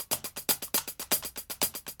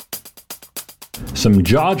Some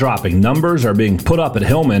jaw-dropping numbers are being put up at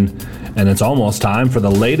Hillman, and it's almost time for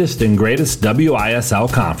the latest and greatest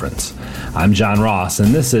WISL conference. I'm John Ross,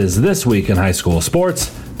 and this is This Week in High School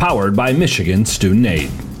Sports, powered by Michigan Student Aid.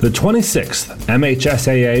 The 26th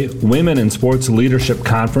MHSAA Women in Sports Leadership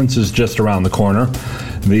Conference is just around the corner.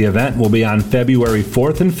 The event will be on February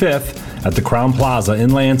 4th and 5th at the Crown Plaza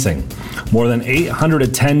in Lansing. More than 800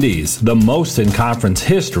 attendees, the most in conference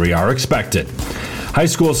history, are expected. High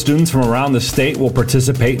school students from around the state will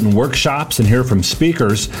participate in workshops and hear from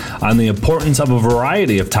speakers on the importance of a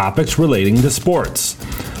variety of topics relating to sports.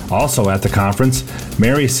 Also at the conference,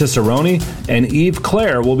 Mary Cicerone and Eve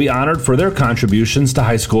Claire will be honored for their contributions to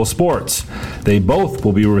high school sports. They both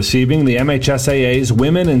will be receiving the MHSAA's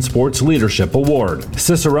Women in Sports Leadership Award.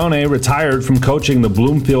 Cicerone retired from coaching the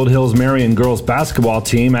Bloomfield Hills Marion girls basketball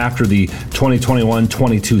team after the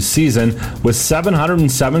 2021-22 season with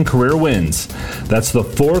 707 career wins. That's the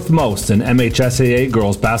fourth most in MHSAA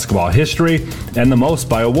girls basketball history and the most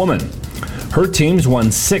by a woman. Her teams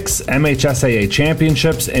won 6 MHSAA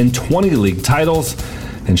championships and 20 league titles,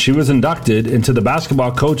 and she was inducted into the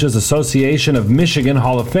Basketball Coaches Association of Michigan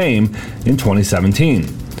Hall of Fame in 2017.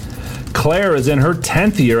 Claire is in her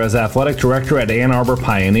 10th year as athletic director at Ann Arbor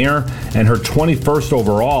Pioneer and her 21st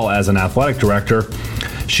overall as an athletic director.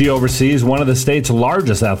 She oversees one of the state's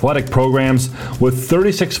largest athletic programs with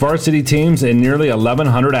 36 varsity teams and nearly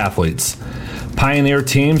 1,100 athletes. Pioneer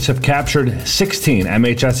teams have captured 16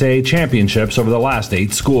 MHSAA championships over the last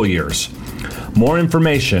 8 school years. More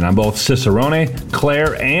information on both Cicerone,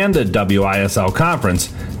 Claire, and the WISL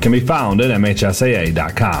Conference can be found at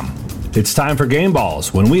MHSAA.com. It's time for Game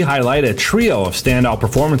Balls, when we highlight a trio of standout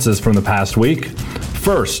performances from the past week.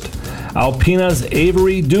 First, Alpena's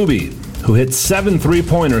Avery Doobie, who hit 7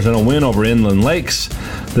 three-pointers in a win over Inland Lakes.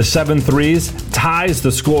 The 7 threes ties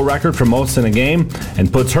the school record for most in a game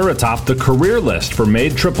and puts her atop the career list for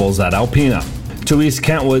made triples at Alpena. To East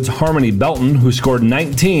Kentwood's Harmony Belton, who scored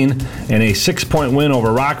 19 in a 6-point win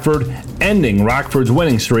over Rockford, ending Rockford's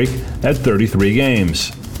winning streak at 33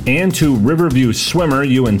 games. And to Riverview swimmer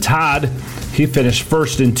Ewan Todd, he finished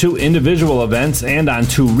first in 2 individual events and on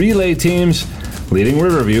 2 relay teams, leading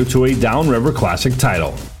Riverview to a Downriver Classic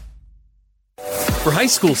title. For high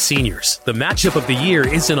school seniors, the matchup of the year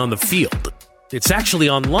isn't on the field. It's actually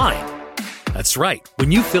online. That's right.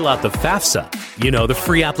 When you fill out the FAFSA, the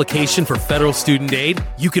free application for federal student aid,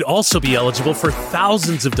 you could also be eligible for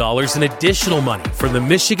thousands of dollars in additional money from the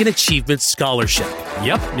Michigan Achievement Scholarship.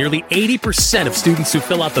 Yep, nearly 80% of students who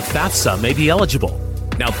fill out the FAFSA may be eligible.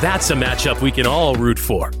 Now that's a matchup we can all root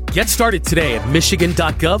for. Get started today at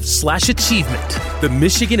michigan.gov/achievement. The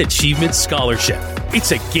Michigan Achievement Scholarship.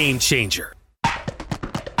 It's a game changer.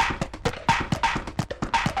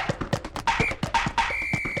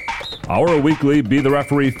 Our weekly Be the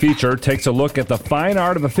Referee feature takes a look at the fine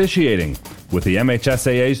art of officiating with the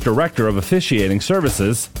MHSAA's Director of Officiating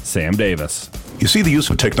Services, Sam Davis. You see the use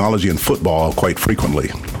of technology in football quite frequently.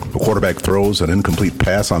 The quarterback throws an incomplete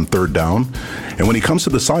pass on 3rd down, and when he comes to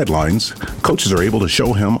the sidelines, coaches are able to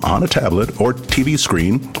show him on a tablet or TV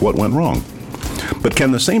screen what went wrong. But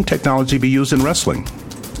can the same technology be used in wrestling?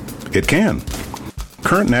 It can.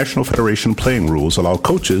 Current National Federation playing rules allow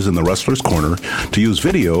coaches in the wrestler's corner to use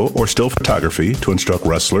video or still photography to instruct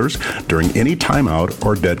wrestlers during any timeout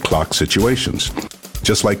or dead clock situations.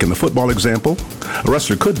 Just like in the football example, a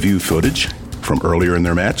wrestler could view footage from earlier in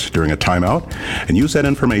their match during a timeout and use that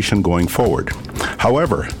information going forward.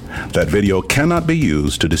 However, that video cannot be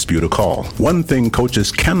used to dispute a call. One thing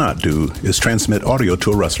coaches cannot do is transmit audio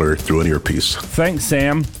to a wrestler through an earpiece. Thanks,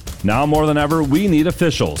 Sam. Now more than ever, we need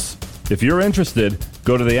officials. If you're interested,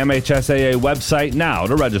 go to the MHSAA website now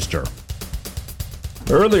to register.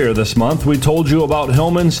 Earlier this month, we told you about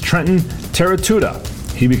Hillman's Trenton Teratuta.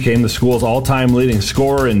 He became the school's all-time leading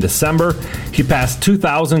scorer in December. He passed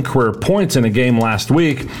 2,000 career points in a game last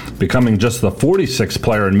week, becoming just the 46th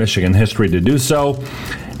player in Michigan history to do so.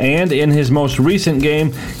 And in his most recent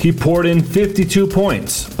game, he poured in 52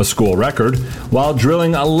 points, a school record, while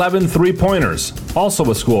drilling 11 three-pointers,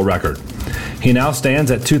 also a school record. He now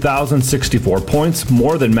stands at 2,064 points,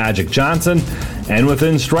 more than Magic Johnson, and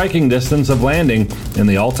within striking distance of landing in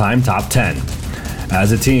the all-time top 10.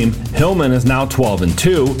 As a team, Hillman is now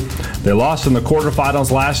 12-2. They lost in the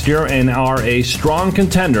quarterfinals last year and are a strong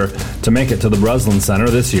contender to make it to the Breslin Center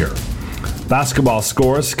this year. Basketball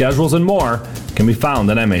scores, schedules, and more can be found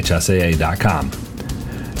at MHSAA.com.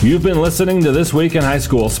 You've been listening to This Week in High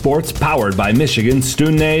School Sports, powered by Michigan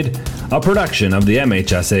Student Aid, a production of the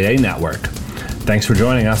MHSAA Network. Thanks for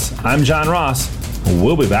joining us. I'm John Ross.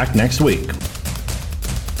 We'll be back next week.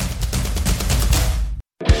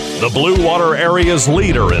 The Blue Water area's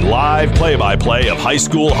leader in live play-by-play of high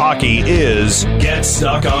school hockey is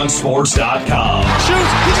GetStuckOnSports.com. Shoots!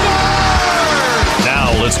 He scores!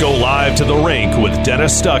 Now let's go live to the rink with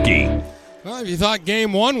Dennis Stuckey. Well, if you thought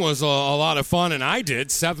Game 1 was a lot of fun, and I did,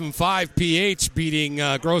 7-5 PH beating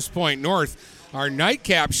Grosse Pointe North, our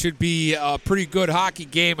nightcap should be a pretty good hockey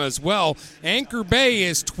game as well. Anchor Bay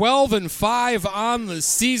is 12-5 on the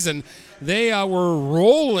season. They were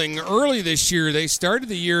rolling early this year. They started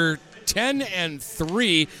the year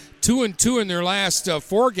 10-3, 2-2 in their last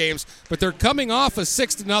 4 games, but they're coming off a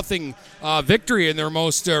 6-0 victory in their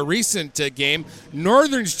most recent game.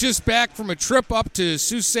 Northern's just back from a trip up to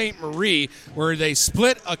Sault Ste. Marie, where they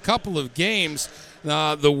split a couple of games.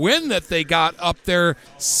 The win that they got up there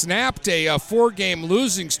snapped a 4-game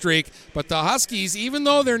losing streak, but the Huskies, even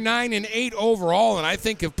though they're 9-8 overall, and I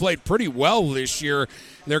think have played pretty well this year,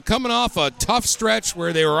 they're coming off a tough stretch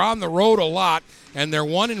where they were on the road a lot, and they're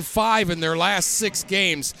 1-5 in their last 6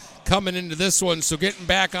 games coming into this one. So getting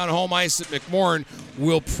back on home ice at McMorran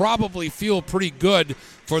will probably feel pretty good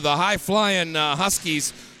for the high-flying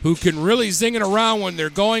Huskies, who can really zing it around when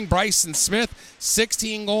they're going. Bryson Smith,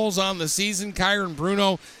 16 goals on the season. Kyron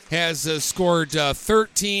Bruno has scored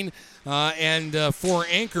 13. And for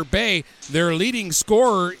Anchor Bay, their leading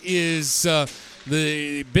scorer is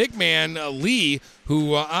the big man, Lee,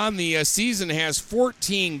 who on the season has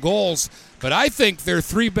 14 goals. But I think their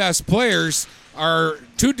 3 best players are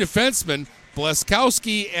 2 defensemen,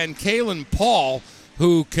 Bleskowski and Kalen Paul,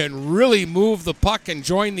 who can really move the puck and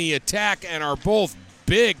join the attack and are both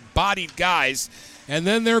big-bodied guys. And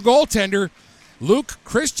then their goaltender, Luke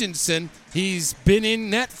Christensen, he's been in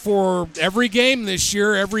net for every game this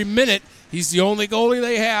year, every minute. He's the only goalie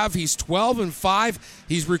they have. He's 12-5.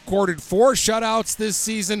 He's recorded 4 shutouts this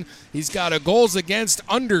season. He's got a goals against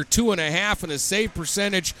under 2.5 and a save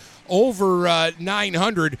percentage over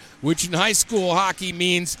 900, which in high school hockey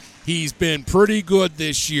means he's been pretty good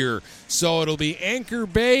this year. So it'll be Anchor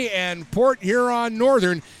Bay and Port Huron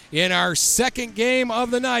Northern in our second game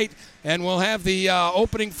of the night, and we'll have the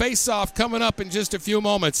opening face-off coming up in just a few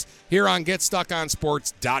moments here on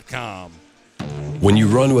GetStuckOnSports.com. When you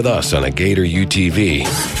run with us on a Gator UTV,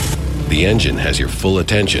 the engine has your full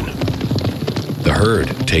attention, the herd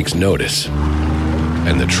takes notice,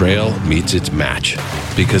 and the trail meets its match.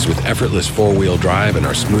 Because with effortless 4-wheel drive and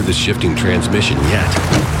our smoothest shifting transmission yet,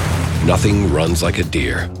 nothing runs like a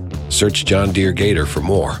Deere. Search John Deere Gator for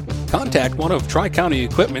more. Contact one of Tri-County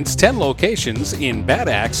Equipment's 10 locations in Bad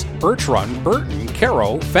Axe, Birch Run, Burton,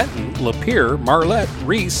 Caro, Fenton, Lapeer, Marlette,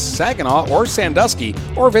 Reese, Saginaw, or Sandusky,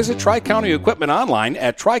 or visit Tri-County Equipment online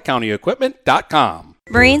at tricountyequipment.com.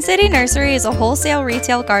 Marine City Nursery is a wholesale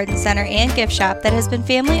retail garden center and gift shop that has been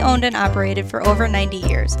family owned and operated for over 90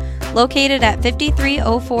 years. Located at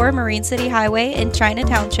 5304 Marine City Highway in China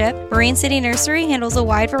Township, Marine City Nursery handles a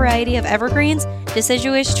wide variety of evergreens,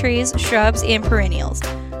 deciduous trees, shrubs, and perennials.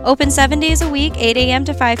 Open 7 days a week, 8 a.m.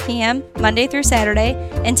 to 5 p.m., Monday through Saturday,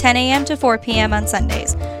 and 10 a.m. to 4 p.m. on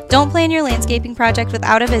Sundays. Don't plan your landscaping project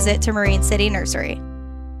without a visit to Marine City Nursery.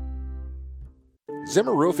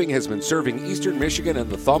 Zimmer Roofing has been serving Eastern Michigan and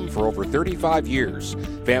the Thumb for over 35 years.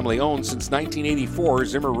 Family owned since 1984,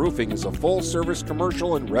 Zimmer Roofing is a full-service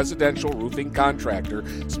commercial and residential roofing contractor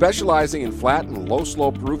specializing in flat and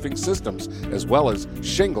low-slope roofing systems, as well as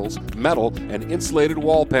shingles, metal, and insulated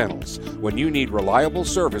wall panels. When you need reliable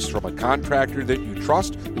service from a contractor that you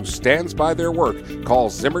trust who stands by their work, call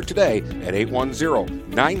Zimmer today at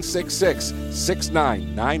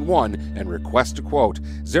 810-966-6991 and request a quote.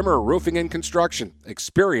 Zimmer Roofing and Construction.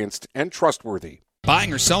 Experienced and trustworthy.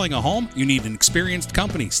 Buying or selling a home? You need an experienced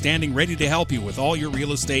company standing ready to help you with all your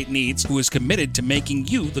real estate needs, who is committed to making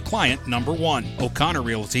you the client number one. O'Connor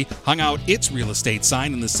Realty hung out its real estate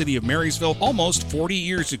sign in the city of Marysville almost 40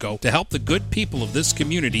 years ago to help the good people of this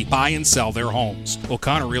community buy and sell their homes.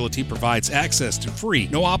 O'Connor Realty provides access to free,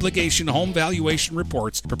 no-obligation home valuation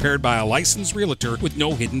reports prepared by a licensed realtor with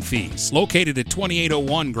no hidden fees. Located at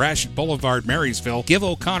 2801 Gratiot Boulevard, Marysville, give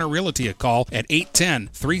O'Connor Realty a call at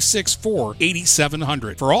 810-364-8700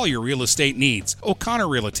 for all your real estate needs. O'Connor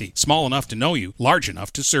Realty, small enough to know you, large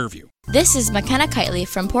enough to serve you. This is McKenna Kitely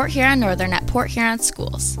from Port Huron Northern at Port Huron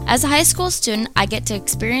Schools. As a high school student, I get to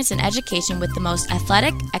experience an education with the most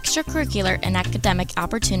athletic, extracurricular, and academic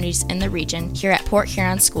opportunities in the region here at Port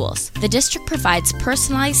Huron Schools. The district provides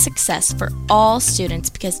personalized success for all students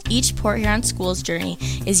because each Port Huron Schools journey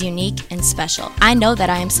is unique and special. I know that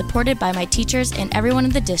I am supported by my teachers and everyone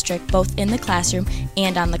in the district, both in the classroom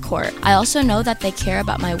and on the court. I also know that they care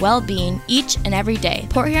about my well-being each and every day.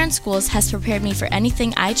 Port Huron Schools has prepared me for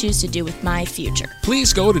anything I choose to do do with my future.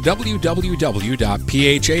 Please go to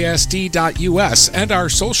www.phasd.us and our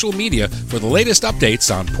social media for the latest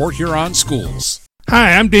updates on Port Huron schools.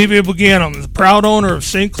 Hi, I'm David Buganum, the proud owner of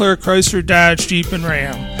St. Clair Chrysler Dodge Jeep and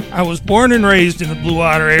Ram. I was born and raised in the Blue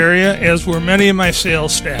Water area, as were many of my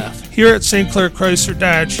sales staff. Here at St. Clair Chrysler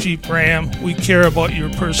Dodge Jeep Ram, we care about your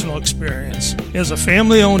personal experience. As a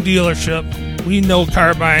family-owned dealership, we know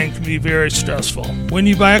car buying can be very stressful. When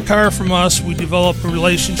you buy a car from us, we develop a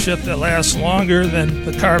relationship that lasts longer than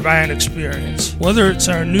the car buying experience. Whether it's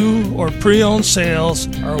our new or pre-owned sales,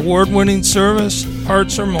 our award-winning service,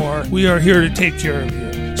 parts, or more, we are here to take care of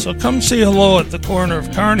you. So come say hello at the corner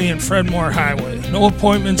of Kearney and Fredmore Highway. No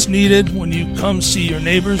appointments needed when you come see your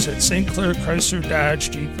neighbors at St. Clair Chrysler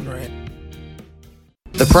Dodge Jeep and Ram.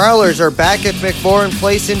 The Prowlers are back at McMorran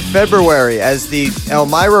Place in February as the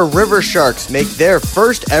Elmira River Sharks make their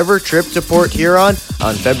first ever trip to Port Huron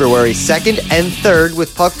on February 2nd and 3rd,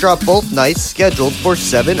 with puck drop both nights scheduled for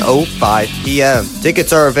 7:05 p.m.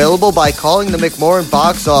 Tickets are available by calling the McMorran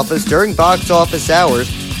box office during box office hours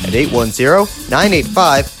at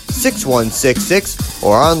 810-985-6166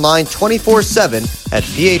 or online 24/7 at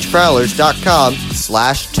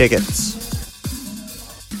phprowlers.com/tickets.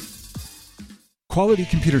 Quality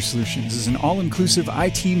Computer Solutions is an all-inclusive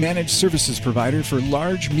IT managed services provider for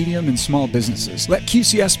large, medium, and small businesses. Let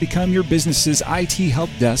QCS become your business's IT help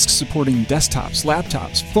desk, supporting desktops,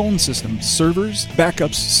 laptops, phone systems, servers,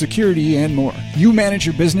 backups, security, and more. You manage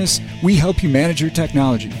your business, we help you manage your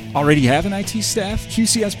technology. Already have an IT staff?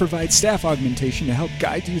 QCS provides staff augmentation to help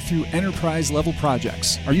guide you through enterprise-level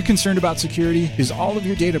projects. Are you concerned about security? Is all of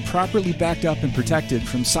your data properly backed up and protected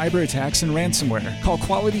from cyber attacks and ransomware? Call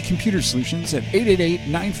Quality Computer Solutions at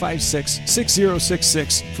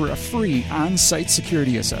 888-956-6066 for a free on-site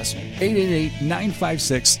security assessment.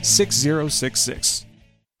 888-956-6066.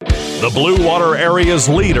 The Blue Water area's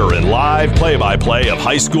leader in live play-by-play of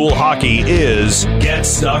high school hockey is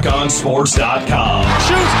GetStuckOnSports.com.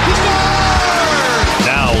 Shoot! He scored!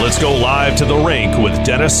 Now let's go live to the rink with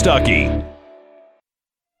Dennis Stuckey.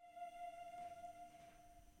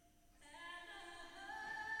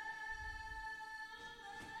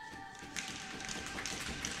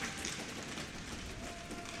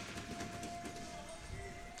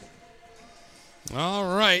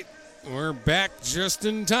 All right, we're back just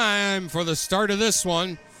in time for the start of this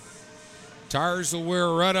one. Tars will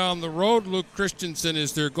wear red on the road. Luke Christensen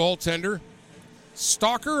is their goaltender.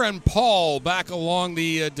 Stalker and Paul back along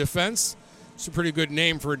the defense. It's a pretty good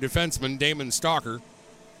name for a defenseman, Damon Stalker.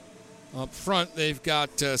 Up front, they've got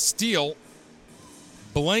Steele,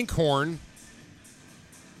 Blankhorn,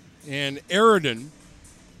 and Aridin.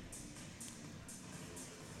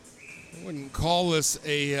 I wouldn't call this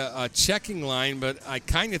a checking line, but I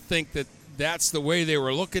kind of think that that's the way they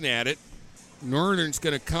were looking at it. Northern's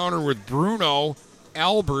going to counter with Bruno,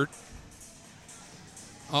 Albert,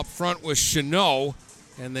 up front with Chanot,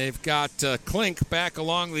 and they've got Klink back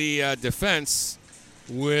along the defense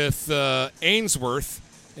with Ainsworth,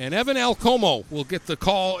 and Evan Alcomo will get the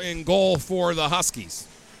call in goal for the Huskies.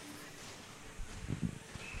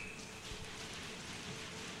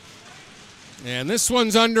 And this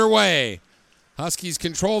one's underway. Huskies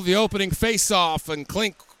control the opening faceoff, and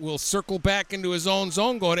Klink will circle back into his own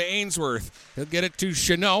zone, go to Ainsworth. He'll get it to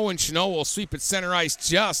Chanot, and Chanot will sweep it center ice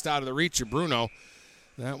just out of the reach of Bruno.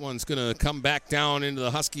 That one's going to come back down into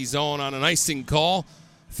the Husky zone on an icing call.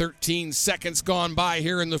 13 seconds gone by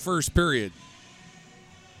here in the first period.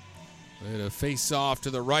 And a face-off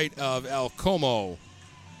to the right of Alcomo.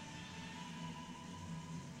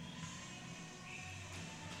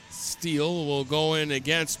 Steele will go in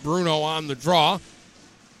against Bruno on the draw.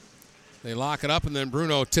 They lock it up, and then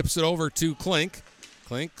Bruno tips it over to Klink.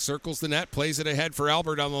 Klink circles the net, plays it ahead for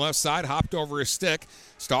Albert on the left side, hopped over his stick.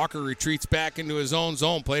 Stalker retreats back into his own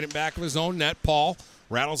zone, played it back of his own net. Paul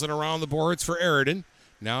rattles it around the boards for Aridin.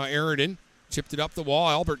 Now Aridin chipped it up the wall.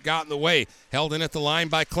 Albert got in the way, held in at the line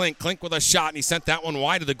by Klink. Klink with a shot, and he sent that one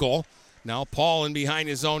wide of the goal. Now Paul in behind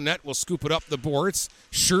his own net will scoop it up the boards.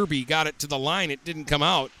 Sherby got it to the line. It didn't come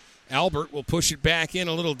out. Albert will push it back in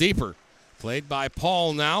a little deeper. Played by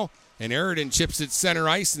Paul now, and Aridin chips it center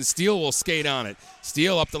ice, and Steele will skate on it.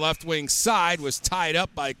 Steele up the left wing side was tied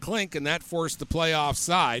up by Klink, and that forced the play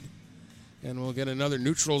offside. And we'll get another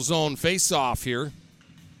neutral zone face-off here.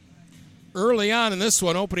 Early on in this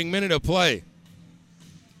one, opening minute of play.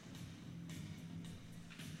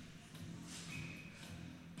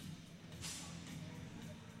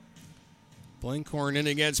 Blankhorn in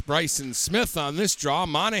against Bryson Smith on this draw.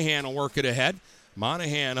 Monahan will work it ahead.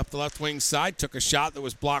 Monahan up the left wing side, took a shot that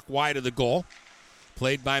was blocked wide of the goal.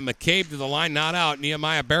 Played by McCabe to the line, not out.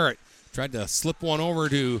 Nehemiah Barrett tried to slip one over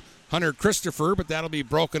to Hunter Christopher, but that'll be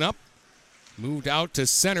broken up. Moved out to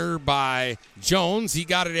center by Jones. He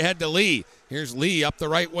got it ahead to Lee. Here's Lee up the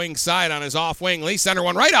right wing side on his off wing. Lee center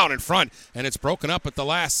one right out in front, and it's broken up at the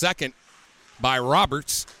last second by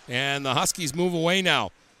Roberts. And the Huskies move away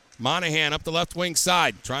now. Monahan up the left wing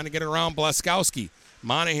side, trying to get it around Blaskowski.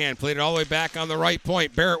 Monahan played it all the way back on the right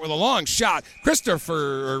point. Barrett with a long shot.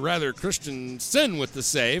 Christensen with the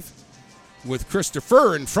save, with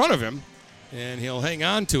Christopher in front of him. And he'll hang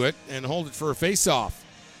on to it and hold it for a face-off.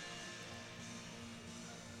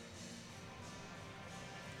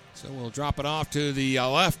 So we'll drop it off to the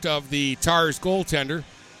left of the Tars goaltender.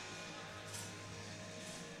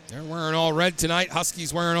 They're wearing all red tonight.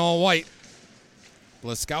 Huskies wearing all white.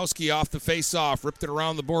 Blaskowski off the face-off, ripped it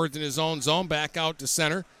around the boards in his own zone, back out to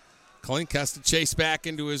center. Klink has to chase back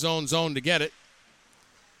into his own zone to get it.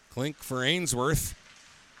 Klink for Ainsworth.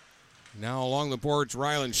 Now along the boards,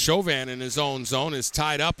 Ryland Chauvin in his own zone is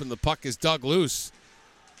tied up, and the puck is dug loose.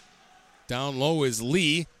 Down low is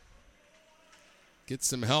Lee. Gets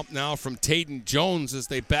some help now from Tayden Jones as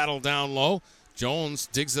they battle down low. Jones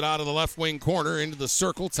digs it out of the left wing corner into the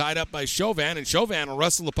circle, tied up by Chauvin, and Chauvin will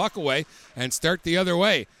wrestle the puck away and start the other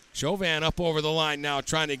way. Chauvin up over the line now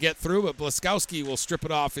trying to get through, but Blaskowski will strip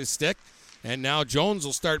it off his stick, and now Jones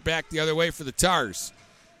will start back the other way for the Tars.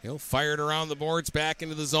 He'll fire it around the boards back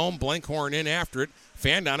into the zone. Blankhorn in after it.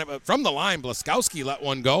 Fanned on it, but from the line, Blaskowski let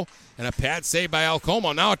one go, and a pad save by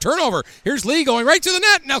Alcomo. Now a turnover. Here's Lee going right to the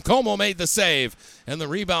net, and Alcomo made the save. And the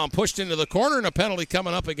rebound pushed into the corner, and a penalty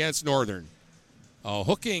coming up against Northern. A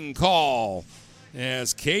hooking call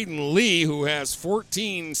as Caden Lee, who has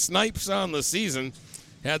 14 snipes on the season,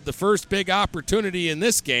 had the first big opportunity in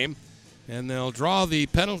this game. And they'll draw the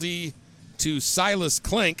penalty to Silas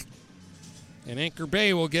Klink. And Anchor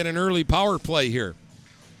Bay will get an early power play here.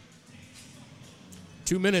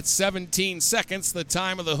 2 minutes, 17 seconds, the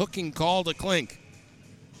time of the hooking call to Klink.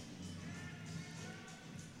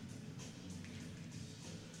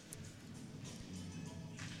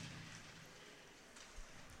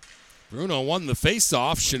 Bruno won the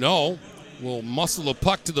faceoff. Chanot will muscle the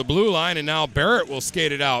puck to the blue line, and now Barrett will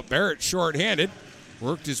skate it out. Barrett shorthanded,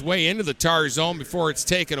 worked his way into the Tar zone before it's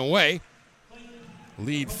taken away.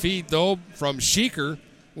 Lead feed, though, from Sheeker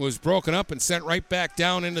was broken up and sent right back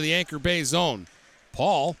down into the Anchor Bay zone.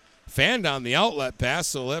 Paul fanned on the outlet pass,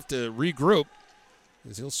 so he'll have to regroup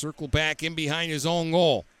as he'll circle back in behind his own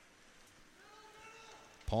goal.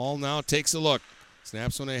 Paul now takes a look.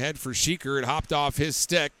 Snaps one ahead for Sheeker. It hopped off his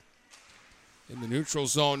stick. In the neutral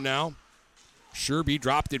zone now. Sherby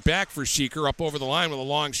dropped it back for Sheeker up over the line with a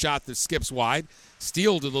long shot that skips wide.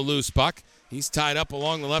 Steele to the loose puck. He's tied up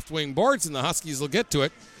along the left wing boards, and the Huskies will get to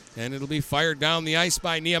it. And it'll be fired down the ice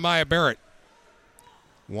by Nehemiah Barrett.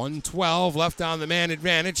 1:12 left on the man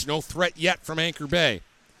advantage. No threat yet from Anchor Bay.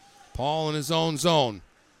 Paul in his own zone.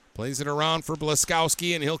 Plays it around for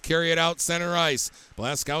Blaskowski, and he'll carry it out center ice.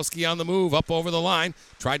 Blaskowski on the move up over the line.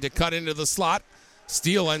 Tried to cut into the slot.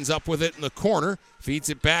 Steele ends up with it in the corner. Feeds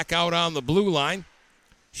it back out on the blue line.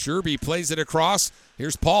 Sherby plays it across.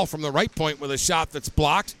 Here's Paul from the right point with a shot that's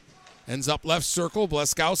blocked. Ends up left circle.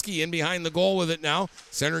 Blaskowski in behind the goal with it now.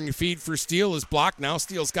 Centering the feed for Steele is blocked. Now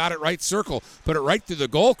Steele's got it right circle. Put it right through the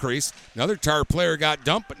goal crease. Another Tar player got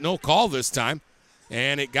dumped, but no call this time.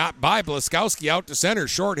 And it got by Blaskowski out to center,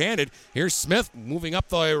 shorthanded. Here's Smith moving up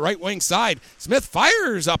the right wing side. Smith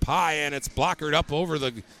fires up high, and it's blockered up over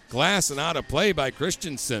the glass and out of play by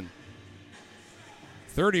Christensen.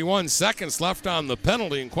 31 seconds left on the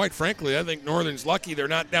penalty, and quite frankly, I think Northern's lucky they're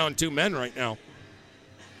not down 2 men right now.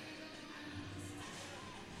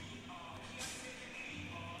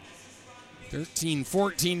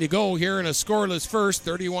 $13-14 to go here in a scoreless first.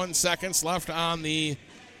 31 seconds left on the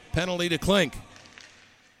penalty to Klink.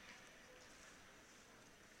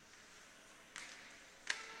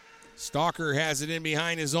 Stalker has it in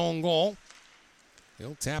behind his own goal.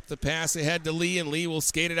 He'll tap the pass ahead to Lee, and Lee will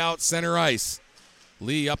skate it out center ice.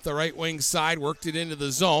 Lee up the right wing side, worked it into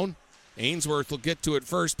the zone. Ainsworth will get to it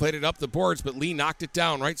first, played it up the boards, but Lee knocked it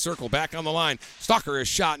down, right circle, back on the line. Stalker has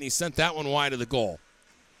shot, and he sent that one wide of the goal.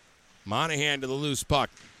 Monahan to the loose puck.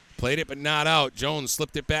 Played it, but not out. Jones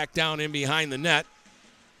slipped it back down in behind the net.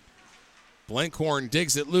 Blankhorn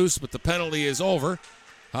digs it loose, but the penalty is over.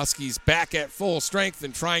 Huskies back at full strength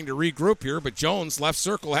and trying to regroup here, but Jones, left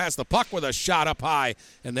circle, has the puck with a shot up high,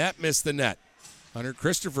 and that missed the net. Hunter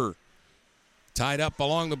Christopher tied up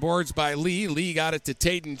along the boards by Lee. Lee got it to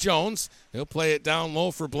Tayden Jones. He'll play it down low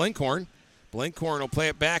for Blankhorn. Blankhorn will play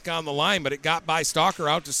it back on the line, but it got by Stalker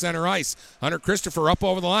out to center ice. Hunter Christopher up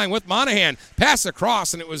over the line with Monahan. Pass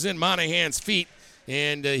across, and it was in Monahan's feet,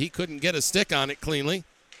 and he couldn't get a stick on it cleanly.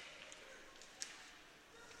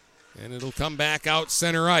 And it'll come back out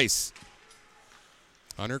center ice.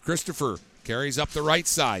 Hunter Christopher carries up the right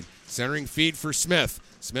side. Centering feed for Smith.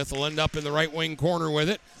 Smith will end up in the right wing corner with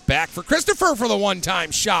it. Back for Christopher for the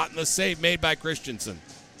one-time shot, and the save made by Christensen.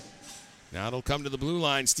 Now it'll come to the blue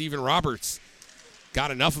line. Steven Roberts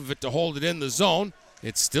got enough of it to hold it in the zone.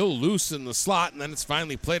 It's still loose in the slot, and then it's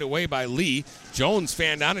finally played away by Lee. Jones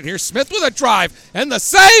fanned on it here. Smith with a drive, and the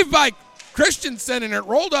save by Christensen, and it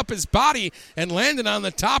rolled up his body and landed on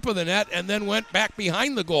the top of the net and then went back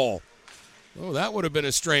behind the goal. Oh, that would have been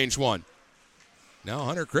a strange one. Now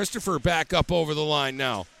Hunter Christopher back up over the line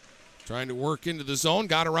now. Trying to work into the zone,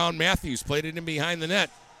 got around Matthews, played it in behind the net.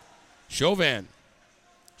 Chauvin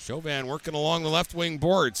working along the left wing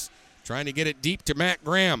boards, trying to get it deep to Matt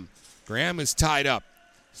Graham. Graham is tied up,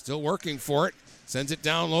 still working for it. Sends it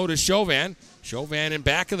down low to Chauvin. Chauvin in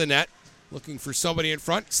back of the net, looking for somebody in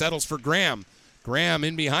front, settles for Graham. Graham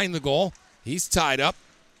in behind the goal. He's tied up.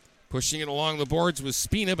 Pushing it along the boards with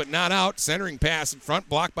Spina, but not out. Centering pass in front,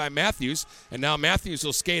 blocked by Matthews. And now Matthews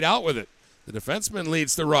will skate out with it. The defenseman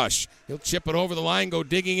leads the rush. He'll chip it over the line, go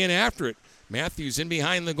digging in after it. Matthews in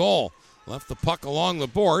behind the goal. Left the puck along the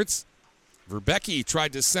boards. Verbecki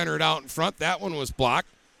tried to center it out in front. That one was blocked.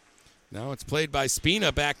 Now it's played by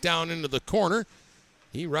Spina back down into the corner.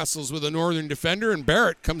 He wrestles with a Northern defender, and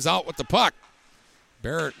Barrett comes out with the puck.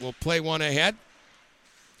 Barrett will play one ahead.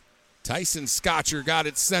 Tyson Scotcher got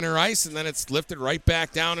it center ice, and then it's lifted right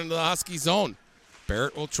back down into the Husky zone.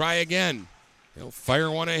 Barrett will try again. He'll fire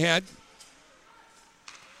one ahead.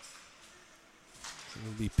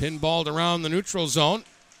 It'll be pinballed around the neutral zone.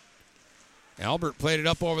 Albert played it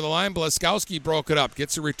up over the line. Blaskowski broke it up.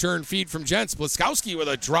 Gets a return feed from Jentz. Blaskowski with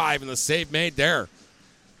a drive, and the save made there.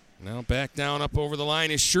 Now back down up over the line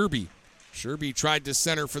is Sherby. Sherby tried to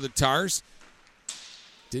center for the Tars.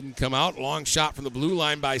 Didn't come out. Long shot from the blue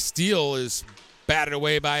line by Steele is batted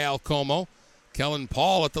away by Alcomo. Kellen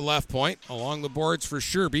Paul at the left point. Along the boards for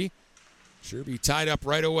Sherby. Sherby tied up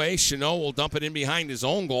right away. Chanot will dump it in behind his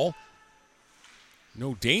own goal.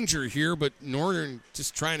 No danger here, but Northern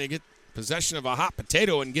just trying to get possession of a hot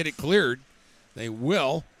potato and get it cleared. They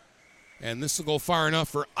will. And this will go far enough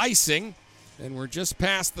for icing. And we're just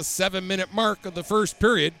past the 7-minute mark of the first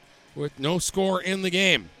period with no score in the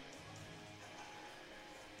game.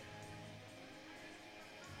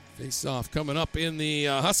 Face-off coming up in the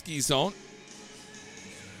Husky zone.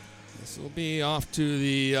 This will be off to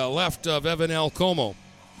the left of Evan Alcomo.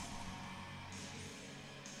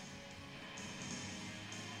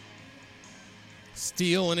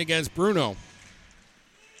 Steele in against Bruno.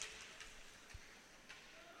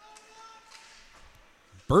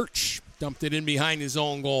 Birch dumped it in behind his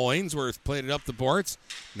own goal. Ainsworth played it up the boards.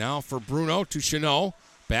 Now for Bruno to Chanot.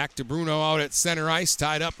 Back to Bruno out at center ice,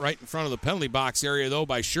 tied up right in front of the penalty box area, though,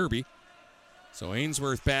 by Sherby. So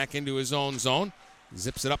Ainsworth back into his own zone.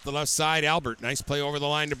 Zips it up the left side. Albert, nice play over the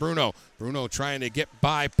line to Bruno. Bruno trying to get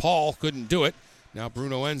by Paul, couldn't do it. Now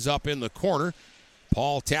Bruno ends up in the corner.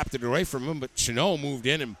 Paul tapped it away from him, but Chanot moved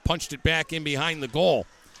in and punched it back in behind the goal.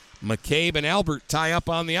 McCabe and Albert tie up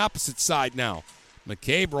on the opposite side now.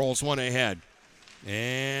 McCabe rolls one ahead.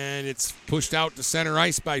 And it's pushed out to center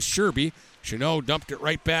ice by Sherby. Chanot dumped it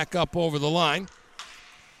right back up over the line.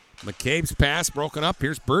 McCabe's pass broken up.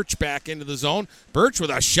 Here's Birch back into the zone. Birch with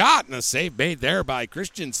a shot and a save made there by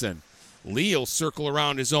Christensen. Lee will circle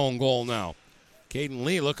around his own goal now. Caden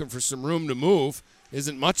Lee looking for some room to move.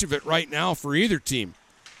 Isn't much of it right now for either team.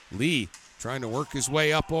 Lee trying to work his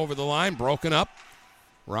way up over the line. Broken up.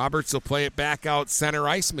 Roberts will play it back out center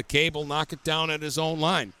ice. McCabe will knock it down at his own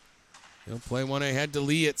line. He'll play one ahead to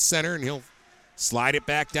Lee at center, and he'll slide it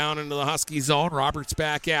back down into the Husky zone. Roberts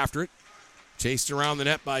back after it. Chased around the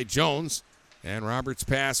net by Jones. And Roberts'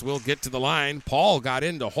 pass will get to the line. Paul got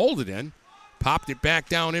in to hold it in. Popped it back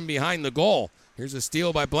down in behind the goal. Here's a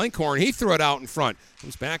steal by Blankhorn. He threw it out in front.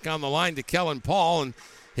 Comes back on the line to Kellen Paul, and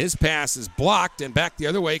his pass is blocked. And back the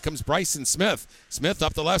other way comes Bryson Smith. Smith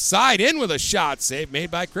up the left side, in with a shot. Save made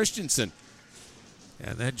by Christensen.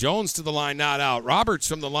 And then Jones to the line, not out. Roberts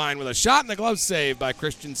from the line with a shot and the glove save by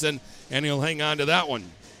Christensen, and he'll hang on to that one.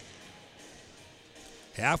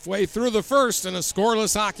 Halfway through the first in a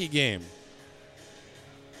scoreless hockey game.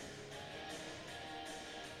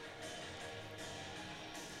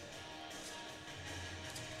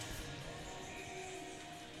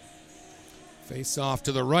 Face off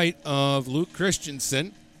to the right of Luke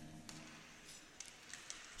Christensen.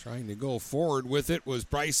 Trying to go forward with it was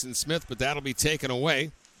Bryson Smith, but that'll be taken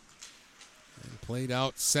away. And played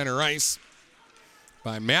out center ice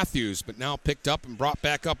by Matthews, but now picked up and brought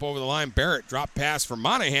back up over the line. Barrett dropped pass for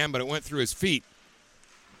Monahan, but it went through his feet.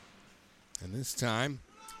 And this time,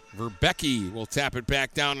 Verbecki will tap it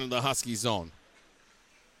back down into the Husky zone.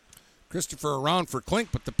 Christopher around for Klink,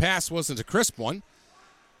 but the pass wasn't a crisp one.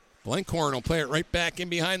 Blankhorn will play it right back in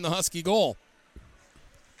behind the Husky goal.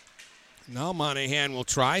 Now Monahan will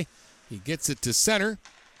try. He gets it to center.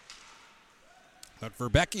 But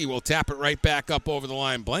Verbecki will tap it right back up over the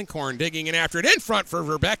line. Blankhorn digging in after it in front for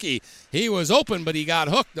Verbecki. He was open, but he got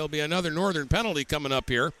hooked. There'll be another Northern penalty coming up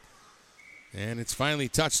here. And it's finally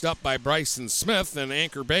touched up by Bryson Smith, and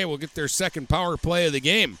Anchor Bay will get their second power play of the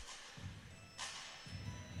game.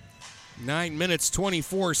 9 minutes,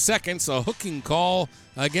 24 seconds, a hooking call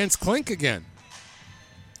against Klink again.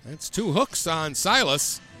 That's 2 hooks on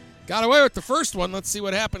Silas. Got away with the first one. Let's see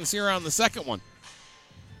what happens here on the second one.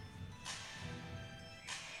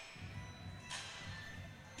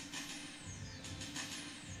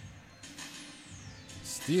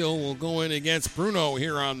 Steele will go in against Bruno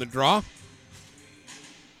here on the draw.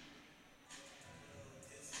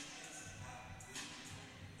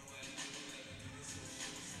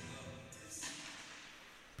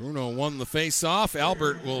 Bruno won the face-off.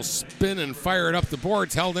 Albert will spin and fire it up the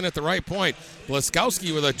boards, held in at the right point.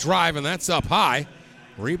 Blaskowski with a drive, and that's up high.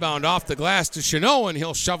 Rebound off the glass to Chanot, and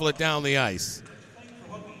he'll shovel it down the ice.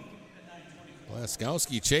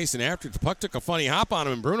 Blaskowski chasing after it. The puck took a funny hop on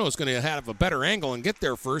him, and Bruno's going to have a better angle and get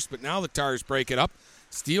there first, but now the Tars break it up.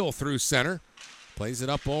 Steele through center. Plays it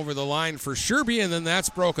up over the line for Sherby, and then that's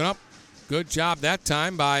broken up. Good job that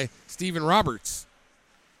time by Stephen Roberts.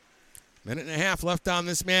 Minute and a half left on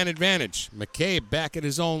this man advantage. McCabe back at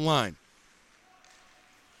his own line.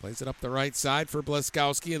 Plays it up the right side for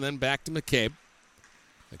Blaskowski and then back to McCabe.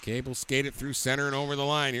 McCabe will skate it through center and over the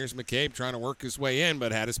line. Here's McCabe trying to work his way in,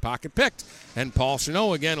 but had his pocket picked. And Paul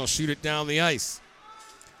Chanot again will shoot it down the ice.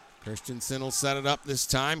 Christensen will set it up this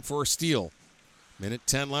time for Steele. Minute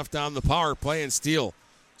 10 left on the power play, and Steele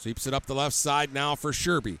sweeps it up the left side now for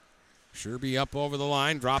Sherby. Sherby up over the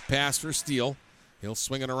line, drop pass for Steele. He'll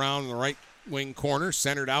swing it around in the right wing corner,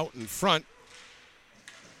 centered out in front.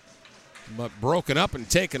 But broken up and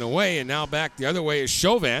taken away, and now back the other way is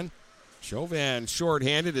Chauvin. Chauvin,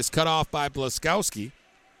 short-handed, is cut off by Blaskowski.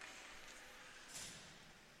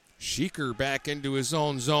 Sheeker back into his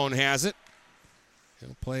own zone has it.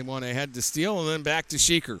 He'll play one ahead to Steele and then back to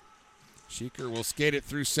Sheeker. Sheeker will skate it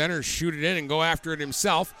through center, shoot it in, and go after it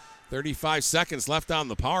himself. 35 seconds left on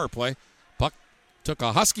the power play. Puck took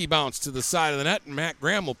a Husky bounce to the side of the net, and Matt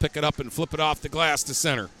Graham will pick it up and flip it off the glass to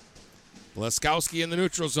center. Blaskowski in the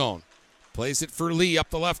neutral zone. Plays it for Lee up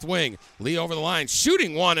the left wing. Lee over the line,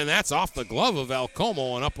 shooting one, and that's off the glove of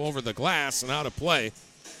Alcomo and up over the glass and out of play.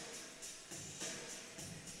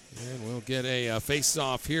 And we'll get a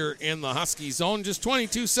face-off here in the Husky zone. Just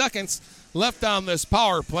 22 seconds left on this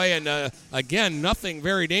power play, and again, nothing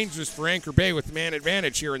very dangerous for Anchor Bay with the man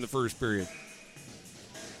advantage here in the first period.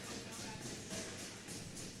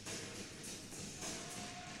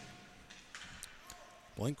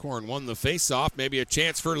 Blankhorn won the face-off. Maybe a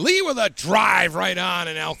chance for Lee with a drive right on,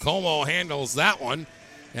 and Alcomo handles that one.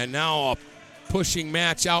 And now a pushing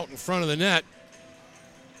match out in front of the net.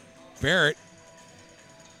 Barrett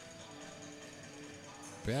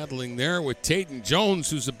battling there with Tatum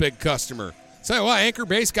Jones, who's a big customer. Tell you what, Anchor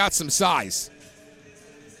Bay's got some size.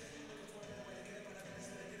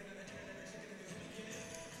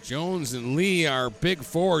 Jones and Lee are big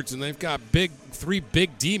forwards, and they've got three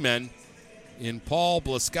big D-men in Paul,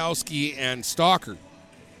 Blaskowski, and Stalker.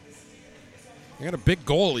 They got a big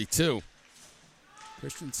goalie, too.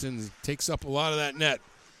 Christensen takes up a lot of that net.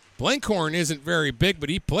 Blankhorn isn't very big, but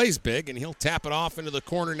he plays big, and he'll tap it off into the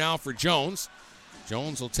corner now for Jones.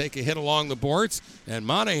 Jones will take a hit along the boards, and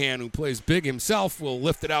Monahan, who plays big himself, will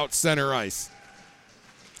lift it out center ice.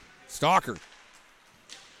 Stalker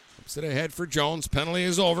flips it ahead for Jones. Penalty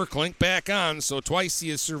is over. Klink back on, so twice he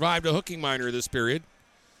has survived a hooking minor this period.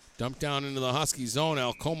 Dumped down into the Husky zone.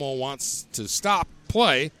 Alcomo wants to stop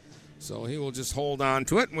play, so he will just hold on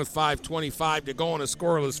to it. And with 5:25 to go in a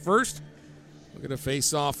scoreless first, we're going to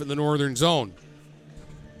face off in the northern zone.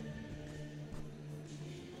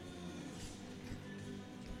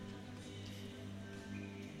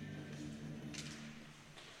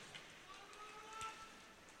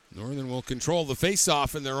 Northern will control the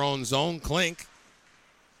face-off in their own zone. Klink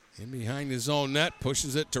in behind his own net,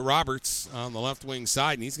 pushes it to Roberts on the left wing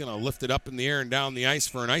side, and he's going to lift it up in the air and down the ice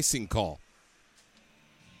for an icing call.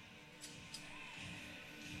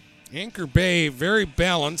 Anchor Bay, very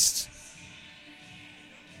balanced.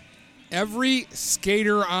 Every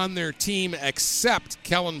skater on their team except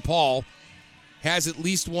Kellen Paul has at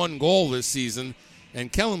least one goal this season,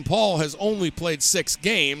 and Kellen Paul has only played 6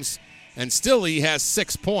 games, and still he has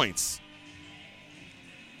 6 points.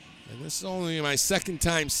 And this is only my second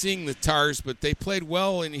time seeing the Tars, but they played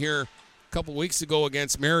well in here a couple weeks ago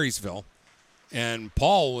against Marysville. And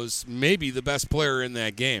Paul was maybe the best player in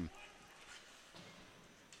that game.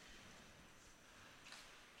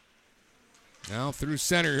 Now through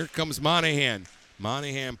center, here comes Monahan.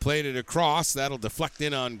 Monahan played it across. That'll deflect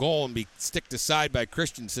in on goal and be sticked aside by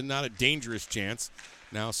Christensen. Not a dangerous chance.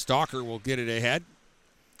 Now Stalker will get it ahead.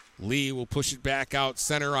 Lee will push it back out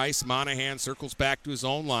center ice. Monahan circles back to his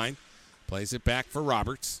own line. Plays it back for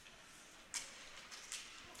Roberts.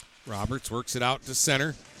 Roberts works it out to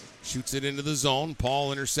center. Shoots it into the zone.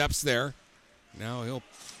 Paul intercepts there. Now he'll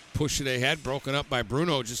push it ahead. Broken up by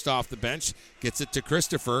Bruno just off the bench. Gets it to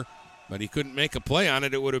Christopher, but he couldn't make a play on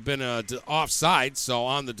it. It would have been offside, so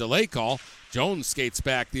on the delay call, Jones skates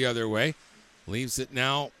back the other way. Leaves it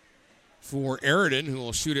now for Aridin, who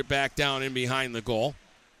will shoot it back down in behind the goal.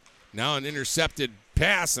 Now an intercepted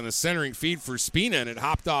pass and a centering feed for Spina, and it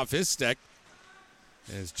hopped off his stick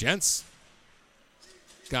as Gents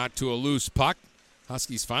got to a loose puck.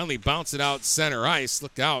 Huskies finally bounce it out center ice.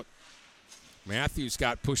 Look out. Matthews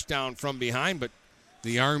got pushed down from behind, but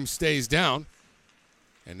the arm stays down.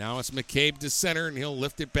 And now it's McCabe to center, and he'll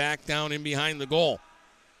lift it back down in behind the goal.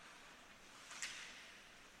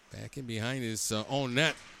 Back in behind his own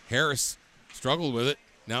net. Harris struggled with it.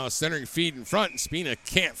 Now a centering feed in front, and Spina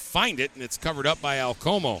can't find it, and it's covered up by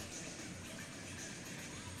Alcomo.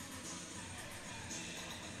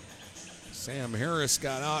 Sam Harris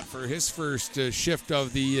got out for his first shift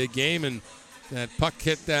of the game, and that puck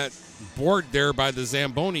hit that board there by the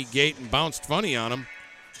Zamboni gate and bounced funny on him.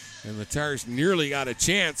 And the Tars nearly got a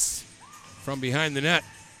chance from behind the net.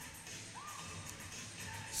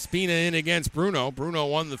 Spina in against Bruno. Bruno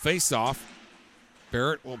won the faceoff.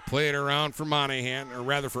 Barrett will play it around for Monahan, or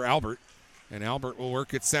rather for Albert. And Albert will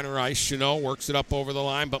work at center ice. Chanot works it up over the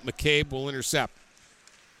line, but McCabe will intercept.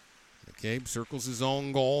 McCabe circles his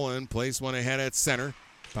own goal and plays one ahead at center.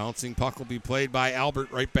 Bouncing puck will be played by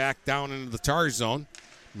Albert right back down into the Tar zone.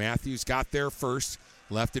 Matthews got there first.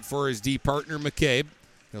 Left it for his D partner, McCabe.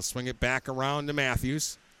 He'll swing it back around to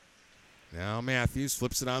Matthews. Now Matthews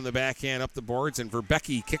flips it on the backhand up the boards, and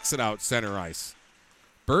Verbecki kicks it out center ice.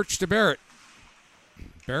 Birch to Barrett.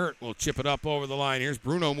 Barrett will chip it up over the line. Here's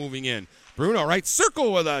Bruno moving in. Bruno right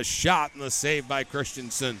circle with a shot, and the save by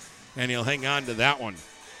Christensen, and he'll hang on to that one.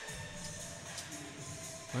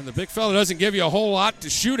 And the big fella doesn't give you a whole lot to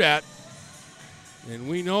shoot at, and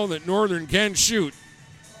we know that Northern can shoot.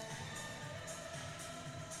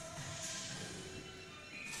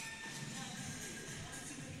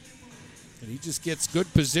 And he just gets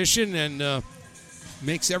good position and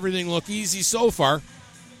makes everything look easy so far.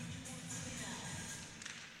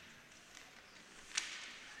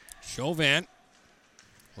 Chauvin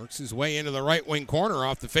works his way into the right wing corner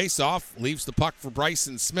off the faceoff, leaves the puck for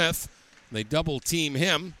Bryson Smith. They double team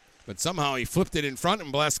him, but somehow he flipped it in front,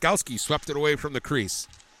 and Blaskowski swept it away from the crease.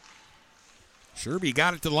 Sherby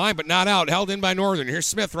got it to the line, but not out. Held in by Northern. Here's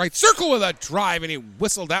Smith, right circle with a drive, and he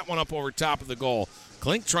whistled that one up over top of the goal.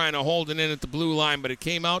 Klink trying to hold it in at the blue line, but it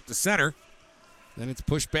came out to center. Then it's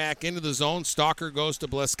pushed back into the zone. Stalker goes to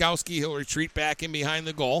Blaskowski. He'll retreat back in behind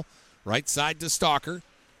the goal. Right side to Stalker.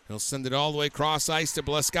 He'll send it all the way cross ice to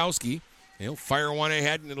Blaskowski. He'll fire one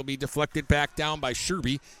ahead, and it'll be deflected back down by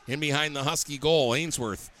Sherby in behind the Husky goal.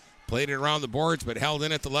 Ainsworth played it around the boards, but held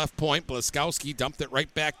in at the left point. Blaskowski dumped it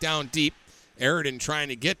right back down deep. Aridin trying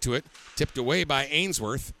to get to it. Tipped away by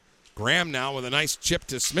Ainsworth. Graham now with a nice chip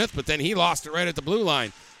to Smith, but then he lost it right at the blue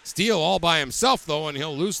line. Steele all by himself, though, and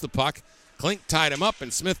he'll lose the puck. Klink tied him up,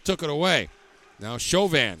 and Smith took it away. Now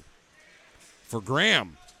Chauvin for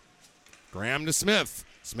Graham. Graham to Smith.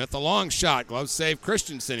 Smith a long shot. Glove save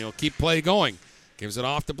Christensen. He'll keep play going. Gives it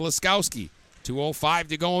off to Blaskowski. 2:05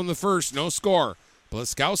 to go in the first. No score.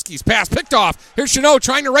 Blaskowski's pass picked off. Here's Chanot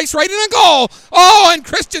trying to race right in a goal. Oh, and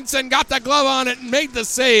Christensen got the glove on it and made the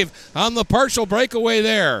save on the partial breakaway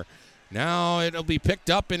there. Now it'll be picked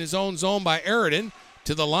up in his own zone by Aridin.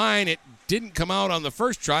 To the line. It didn't come out on the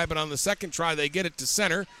first try, but on the second try they get it to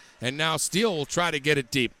center. And now Steele will try to get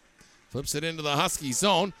it deep. Flips it into the Husky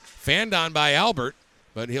zone. Fanned on by Albert,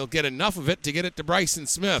 but he'll get enough of it to get it to Bryson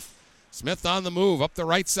Smith. Smith on the move up the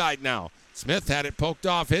right side now. Smith had it poked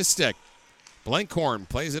off his stick. Blenkhorn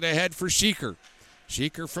plays it ahead for Sheeker.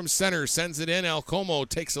 Sheeker from center sends it in. Alcomo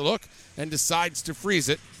takes a look and decides to freeze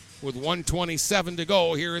it with 1:27 to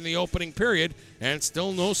go here in the opening period, and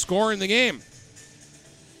still no score in the game.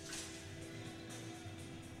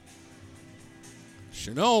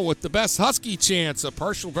 Chanot with the best Husky chance, a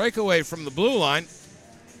partial breakaway from the blue line.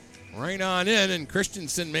 Right on in, and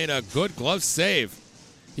Christensen made a good glove save.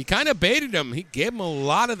 He kind of baited him. He gave him a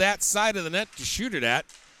lot of that side of the net to shoot it at.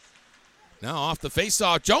 Now off the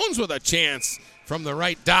faceoff, Jones with a chance from the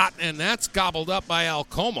right dot, and that's gobbled up by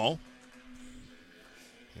Alcomo.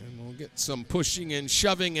 And we'll get some pushing and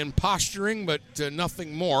shoving and posturing, but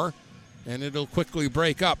nothing more, and it'll quickly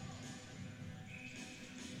break up.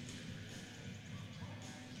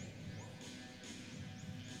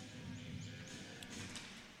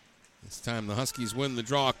 This time the Huskies win the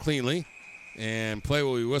draw cleanly, and play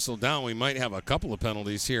will be whistled down. We might have a couple of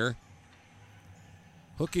penalties here.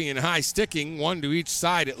 Hooking and high sticking, one to each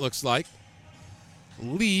side it looks like.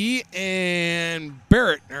 Lee and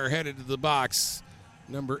Barrett are headed to the box.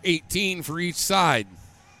 Number 18 for each side.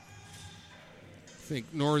 I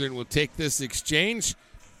think Northern will take this exchange.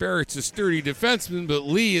 Barrett's a sturdy defenseman, but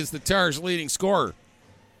Lee is the Tars' leading scorer.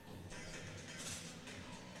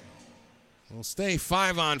 We'll stay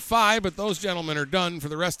 5-on-5, but those gentlemen are done for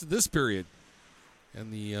the rest of this period.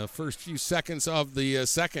 And the first few seconds of the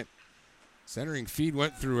second. Centering feed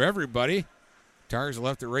went through everybody. Tars will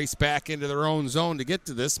have to race back into their own zone to get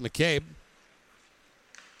to this. McCabe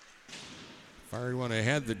fired one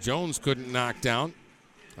ahead that Jones couldn't knock down.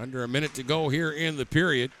 Under a minute to go here in the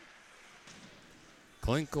period.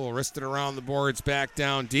 Klinkle wristed around the boards back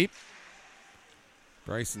down deep.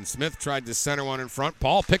 Bryson Smith tried to center one in front.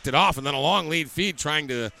 Paul picked it off, and then a long lead feed trying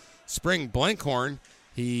to spring Blankhorn.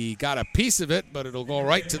 He got a piece of it, but it'll go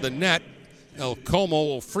right to the net. El Como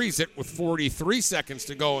will freeze it with 43 seconds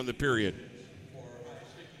to go in the period.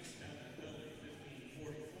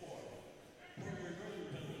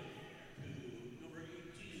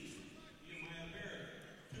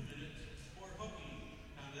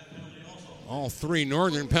 All three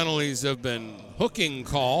Northern penalties have been hooking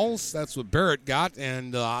calls. That's what Barrett got,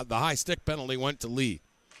 and the high stick penalty went to Lee.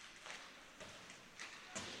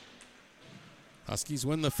 Huskies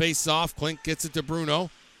win the face-off. Klink gets it to Bruno.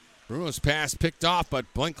 Bruno's pass picked off, but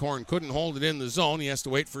Blankhorn couldn't hold it in the zone. He has to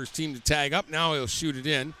wait for his team to tag up. Now he'll shoot it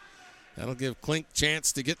in. That'll give Klink a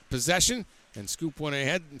chance to get possession and scoop one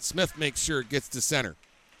ahead, and Smith makes sure it gets to center.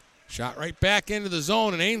 Shot right back into the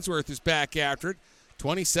zone, and Ainsworth is back after it.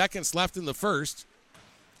 20 seconds left in the first.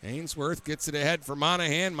 Ainsworth gets it ahead for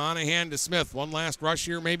Monahan. Monahan to Smith. One last rush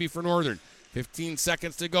here maybe for Northern. 15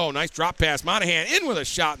 seconds to go. Nice drop pass. Monahan in with a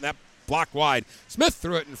shot, and that blocked wide. Smith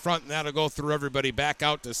threw it in front, and that'll go through everybody back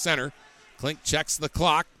out to center. Klink checks the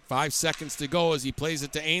clock. 5 seconds to go as he plays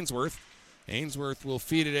it to Ainsworth. Ainsworth will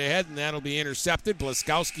feed it ahead, and that'll be intercepted.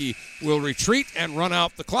 Blaskowski will retreat and run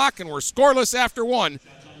out the clock, and we're scoreless after one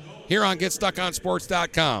here on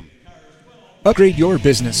GetStuckOnSports.com. Upgrade your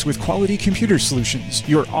business with Quality Computer Solutions,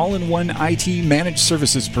 your all-in-one IT managed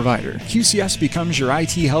services provider. QCS becomes your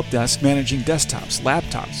IT help desk managing desktops,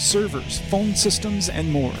 laptops, servers, phone systems,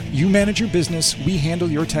 and more. You manage your business, we handle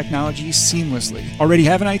your technology seamlessly. Already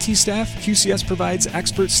have an IT staff? QCS provides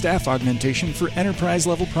expert staff augmentation for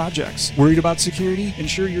enterprise-level projects. Worried about security?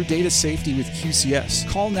 Ensure your data safety with QCS.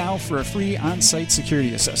 Call now for a free on-site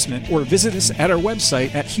security assessment or visit us at our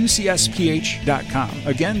website at qcsph.com.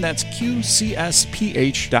 Again, that's qcsph.com.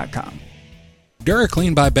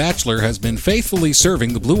 DuraClean by Bachelor has been faithfully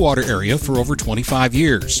serving the Blue Water area for over 25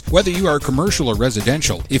 years. Whether you are commercial or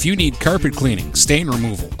residential, if you need carpet cleaning, stain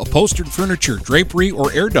removal, upholstered furniture, drapery,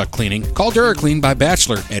 or air duct cleaning, call DuraClean by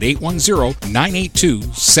Bachelor at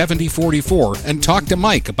 810-982-7044 and talk to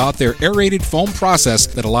Mike about their aerated foam process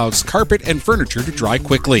that allows carpet and furniture to dry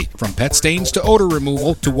quickly. From pet stains to odor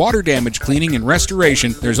removal to water damage cleaning and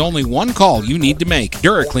restoration, there's only one call you need to make.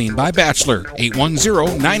 DuraClean by Bachelor,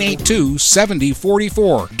 810-982-7044.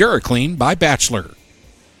 DuraClean by Bachelor.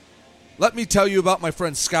 Let me tell you about my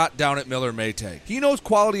friend Scott down at Miller Maytag. He knows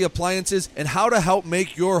quality appliances and how to help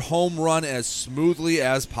make your home run as smoothly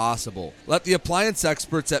as possible. Let the appliance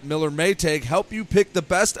experts at Miller Maytag help you pick the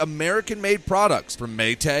best American-made products from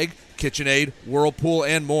Maytag, KitchenAid, Whirlpool,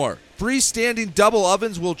 and more. Freestanding double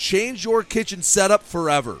ovens will change your kitchen setup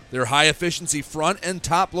forever. Their high-efficiency front and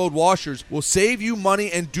top-load washers will save you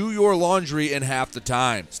money and do your laundry in half the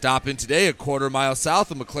time. Stop in today a quarter mile south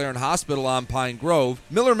of McLaren Hospital on Pine Grove.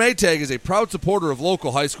 Miller Maytag is a proud supporter of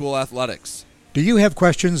local high school athletics. Do you have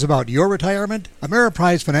questions about your retirement?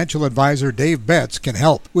 Ameriprise financial advisor Dave Betts can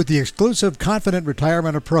help. With the exclusive Confident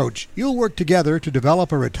Retirement approach, you'll work together to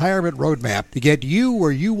develop a retirement roadmap to get you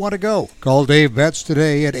where you want to go. Call Dave Betts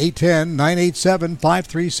today at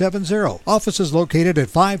 810-987-5370. Office is located at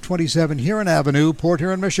 527 Huron Avenue, Port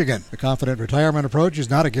Huron, Michigan. The Confident Retirement approach is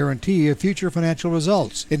not a guarantee of future financial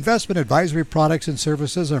results. Investment advisory products and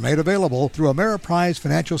services are made available through Ameriprise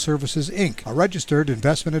Financial Services, Inc., a registered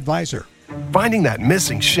investment advisor. Finding that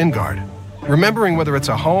missing shin guard, remembering whether it's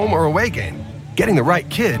a home or away game, getting the right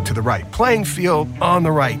kid to the right playing field on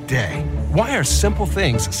the right day. Why are simple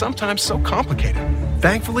things sometimes so complicated?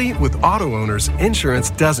 Thankfully, with auto owners, insurance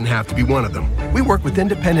doesn't have to be one of them. We work with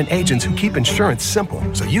independent agents who keep insurance simple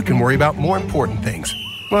so you can worry about more important things,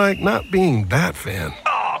 like not being that fan.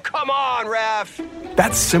 Oh, come on, ref!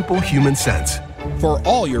 That's simple human sense. For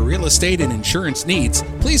all your real estate and insurance needs,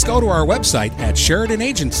 please go to our website at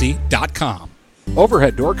SheridanAgency.com.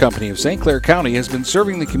 Overhead Door Company of St. Clair County has been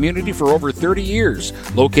serving the community for over 30 years.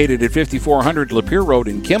 Located at 5400 Lapeer Road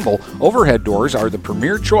in Kimball, Overhead Doors are the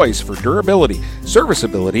premier choice for durability,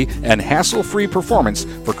 serviceability, and hassle-free performance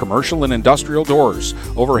for commercial and industrial doors.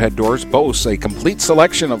 Overhead Doors boasts a complete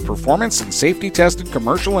selection of performance and safety-tested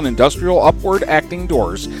commercial and industrial upward-acting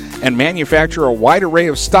doors and manufacture a wide array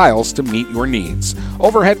of styles to meet your needs.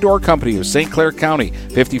 Overhead Door Company of St. Clair County,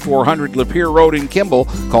 5400 Lapeer Road in Kimball.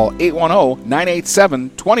 Call 810-987-2185.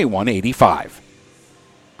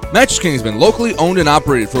 Mattress King has been locally owned and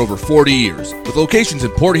operated for over 40 years. With locations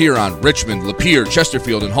in Port Huron, Richmond, Lapeer,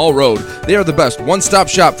 Chesterfield, and Hall Road, they are the best one-stop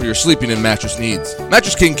shop for your sleeping and mattress needs.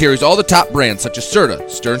 Mattress King carries all the top brands such as Serta,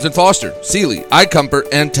 Stearns & Foster, Sealy, iComfort,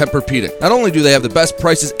 and Tempur-Pedic. Not only do they have the best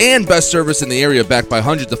prices and best service in the area backed by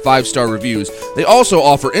hundreds of 5-star reviews, they also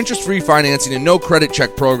offer interest-free financing and no credit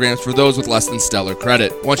check programs for those with less than stellar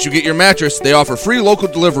credit. Once you get your mattress, they offer free local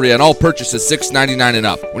delivery on all purchases $6.99 and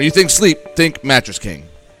up. When you think sleep, think Mattress King.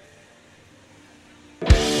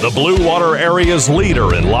 The Blue Water area's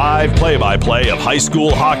leader in live play-by-play of high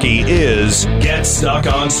school hockey is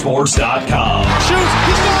GetStuckOnSports.com. Shoots!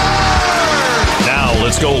 He scores! Now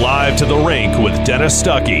let's go live to the rink with Dennis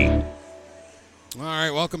Stuckey. All right,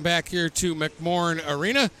 welcome back here to McMorran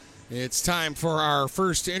Arena. It's time for our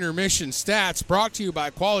first intermission stats, brought to you by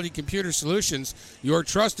Quality Computer Solutions, your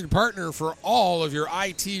trusted partner for all of your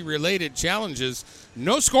IT-related challenges.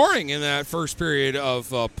 No scoring in that first period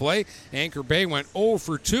of play. Anchor Bay went 0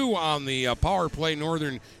 for 2 on the power play.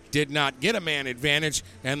 Northern did not get a man advantage,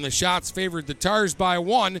 and the shots favored the Tars by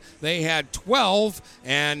 1. They had 12,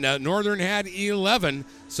 and Northern had 11.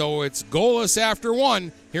 So it's goalless after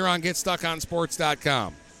 1 here on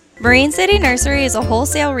GetStuckOnSports.com. Marine City Nursery is a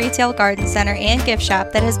wholesale retail garden center and gift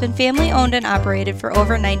shop that has been family owned and operated for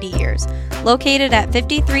over 90 years. Located at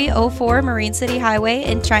 5304 Marine City Highway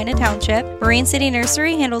in China Township, Marine City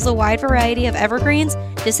Nursery handles a wide variety of evergreens,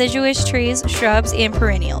 deciduous trees, shrubs, and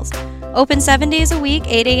perennials. Open 7 days a week,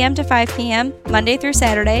 8 a.m. to 5 p.m., Monday through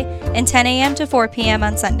Saturday, and 10 a.m. to 4 p.m.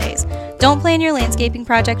 on Sundays. Don't plan your landscaping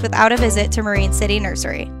project without a visit to Marine City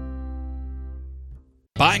Nursery.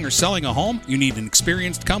 Buying or selling a home? You need an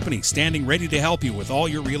experienced company standing ready to help you with all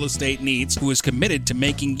your real estate needs, who is committed to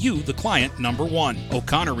making you the client number one.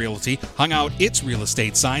 O'Connor Realty hung out its real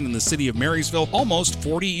estate sign in the city of Marysville almost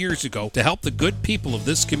 40 years ago to help the good people of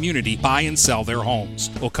this community buy and sell their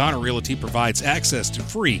homes. O'Connor Realty provides access to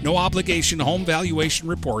free, no-obligation home valuation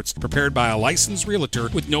reports prepared by a licensed realtor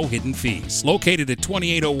with no hidden fees. Located at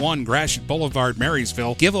 2801 Gratiot Boulevard,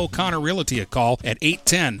 Marysville, give O'Connor Realty a call at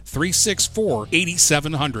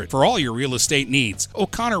 810-364-8700 for all your real estate needs.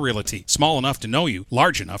 O'Connor Realty, small enough to know you,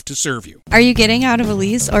 large enough to serve you. Are you getting out of a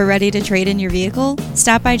lease or ready to trade in your vehicle?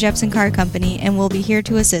 Stop by Jepson Car Company and we'll be here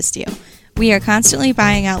to assist you. We are constantly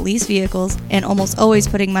buying out leased vehicles and almost always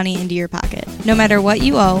putting money into your pocket. No matter what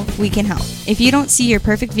you owe, we can help. If you don't see your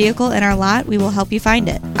perfect vehicle in our lot, we will help you find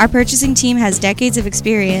it. Our purchasing team has decades of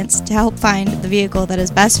experience to help find the vehicle that is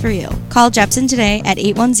best for you. Call Jepson today at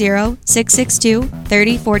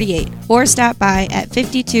 810-662-3048 or stop by at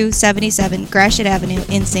 5277 Gratiot Avenue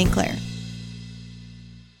in St. Clair.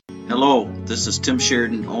 Hello, this is Tim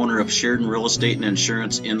Sheridan, owner of Sheridan Real Estate and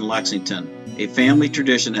Insurance in Lexington, a family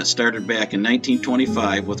tradition that started back in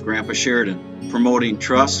 1925 with Grandpa Sheridan. Promoting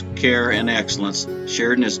trust, care, and excellence,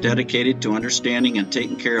 Sheridan is dedicated to understanding and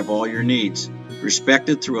taking care of all your needs.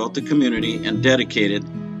 Respected throughout the community and dedicated,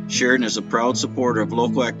 Sheridan is a proud supporter of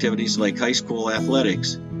local activities like high school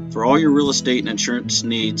athletics. For all your real estate and insurance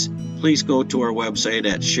needs, please go to our website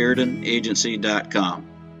at SheridanAgency.com.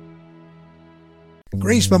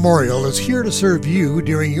 Grace Memorial is here to serve you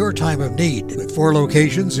during your time of need. With 4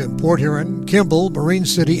 locations in Port Huron, Kimball, Marine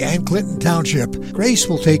City, and Clinton Township, Grace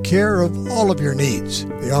will take care of all of your needs.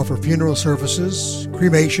 They offer funeral services,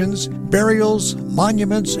 cremations, burials,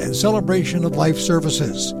 monuments, and celebration of life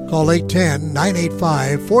services. Call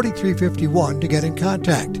 810-985-4351 to get in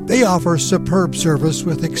contact. They offer superb service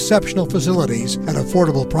with exceptional facilities at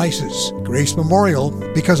affordable prices. Grace Memorial,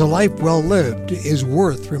 because a life well lived is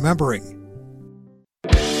worth remembering.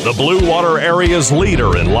 The Blue Water area's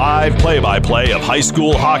leader in live play-by-play of high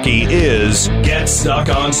school hockey is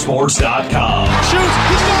GetStuckOnSports.com. Shoots!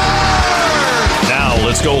 He scores! Now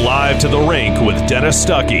let's go live to the rink with Dennis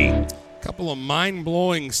Stuckey. couple of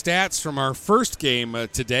mind-blowing stats from our first game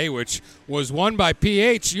today, which was won by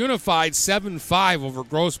PH Unified 7-5 over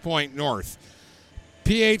Grosse Pointe North.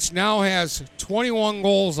 PH now has 21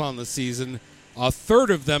 goals on the season. A third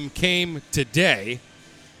of them came today.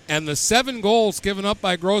 And the 7 goals given up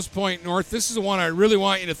by Grosse Pointe North, this is the one I really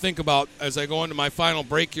want you to think about as I go into my final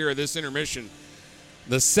break here of this intermission.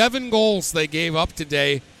 The 7 goals they gave up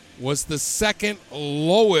today was the second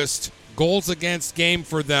lowest goals against game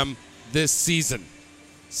for them this season.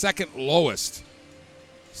 Second lowest.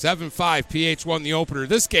 7-5, PH won the opener.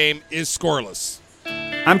 This game is scoreless.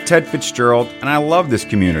 I'm Ted Fitzgerald, and I love this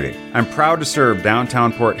community. I'm proud to serve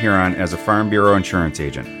downtown Port Huron as a Farm Bureau insurance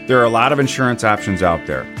agent. There are a lot of insurance options out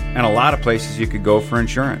there, and a lot of places you could go for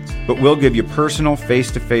insurance. But we'll give you personal,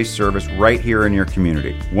 face-to-face service right here in your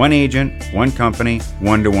community. One agent, one company,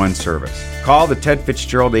 one-to-one service. Call the Ted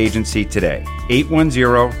Fitzgerald Agency today,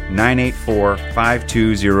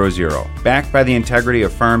 810-984-5200. Backed by the integrity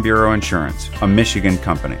of Farm Bureau Insurance, a Michigan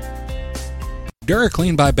company.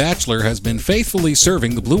 DuraClean by Bachelor has been faithfully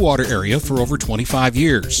serving the Blue Water area for over 25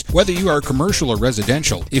 years. Whether you are commercial or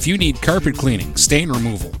residential, if you need carpet cleaning, stain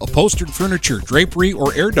removal, upholstered furniture, drapery,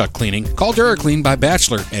 or air duct cleaning, call DuraClean by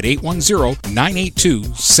Bachelor at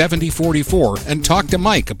 810-982-7044 and talk to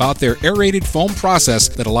Mike about their aerated foam process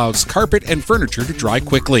that allows carpet and furniture to dry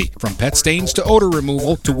quickly. From pet stains to odor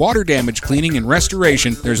removal to water damage cleaning and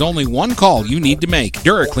restoration, there's only one call you need to make.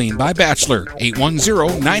 DuraClean by Bachelor,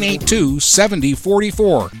 810-982-7044.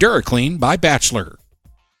 DuraClean by Bachelor.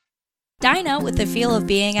 Dine out with the feel of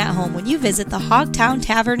being at home when you visit the Hogtown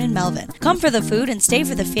Tavern in Melvin. Come for the food and stay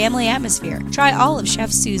for the family atmosphere. Try all of Chef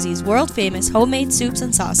Susie's world-famous homemade soups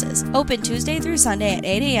and sauces. Open Tuesday through Sunday at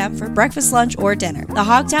 8 a.m. for breakfast, lunch, or dinner. The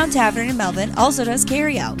Hogtown Tavern in Melvin also does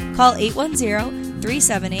carry-out. Call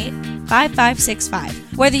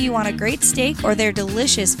 810-378-5565. Whether you want a great steak or their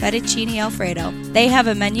delicious fettuccine Alfredo, they have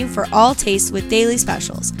a menu for all tastes with daily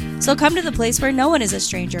specials. So come to the place where no one is a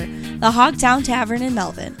stranger, the Hogtown Tavern in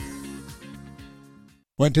Melvin.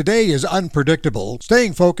 When today is unpredictable,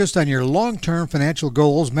 staying focused on your long-term financial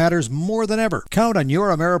goals matters more than ever. Count on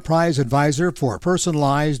your Ameriprise advisor for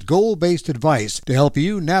personalized, goal-based advice to help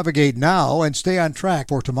you navigate now and stay on track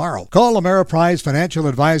for tomorrow. Call Ameriprise financial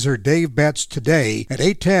advisor Dave Betts today at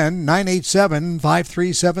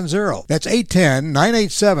 810-987-5370. That's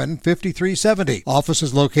 810-987-5370. Office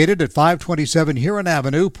is located at 527 Huron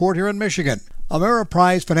Avenue, Port Huron, Michigan.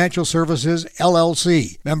 Ameriprise Financial Services,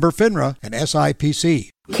 LLC, member FINRA and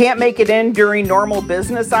SIPC. Can't make it in during normal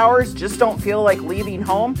business hours? Just don't feel like leaving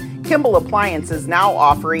home? Kimball Appliance is now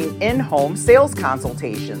offering in-home sales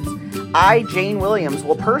consultations. I, Jane Williams,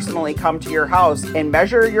 will personally come to your house and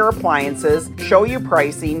measure your appliances, show you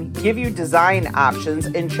pricing, give you design options,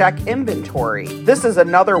 and check inventory. This is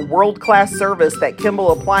another world-class service that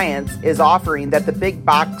Kimball Appliance is offering that the big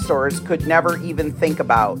box stores could never even think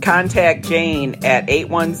about. Contact Jane at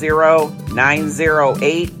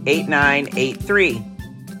 810-908-8983.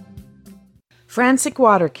 Frantic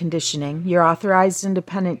Water Conditioning, your authorized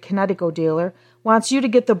independent Connecticut dealer, wants you to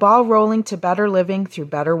get the ball rolling to better living through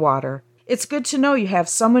better water. It's good to know you have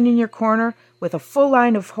someone in your corner with a full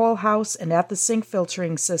line of whole house and at-the-sink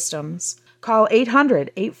filtering systems. Call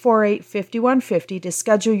 800-848-5150 to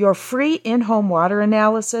schedule your free in-home water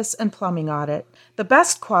analysis and plumbing audit. The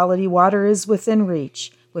best quality water is within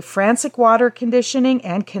reach with Frantic Water Conditioning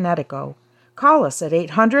and Connecticut. Call us at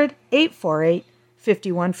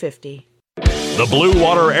 800-848-5150. The Blue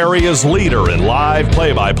Water area's leader in live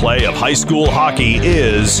play-by-play of high school hockey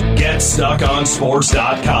is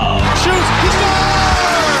GetStuckOnSports.com. Shoot! He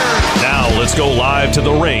scored! Now let's go live to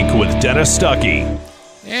the rink with Dennis Stuckey.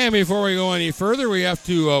 And before we go any further, we have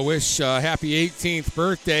to wish happy 18th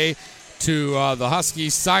birthday to the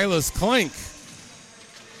Huskies' Silas Klink,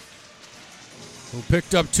 who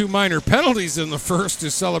picked up 2 minor penalties in the first to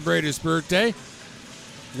celebrate his birthday.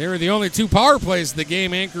 They were the only 2 power plays of the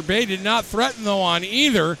game. Anchor Bay did not threaten, though, on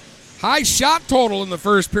either. High shot total in the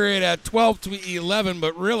first period at 12-11,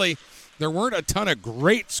 but really there weren't a ton of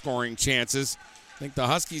great scoring chances. I think the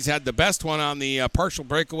Huskies had the best one on the partial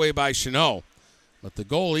breakaway by Chanot. But the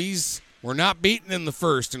goalies were not beaten in the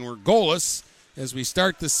first and were goalless as we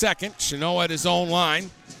start the second. Chanot at his own line.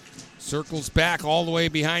 Circles back all the way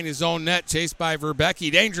behind his own net, chased by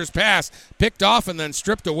Verbecki. Dangerous pass, picked off and then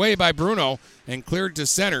stripped away by Bruno and cleared to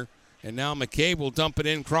center. And now McCabe will dump it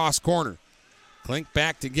in cross corner. Klink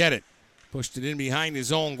back to get it. Pushed it in behind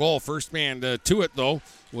his own goal. First man to it, though,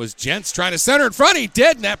 was Gents trying to center in front. He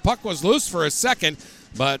did, and that puck was loose for a second.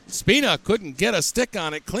 But Spina couldn't get a stick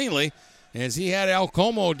on it cleanly as he had El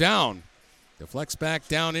Como down. Deflects back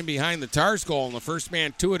down in behind the Tars goal, and the first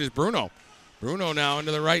man to it is Bruno. Bruno now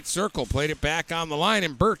into the right circle. Played it back on the line,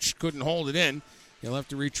 and Birch couldn't hold it in. He'll have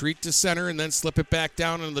to retreat to center and then slip it back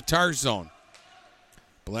down into the Tars zone.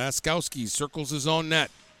 Blaskowski circles his own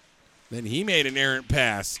net. Then he made an errant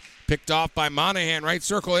pass. Picked off by Monahan. Right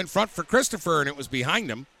circle in front for Christopher, and it was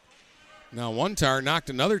behind him. Now one Tar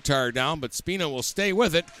knocked another Tar down, but Spina will stay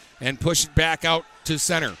with it and push it back out to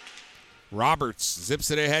center. Roberts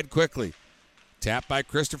zips it ahead quickly. Tap by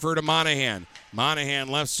Christopher to Monahan. Monahan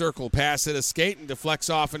left circle, pass it a skate, and deflects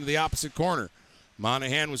off into the opposite corner.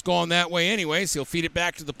 Monahan was going that way anyways. He'll feed it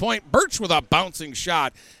back to the point. Birch with a bouncing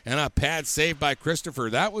shot and a pad save by Christopher.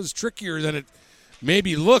 That was trickier than it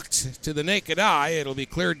maybe looked to the naked eye. It'll be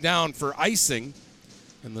cleared down for icing,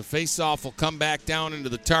 and the faceoff will come back down into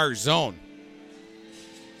the Tar zone.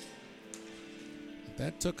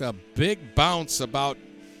 That took a big bounce about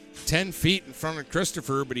 10 feet in front of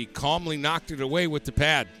Christopher, but he calmly knocked it away with the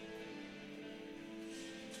pad.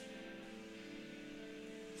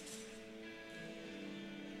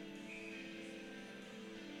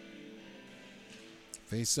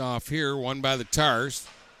 Face off here, won by the Tars.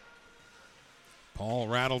 Paul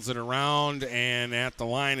rattles it around, and at the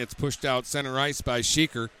line, it's pushed out center ice by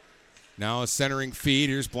Sheeker. Now a centering feed.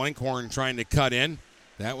 Here's Blankhorn trying to cut in.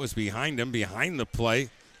 That was behind him, behind the play.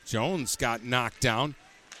 Jones got knocked down.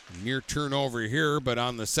 Near turnover here, but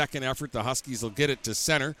on the second effort, the Huskies will get it to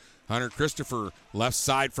center. Hunter Christopher, left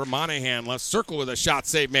side for Monahan. Left circle with a shot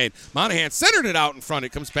save made. Monahan centered it out in front.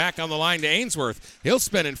 It comes back on the line to Ainsworth. He'll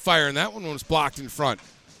spin and fire, and that one was blocked in front.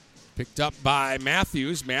 Picked up by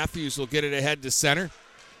Matthews. Matthews will get it ahead to center.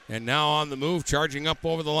 And now on the move, charging up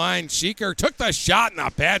over the line. Sheeker took the shot, and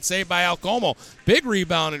a bad save by Alcomo. Big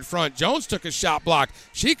rebound in front. Jones took a shot block.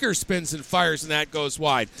 Sheeker spins and fires, and that goes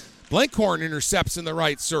wide. Blankhorn intercepts in the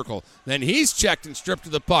right circle. Then he's checked and stripped to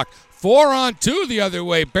the puck. 4-on-2 the other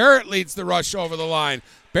way. Barrett leads the rush over the line.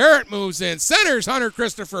 Barrett moves in. Centers Hunter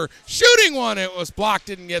Christopher. Shooting one. It was blocked.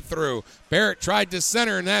 Didn't get through. Barrett tried to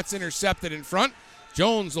center, and that's intercepted in front.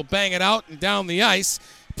 Jones will bang it out and down the ice.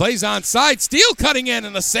 Plays onside. Steele cutting in,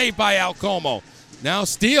 and a save by Alcomo. Now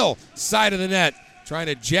Steele, side of the net. Trying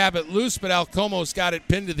to jab it loose, but Alcomo's got it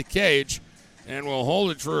pinned to the cage and will hold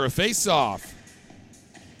it for a face-off.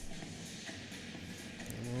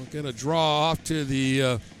 We're going to draw off to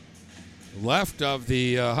the left of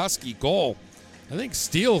the Husky goal. I think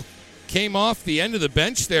Steele came off the end of the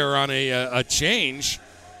bench there on a change,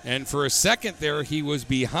 and for a second there he was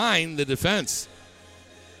behind the defense.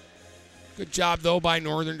 Good job, though, by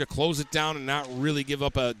Northern to close it down and not really give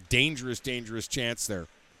up a dangerous chance there.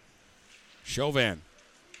 Chauvin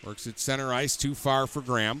works at center ice, too far for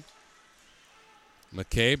Graham.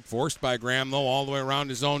 McCabe forced by Graham, though, all the way around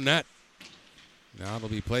his own net. Now it'll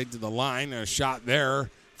be played to the line. A shot there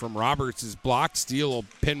from Roberts is blocked. Steele will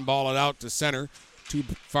pinball it out to center. Too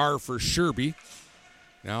far for Sherby.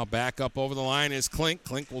 Now back up over the line is Klink.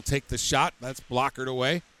 Klink will take the shot. That's blockered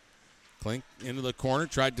away. Klink into the corner,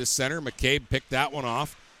 tried to center. McCabe picked that one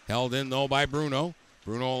off. Held in, though, by Bruno.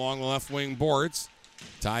 Bruno along the left wing boards.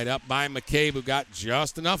 Tied up by McCabe, who got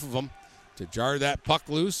just enough of them to jar that puck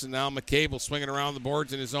loose. And now McCabe will swing it around the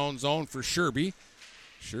boards in his own zone for Sherby.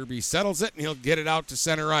 Sherby settles it, and he'll get it out to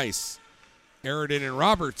center ice. Aridin and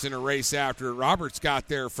Roberts in a race after it. Roberts got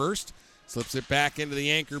there first. Slips it back into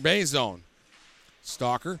the Anchor Bay zone.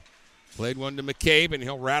 Stalker played one to McCabe, and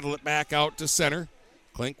he'll rattle it back out to center.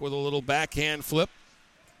 Klink with a little backhand flip.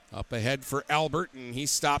 Up ahead for Albert, and he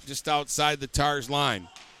stopped just outside the Tars line.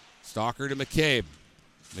 Stalker to McCabe.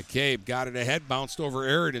 McCabe got it ahead, bounced over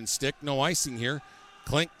Aridin's stick. No icing here.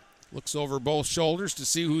 Klink looks over both shoulders to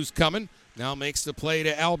see who's coming. Now makes the play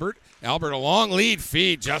to Albert. Albert, a long lead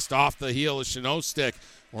feed just off the heel of Chenot's stick,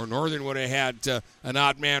 or Northern would have had an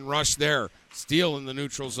odd man rush there. Steele in the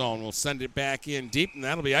neutral zone will send it back in deep, and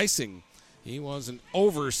that'll be icing. He wasn't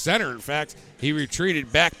over center. In fact, he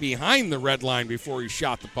retreated back behind the red line before he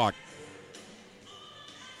shot the puck.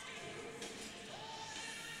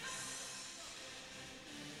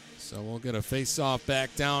 So we'll get a face-off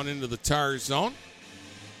back down into the Tars zone.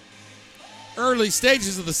 Early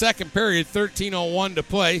stages of the second period, 13:01 to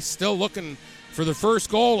play. Still looking for the first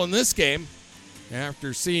goal in this game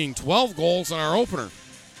after seeing 12 goals in our opener.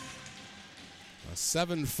 A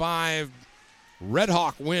 7-5 Red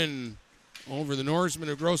Hawk win over the Norsemen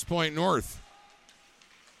of Grosse Pointe North.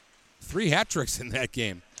 3 hat tricks in that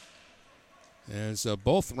game, as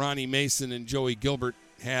both Ronnie Mason and Joey Gilbert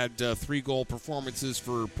had 3-goal performances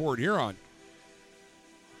for Port Huron.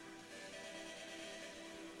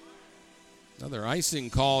 Another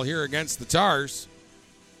icing call here against the Tars.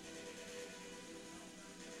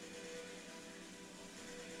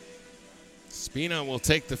 Spina will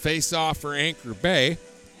take the face-off for Anchor Bay.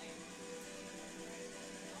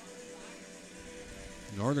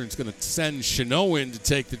 Northern's going to send Chanot in to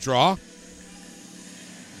take the draw.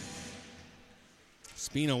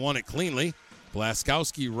 Spina won it cleanly.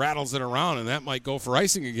 Blaskowski rattles it around, and that might go for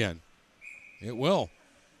icing again. It will.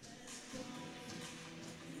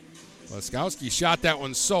 Blaskowski shot that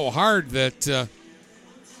one so hard that the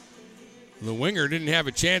winger didn't have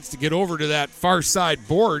a chance to get over to that far side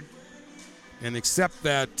board and accept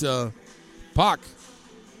that puck.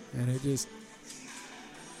 And it just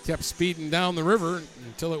kept speeding down the river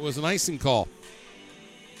until it was an icing call.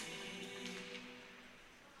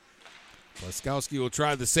 Blaskowski will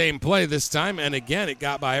try the same play this time, and again, it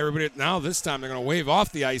got by everybody. Now this time they're going to wave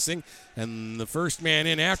off the icing, and the first man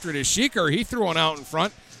in after it is Sheeker. He threw one out in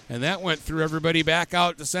front, and that went through everybody back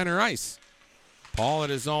out to center ice. Paul at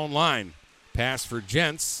his own line. Pass for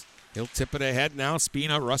Gents. He'll tip it ahead now.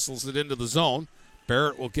 Spina rustles it into the zone.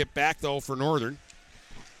 Barrett will get back, though, for Northern.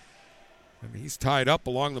 And he's tied up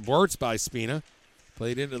along the boards by Spina.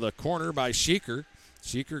 Played into the corner by Sheeker.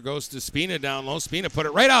 Sheeker goes to Spina down low. Spina put it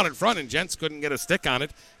right out in front, and Gents couldn't get a stick on it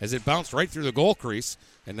as it bounced right through the goal crease.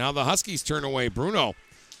 And now the Huskies turn away. Bruno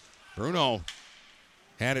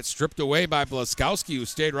had it stripped away by Blaskowski, who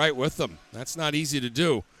stayed right with them. That's not easy to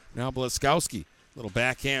do. Now Blaskowski, little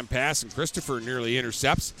backhand pass, and Christopher nearly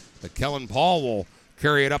intercepts. But Kellen Paul will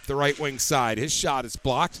carry it up the right wing side. His shot is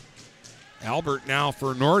blocked. Albert now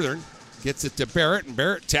for Northern. Gets it to Barrett, and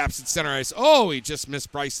Barrett taps it center ice. Oh, he just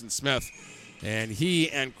missed Bryson Smith. And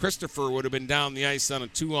he and Christopher would have been down the ice on a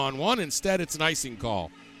 2-on-1. Instead, it's an icing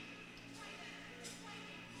call.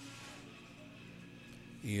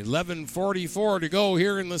 11:44 to go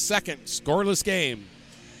here in the second. Scoreless game.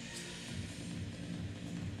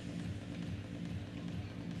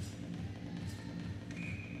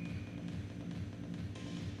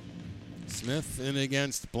 Smith in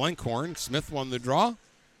against Blenkhorn. Smith won the draw.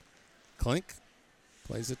 Klink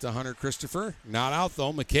plays it to Hunter Christopher. Not out,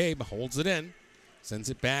 though. McCabe holds it in.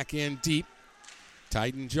 Sends it back in deep.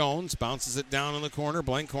 Tyden Jones bounces it down in the corner.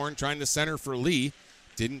 Blenkhorn trying to center for Lee.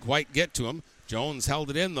 Didn't quite get to him. Jones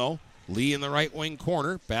held it in, though. Lee in the right wing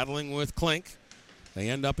corner, battling with Klink. They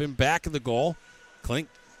end up in back of the goal. Klink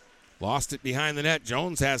lost it behind the net.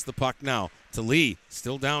 Jones has the puck now to Lee.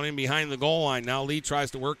 Still down in behind the goal line. Now Lee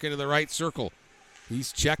tries to work into the right circle.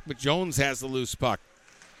 He's checked, but Jones has the loose puck.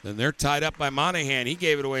 Then they're tied up by Monahan. He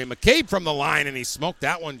gave it away. McCabe from the line, and he smoked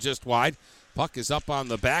that one just wide. Puck is up on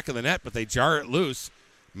the back of the net, but they jar it loose.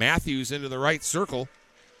 Matthews into the right circle.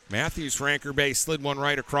 Matthews for Anchor Bay slid one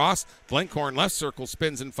right across. Blenkhorn left circle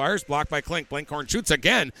spins and fires. Blocked by Klink. Blenkhorn shoots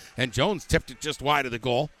again, and Jones tipped it just wide of the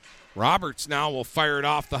goal. Roberts now will fire it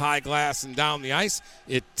off the high glass and down the ice.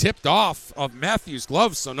 It tipped off of Matthews'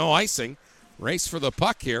 gloves, so no icing. Race for the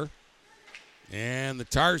puck here. And the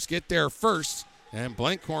Tars get there first. And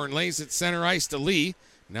Blenkhorn lays it center ice to Lee.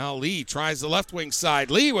 Now Lee tries the left wing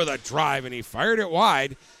side. Lee with a drive, and he fired it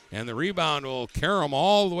wide. And the rebound will carry him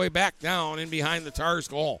all the way back down in behind the Tars'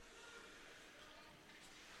 goal.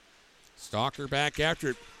 Stalker back after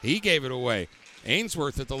it. He gave it away.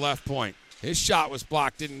 Ainsworth at the left point. His shot was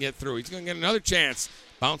blocked, didn't get through. He's going to get another chance.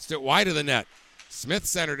 Bounced it wide of the net. Smith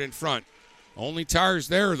centered in front. Only Tars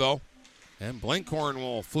there, though. And Blenkhorn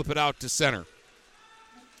will flip it out to center.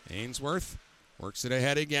 Ainsworth works it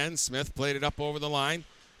ahead again. Smith played it up over the line.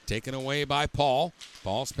 Taken away by Paul.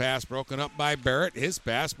 Paul's pass broken up by Barrett. His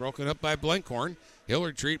pass broken up by Blenkhorn. He'll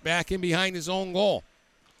retreat back in behind his own goal.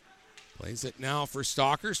 Plays it now for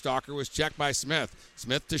Stalker. Stalker was checked by Smith.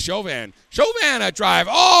 Smith to Chauvin. Chauvin a drive.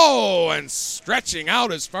 Oh, and stretching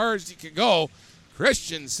out as far as he could go.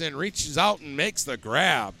 Christensen reaches out and makes the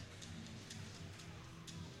grab.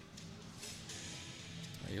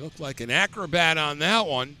 He looked like an acrobat on that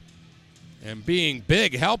one. And being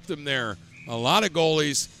big helped him there. A lot of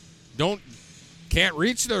goalies can't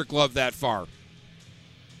reach their glove that far.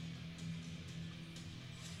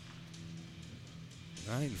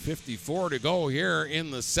 9:54 to go here in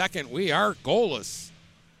the second. We are goalless.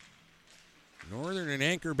 Northern and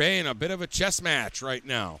Anchor Bay in a bit of a chess match right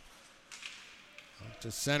now. Up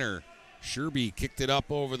to center. Sherby kicked it up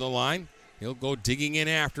over the line. He'll go digging in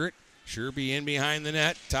after it. Sherby in behind the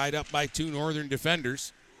net, tied up by two Northern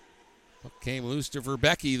defenders. Puck came loose to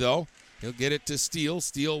Verbecky, though. He'll get it to Steele.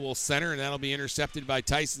 Steele will center, and that'll be intercepted by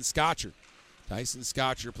Tyson Scotcher. Tyson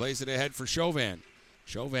Scotcher plays it ahead for Chauvin.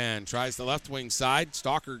 Chauvin tries the left wing side.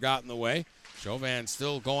 Stalker got in the way. Chauvin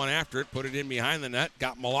still going after it. Put it in behind the net.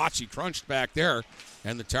 Got Malachi crunched back there.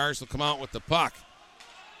 And the Tars will come out with the puck.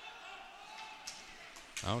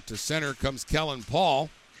 Out to center comes Kellen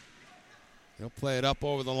Paul. He'll play it up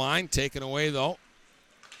over the line. Taken away, though.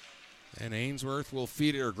 And Ainsworth will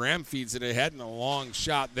feed it, or Graham feeds it ahead, and a long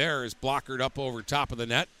shot there is blockered up over top of the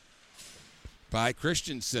net. by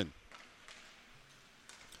Christensen.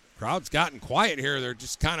 Crowd's gotten quiet here. They're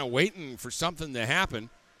just kind of waiting for something to happen.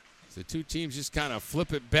 The two teams just kind of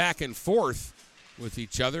flip it back and forth with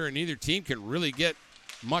each other, and neither team can really get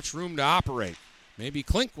much room to operate. Maybe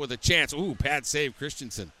Klink with a chance. Ooh, pad save,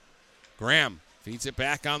 Christensen. Graham feeds it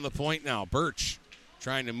back on the point now. Birch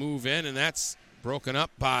trying to move in, and that's broken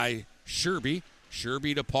up by Sherby.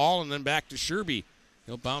 Sherby to Paul, and then back to Sherby.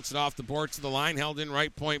 He'll bounce it off the board to the line, held in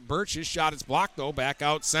right point. Birch, his shot is blocked, though, back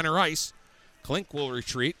out center ice. Klink will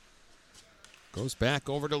retreat. Goes back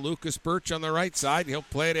over to Lucas Birch on the right side. He'll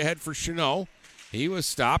play it ahead for Chanot. He was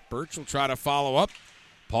stopped. Birch will try to follow up.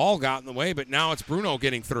 Paul got in the way, but now it's Bruno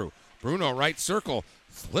getting through. Bruno, right circle,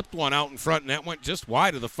 flipped one out in front, and that went just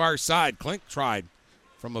wide of the far side. Klink tried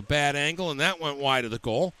from a bad angle, and that went wide of the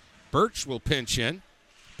goal. Birch will pinch in.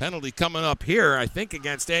 Penalty coming up here, I think,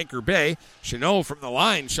 against Anchor Bay. Chanot from the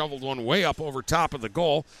line shoveled one way up over top of the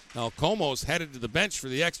goal. Now Como's headed to the bench for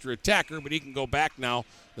the extra attacker, but he can go back now.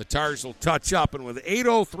 The Tars will touch up, and with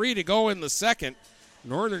 8:03 to go in the second,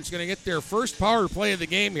 Northern's going to get their first power play of the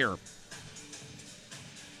game here.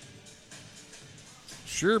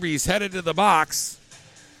 Sherby's headed to the box.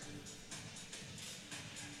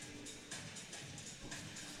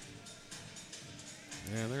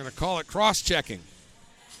 And they're going to call it cross-checking.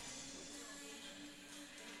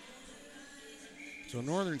 So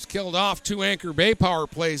Northern's killed off 2 Anchor Bay power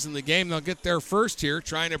plays in the game. They'll get their first here,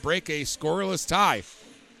 trying to break a scoreless tie.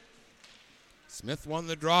 Smith won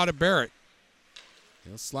the draw to Barrett.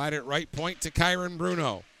 He'll slide it right point to Kyron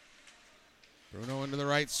Bruno. Bruno into the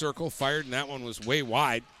right circle, fired, and that one was way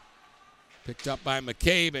wide. Picked up by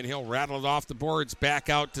McCabe, and he'll rattle it off the boards back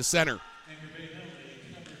out to center.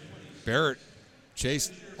 Barrett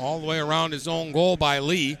chased all the way around his own goal by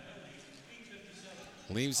Lee.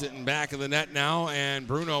 Leaves it in back of the net now, and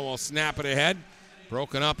Bruno will snap it ahead.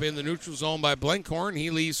 Broken up in the neutral zone by Blenkhorn. He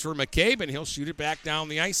leaves for McCabe, and he'll shoot it back down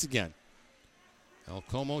the ice again. El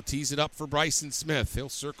Como tees it up for Bryson Smith. He'll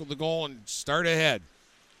circle the goal and start ahead.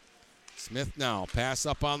 Smith now, pass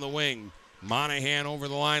up on the wing. Monahan over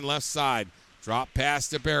the line, left side. Drop pass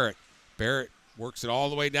to Barrett. Barrett works it all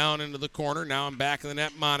the way down into the corner. Now in back of the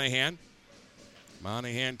net, Monahan.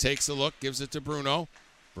 Monahan takes a look, gives it to Bruno.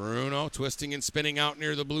 Bruno twisting and spinning out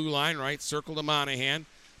near the blue line. Right circle to Monahan.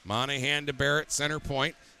 Monahan to Barrett, center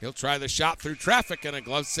point. He'll try the shot through traffic, and a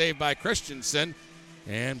glove save by Christensen.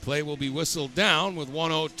 And play will be whistled down with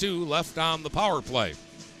 1:02 left on the power play.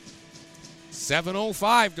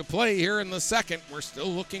 7:05 to play here in the second. We're still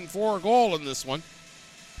looking for a goal in this one.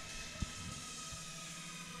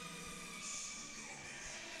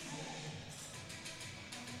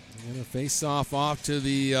 And a face-off off to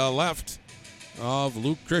the left of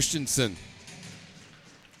Luke Christensen.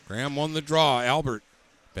 Graham won the draw. Albert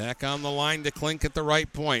back on the line to Klink at the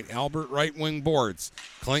right point. Albert right wing boards.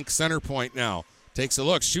 Klink center point now. Takes a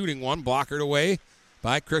look, shooting one, blockered away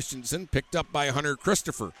by Christensen, picked up by Hunter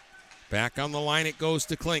Christopher. Back on the line it goes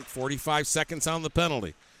to Klink, 45 seconds on the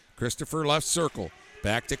penalty. Christopher left circle,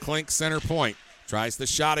 back to Klink center point. Tries the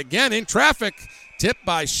shot again in traffic, tipped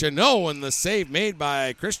by Chanot, and the save made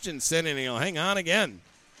by Christensen, and he'll hang on again.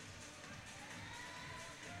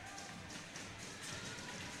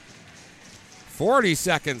 .40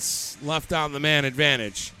 seconds left on the man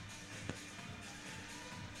advantage.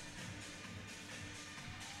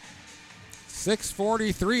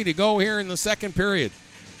 6:43 to go here in the second period.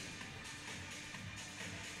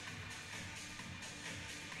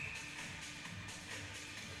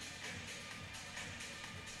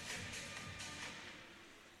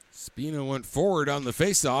 Spina went forward on the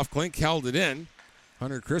faceoff. Klink held it in.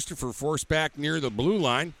 Hunter Christopher forced back near the blue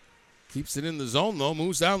line. Keeps it in the zone, though.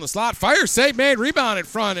 Moves down the slot. Fire save made. Rebound in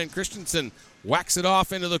front, and Christensen whacks it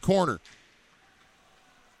off into the corner.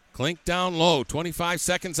 Klink down low. 25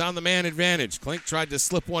 seconds on the man advantage. Klink tried to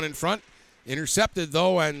slip one in front. Intercepted,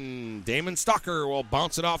 though, and Damon Stocker will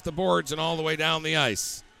bounce it off the boards and all the way down the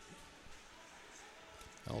ice.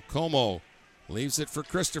 El Como leaves it for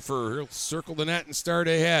Christopher. He'll circle the net and start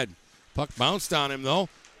ahead. Puck bounced on him, though.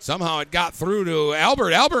 Somehow it got through to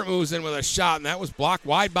Albert. Albert moves in with a shot, and that was blocked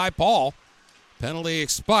wide by Paul. Penalty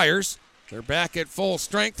expires. They're back at full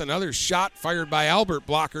strength. Another shot fired by Albert,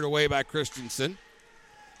 blockered away by Christensen.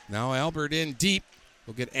 Now Albert in deep.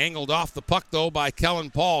 Will get angled off the puck, though, by Kellen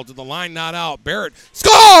Paul. To the line, not out. Barrett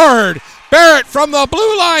scored! Barrett from the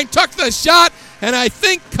blue line took the shot, and I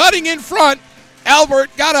think cutting in front, Albert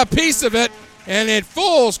got a piece of it, and it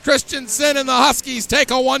fools Christensen, and the Huskies take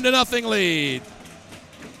a 1-0 lead.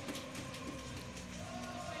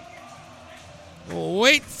 We'll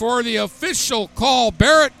wait for the official call.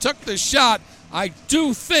 Barrett took the shot. I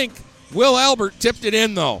do think Will Albert tipped it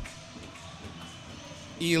in, though.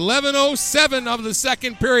 11:07 of the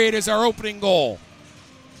second period is our opening goal.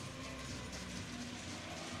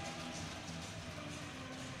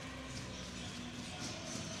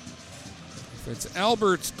 If it's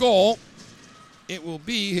Albert's goal, it will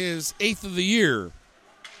be his 8th of the year.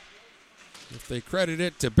 If they credit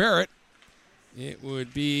it to Barrett, it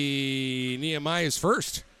would be Nehemiah's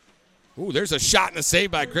first. Ooh, there's a shot and a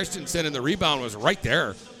save by Christensen, and the rebound was right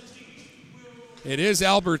there. It is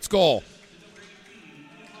Albert's goal.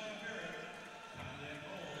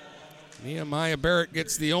 Nehemiah Barrett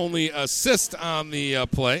gets the only assist on the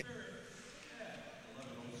play.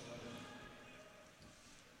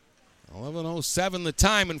 11:07 the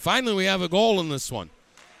time, and finally we have a goal in this one.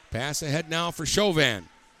 Pass ahead now for Chauvin.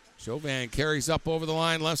 Chauvin carries up over the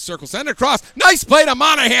line, left circle, send it across. Nice play to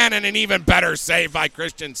Monahan, and an even better save by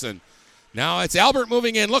Christensen. Now it's Albert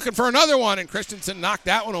moving in, looking for another one, and Christensen knocked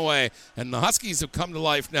that one away. And the Huskies have come to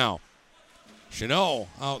life now. Chanot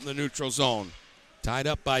out in the neutral zone. Tied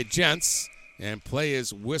up by Gents, and play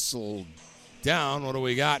is whistled down. What do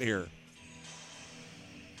we got here?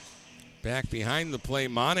 Back behind the play,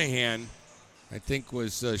 Monahan, I think,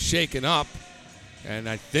 was shaken up, and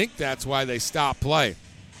I think that's why they stopped play.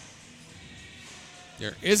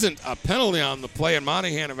 There isn't a penalty on the play, and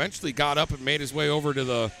Monahan eventually got up and made his way over to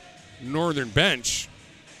the northern bench.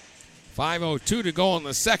 5:02 to go in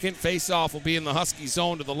the second. Face-off will be in the Husky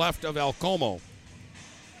zone to the left of El Como.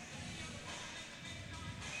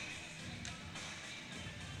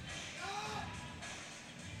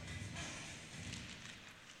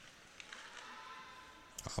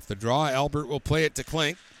 Off the draw, Albert will play it to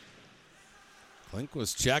Klink. Klink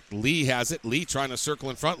was checked. Lee has it. Lee trying to circle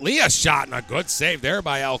in front. Lee a shot and a good save there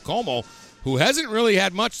by El Como, who hasn't really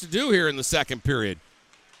had much to do here in the second period.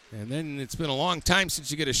 And then it's been a long time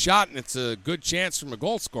since you get a shot, and it's a good chance from a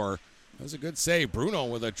goal scorer. That was a good save. Bruno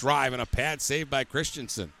with a drive and a pad save by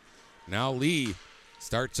Christensen. Now Lee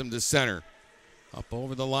starts him to center. Up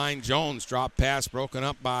over the line, Jones. Drop pass broken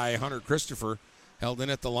up by Hunter Christopher. Held in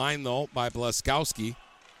at the line, though, by Bleskowski.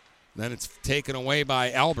 Then it's taken away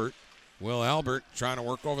by Albert. Will Albert trying to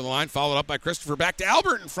work over the line, followed up by Christopher. Back to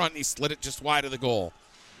Albert in front, and he slid it just wide of the goal.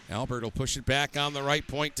 Albert will push it back on the right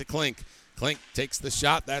point to Klink. Klink takes the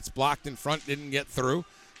shot. That's blocked in front, didn't get through.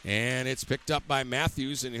 And it's picked up by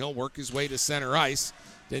Matthews, and he'll work his way to center ice.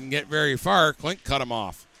 Didn't get very far. Klink cut him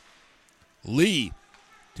off. Lee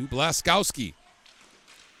to Bleskowski.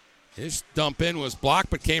 His dump in was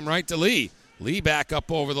blocked, but came right to Lee. Lee back up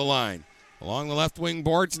over the line. Along the left wing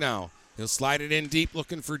boards now. He'll slide it in deep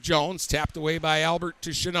looking for Jones. Tapped away by Albert to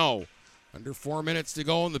Chanot. Under 4 minutes to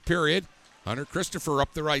go in the period. Hunter Christopher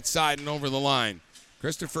up the right side and over the line.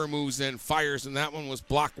 Christopher moves in, fires, and that one was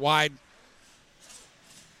blocked wide.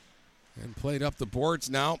 And played up the boards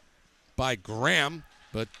now by Graham,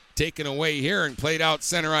 but taken away here and played out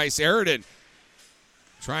center ice. Aridin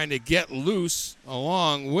trying to get loose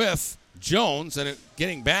along with Jones, and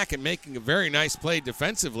getting back and making a very nice play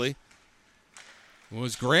defensively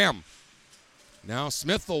was Graham. Now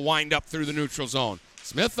Smith will wind up through the neutral zone.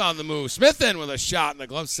 Smith on the move. Smith in with a shot, and the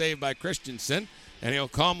glove save by Christensen, and he'll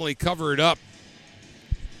calmly cover it up.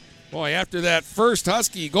 Boy, after that first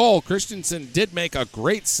Husky goal, Christensen did make a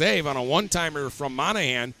great save on a one-timer from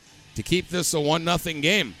Monahan to keep this a 1-0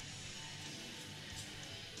 game.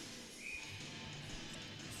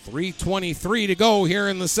 3:23 to go here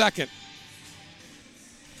in the second.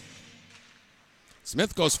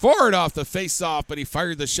 Smith goes forward off the face-off, but he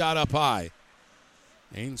fired the shot up high.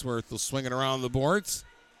 Ainsworth will swing it around the boards.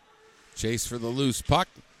 Chase for the loose puck.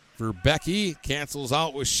 Verbecky cancels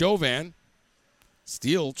out with Chauvin.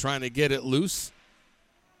 Steele trying to get it loose.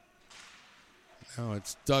 Now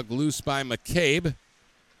it's dug loose by McCabe.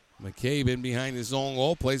 McCabe in behind his own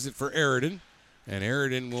goal, plays it for Aridin. And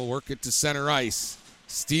Aridin will work it to center ice.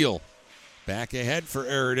 Steele back ahead for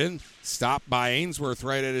Aridin. Stopped by Ainsworth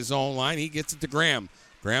right at his own line. He gets it to Graham.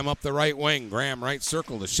 Graham up the right wing. Graham right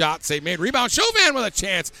circle. The shot, save made. Rebound. Chauvin with a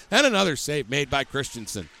chance. And another save made by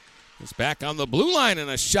Christensen. It's back on the blue line and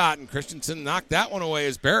a shot. And Christensen knocked that one away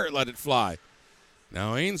as Barrett let it fly.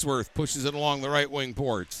 Now Ainsworth pushes it along the right wing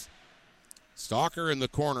boards. Stalker in the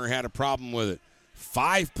corner had a problem with it.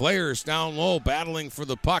 5 players down low battling for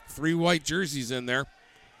the puck. 3 white jerseys in there.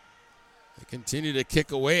 They continue to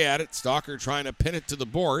kick away at it. Stalker trying to pin it to the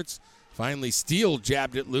boards. Finally, Steele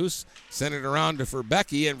jabbed it loose, sent it around to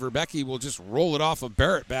Verbecky, and Verbecky will just roll it off of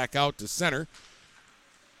Barrett back out to center.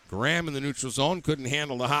 Graham in the neutral zone couldn't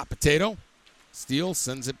handle the hot potato. Steele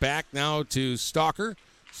sends it back now to Stalker.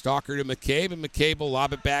 Stalker to McCabe, and McCabe will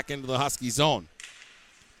lob it back into the Husky zone.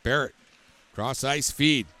 Barrett, cross ice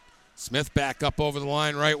feed. Smith back up over the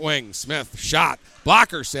line, right wing. Smith shot,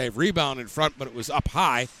 blocker save, rebound in front, but it was up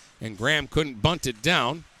high, and Graham couldn't bunt it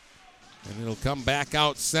down. And it'll come back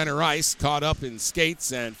out center ice, caught up in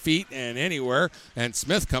skates and feet and anywhere, and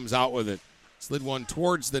Smith comes out with it. Slid one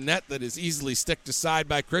towards the net that is easily sticked aside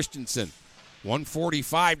by Christensen.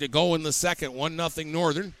 1:45 to go in the second, 1-0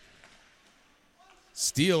 Northern.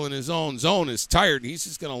 Steele in his own zone is tired. He's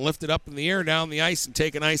just going to lift it up in the air down the ice and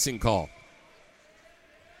take an icing call.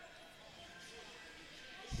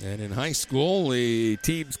 And in high school, the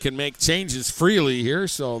teams can make changes freely here,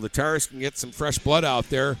 so the Tars can get some fresh blood out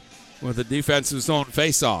there with a defensive zone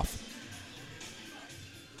face-off.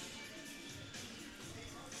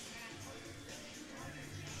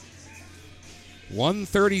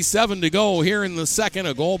 .137 to go here in the second.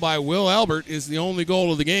 A goal by Will Albert is the only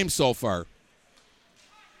goal of the game so far.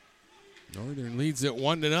 Northern leads it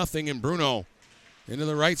 1-0, and Bruno into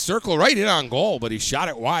the right circle, right in on goal, but he shot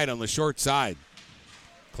it wide on the short side.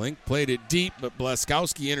 Klink played it deep, but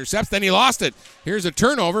Bleskowski intercepts. Then he lost it. Here's a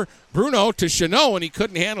turnover. Bruno to Chanot, and he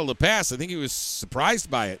couldn't handle the pass. I think he was surprised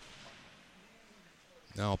by it.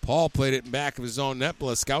 Now Paul played it in back of his own net.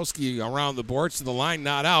 Bleskowski around the boards to the line,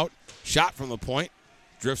 not out. Shot from the point.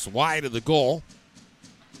 Drifts wide of the goal.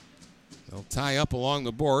 They'll tie up along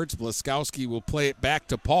the boards. Bleskowski will play it back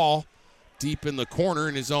to Paul, deep in the corner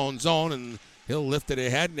in his own zone, and he'll lift it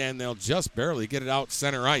ahead, and they'll just barely get it out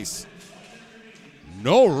center ice.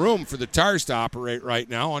 No room for the Tars to operate right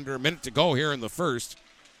now. Under a minute to go here in the first.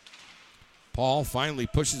 Paul finally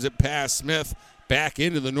pushes it past Smith back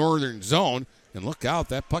into the Northern zone. And look out,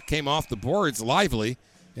 that puck came off the boards lively.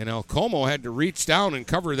 And El Como had to reach down and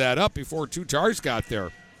cover that up before two Tars got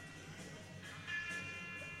there.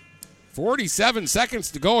 47 seconds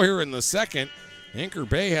to go here in the second. Anchor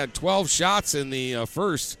Bay had 12 shots in the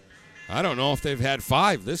first. I don't know if they've had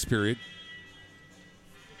 5 this period.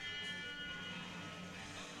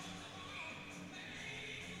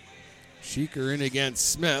 Sheeker in against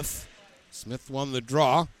Smith. Smith won the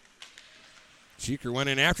draw. Sheeker went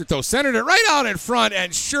in after it, though. Centered it right out in front,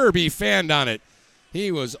 and Sherby fanned on it. He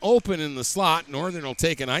was open in the slot. Northern will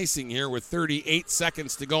take an icing here with 38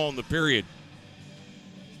 seconds to go in the period.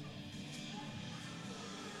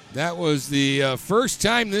 That was the first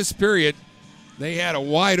time this period they had a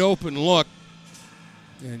wide open look,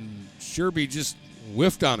 and Sherby just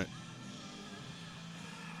whiffed on it.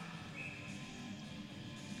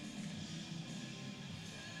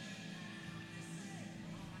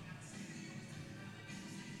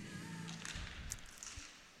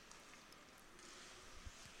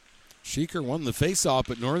 Sheeker won the faceoff,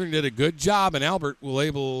 but Northern did a good job, and Albert was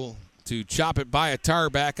able to chop it by a Tar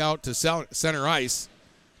back out to center ice.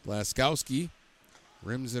 Bleskowski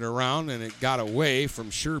rims it around, and it got away from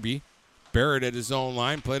Sherby. Barrett at his own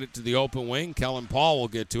line, played it to the open wing. Kellen Paul will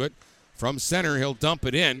get to it. From center, he'll dump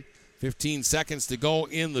it in. 15 seconds to go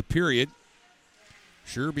in the period.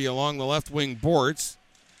 Sherby along the left wing boards.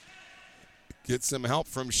 Gets some help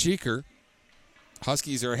from Sheeker.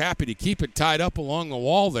 Huskies are happy to keep it tied up along the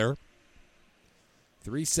wall there.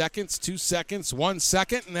 3 seconds, 2 seconds, 1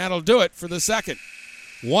 second, and that'll do it for the second.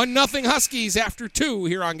 1-0 Huskies after 2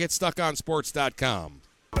 here on GetStuckOnSports.com.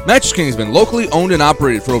 Mattress King has been locally owned and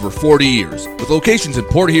operated for over 40 years. With locations in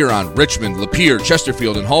Port Huron, Richmond, Lapeer,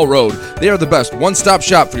 Chesterfield, and Hall Road, they are the best one-stop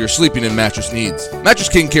shop for your sleeping and mattress needs. Mattress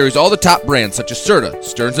King carries all the top brands such as Serta,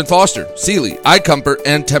 Stearns & Foster, Sealy, iComfort,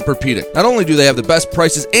 and Tempur-Pedic. Not only do they have the best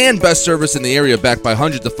prices and best service in the area backed by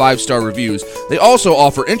hundreds of 5-star reviews, they also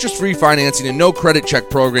offer interest-free financing and no credit check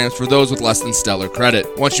programs for those with less than stellar credit.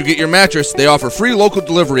 Once you get your mattress, they offer free local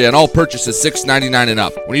delivery on all purchases $6.99 and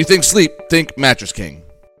up. When you think sleep, think Mattress King.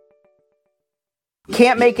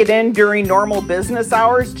 Can't make it in during normal business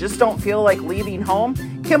hours? Just don't feel like leaving home?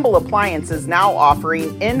 Kimball Appliance is now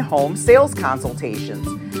offering in-home sales consultations.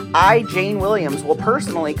 I, Jane Williams, will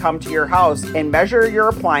personally come to your house and measure your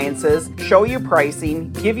appliances, show you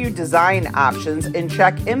pricing, give you design options, and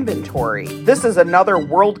check inventory. This is another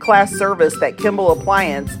world-class service that Kimball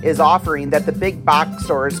Appliance is offering that the big box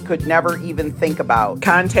stores could never even think about.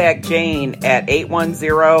 Contact Jane at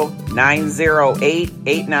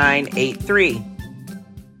 810-908-8983.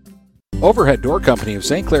 Overhead Door Company of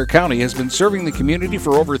St. Clair County has been serving the community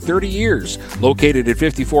for over 30 years. Located at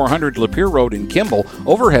 5400 Lapeer Road in Kimball,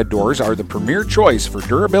 Overhead Doors are the premier choice for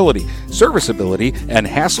durability, serviceability, and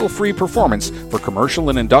hassle-free performance for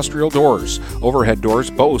commercial and industrial doors. Overhead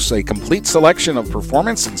Doors boasts a complete selection of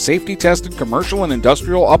performance and safety-tested commercial and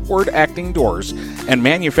industrial upward-acting doors and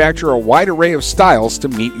manufacture a wide array of styles to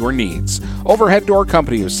meet your needs. Overhead Door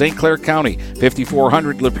Company of St. Clair County,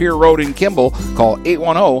 5400 Lapeer Road in Kimball. Call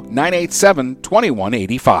 810-987-2185.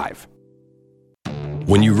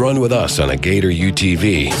 When you run with us on a Gator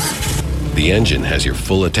UTV, the engine has your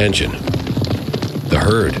full attention. The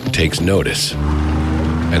herd takes notice.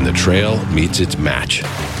 And the trail meets its match.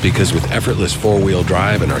 Because with effortless four-wheel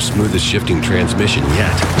drive and our smoothest shifting transmission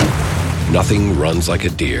yet, nothing runs like a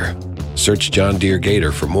deer. Search John Deere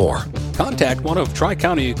Gator for more. Contact one of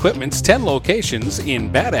Tri-County Equipment's 10 locations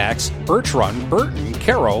in Bad Axe, Birch Run, Burton,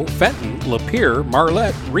 Caro, Fenton, Lapeer,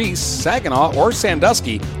 Marlette, Reese, Saginaw, or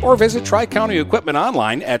Sandusky, or visit Tri-County Equipment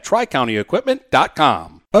online at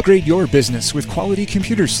tricountyequipment.com. Upgrade your business with Quality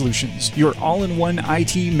Computer Solutions, your all-in-one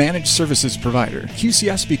IT managed services provider.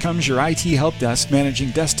 QCS becomes your IT help desk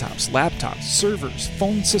managing desktops, laptops, servers,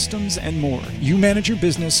 phone systems, and more. You manage your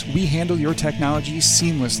business, we handle your technology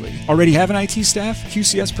seamlessly. Already have an IT staff?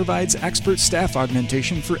 QCS provides expert staff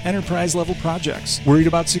augmentation for enterprise-level projects. Worried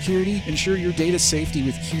about security? Ensure your data safety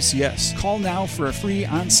with QCS. Call now for a free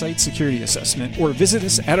on-site security assessment or visit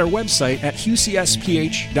us at our website at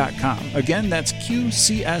qcsph.com. Again, that's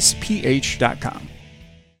qcsph.com.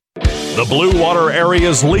 The Blue Water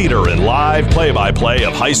area's leader in live play-by-play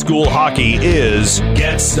of high school hockey is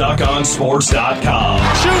GetStuckOnSports.com.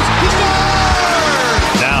 Shoots, he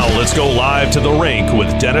scores! Now let's go live to the rink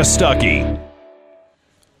with Dennis Stuckey.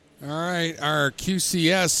 All right, our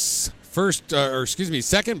QCS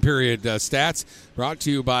second period stats brought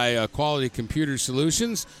to you by Quality Computer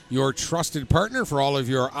Solutions, your trusted partner for all of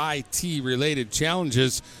your IT-related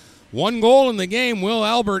challenges. 1 goal in the game. Will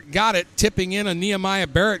Albert got it, tipping in a Nehemiah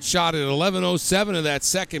Barrett shot at 11:07 of that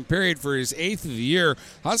second period for his 8th of the year.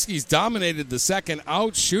 Huskies dominated the second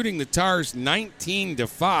out, shooting the Tars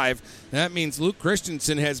 19-5. That means Luke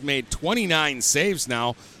Christensen has made 29 saves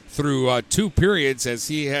now through 2 periods as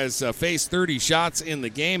he has faced 30 shots in the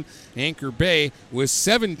game. Anchor Bay with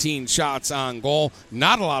 17 shots on goal.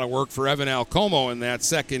 Not a lot of work for Evan Alcomo in that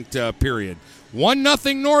second period.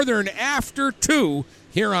 1-0 Northern after 2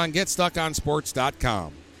 here on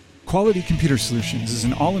GetStuckOnSports.com. Quality Computer Solutions is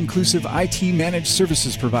an all-inclusive IT managed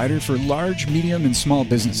services provider for large, medium, and small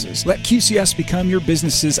businesses. Let QCS become your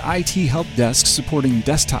business's IT help desk supporting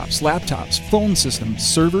desktops, laptops, phone systems,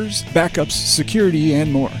 servers, backups, security,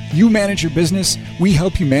 and more. You manage your business, we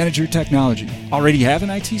help you manage your technology. Already have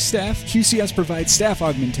an IT staff? QCS provides staff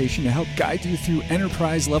augmentation to help guide you through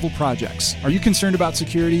enterprise-level projects. Are you concerned about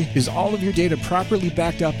security? Is all of your data properly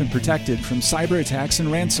backed up and protected from cyber attacks and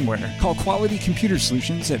ransomware? Call Quality Computer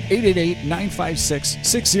Solutions at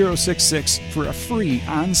 888-956-6066 for a free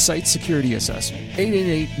on-site security assessment.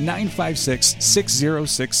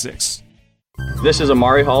 888-956-6066. This is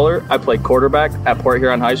Amari Haller. I play quarterback at Port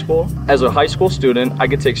Huron High School. As a high school student, I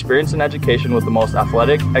get to experience an education with the most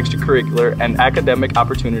athletic, extracurricular, and academic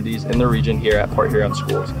opportunities in the region here at Port Huron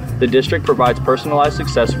Schools. The district provides personalized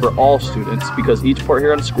success for all students because each Port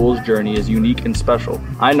Huron School's journey is unique and special.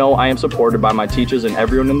 I know I am supported by my teachers and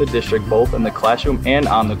everyone in the district, both in the classroom and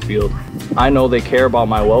on the field. I know they care about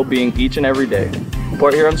my well-being each and every day.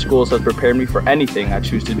 Port Huron Schools has prepared me for anything I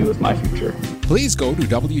choose to do with my future. Please go to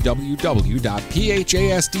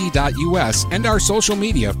www.phasd.us and our social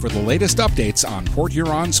media for the latest updates on Port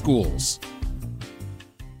Huron Schools.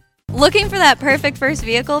 Looking for that perfect first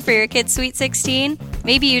vehicle for your kid's Sweet 16?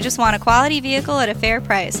 Maybe you just want a quality vehicle at a fair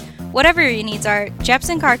price. Whatever your needs are,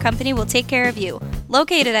 Jepson Car Company will take care of you.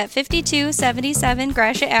 Located at 5277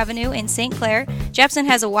 Gratiot Avenue in St. Clair, Jepson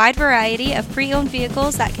has a wide variety of pre-owned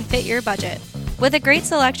vehicles that can fit your budget. With a great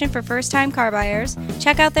selection for first-time car buyers,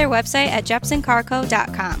 check out their website at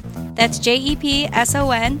jepsoncarco.com. That's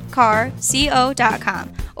JEPSON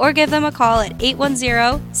carco.com. Or give them a call at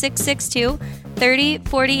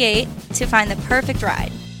 810-662-3048 to find the perfect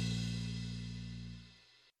ride.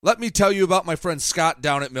 Let me tell you about my friend Scott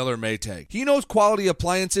down at Miller Maytag. He knows quality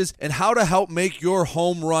appliances and how to help make your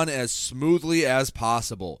home run as smoothly as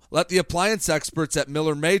possible. Let the appliance experts at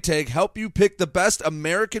Miller Maytag help you pick the best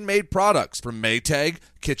American-made products from Maytag,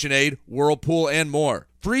 KitchenAid, Whirlpool, and more.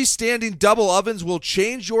 Freestanding double ovens will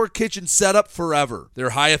change your kitchen setup forever.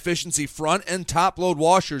 Their high-efficiency front and top-load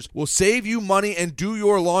washers will save you money and do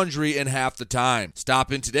your laundry in half the time.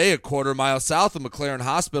 Stop in today a quarter mile south of McLaren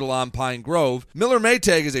Hospital on Pine Grove. Miller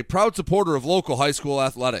Maytag is a proud supporter of local high school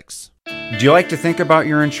athletics. Do you like to think about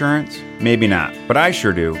your insurance? Maybe not, but I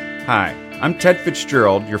sure do. Hi, I'm Ted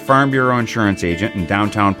Fitzgerald, your Farm Bureau insurance agent in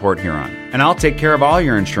downtown Port Huron, and I'll take care of all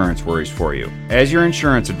your insurance worries for you. As your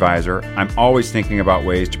insurance advisor, I'm always thinking about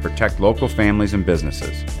ways to protect local families and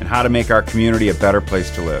businesses, and how to make our community a better place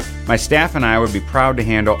to live. My staff and I would be proud to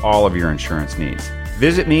handle all of your insurance needs.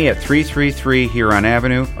 Visit me at 333 Huron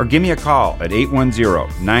Avenue or give me a call at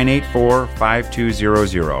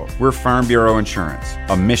 810-984-5200. We're Farm Bureau Insurance,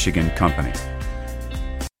 a Michigan company.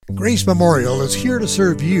 Grace Memorial is here to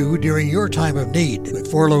serve you during your time of need. With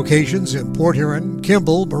 4 locations in Port Huron,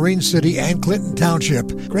 Kimball, Marine City, and Clinton Township,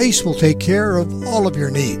 Grace will take care of all of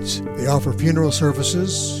your needs. They offer funeral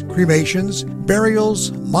services, cremations,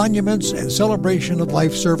 burials, monuments, and celebration of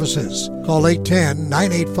life services. Call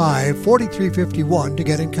 810-985-4351 to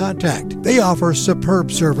get in contact. They offer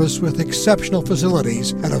superb service with exceptional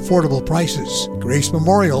facilities at affordable prices. Grace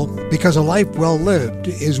Memorial, because a life well lived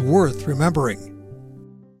is worth remembering.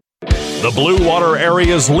 The Blue Water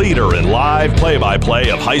area's leader in live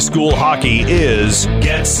play-by-play of high school hockey is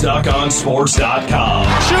GetStuckOnSports.com.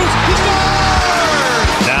 Shoots! He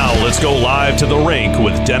scores! Now let's go live to the rink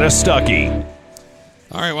with Dennis Stuckey.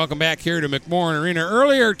 All right, welcome back here to McMorran Arena.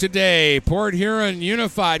 Earlier today, Port Huron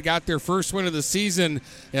Unified got their first win of the season,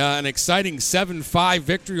 an exciting 7-5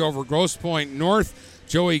 victory over Grosse Pointe North.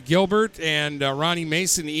 Joey Gilbert and Ronnie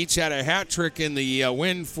Mason each had a hat trick in the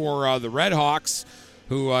win for the Red Hawks,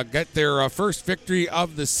 who get their first victory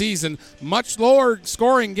of the season. Much lower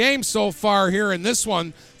scoring game so far here in this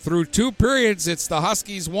one. Through 2 periods, it's the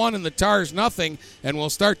Huskies 1 and the Tars nothing, and we'll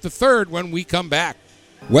start the third when we come back.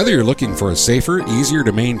 Whether you're looking for a safer, easier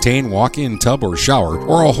to maintain walk-in tub or shower,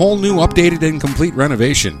 or a whole new updated and complete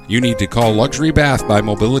renovation, you need to call Luxury Bath by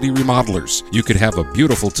Mobility Remodelers. You could have a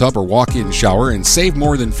beautiful tub or walk-in shower and save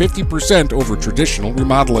more than 50% over traditional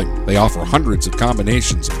remodeling. They offer hundreds of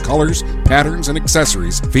combinations of colors, patterns, and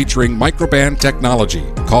accessories featuring microband technology.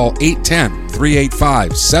 Call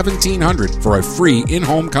 810-385-1700 for a free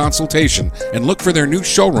in-home consultation and look for their new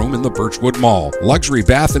showroom in the Birchwood Mall. Luxury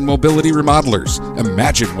Bath and Mobility Remodelers.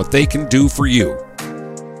 Imagine what they can do for you.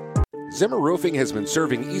 Zimmer Roofing has been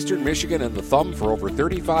serving Eastern Michigan and the Thumb for over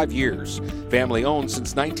 35 years. Family owned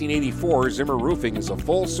since 1984, Zimmer Roofing is a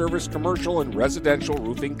full-service commercial and residential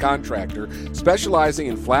roofing contractor specializing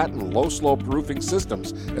in flat and low-slope roofing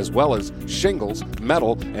systems, as well as shingles,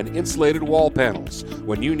 metal, and insulated wall panels.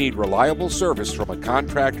 When you need reliable service from a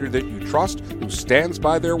contractor that you trust who stands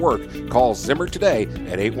by their work, call Zimmer today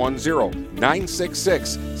at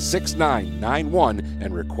 810-966-6991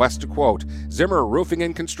 and request a quote. Zimmer Roofing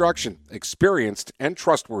and Construction. Experienced and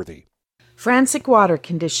trustworthy. Frantic Water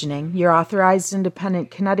Conditioning, your authorized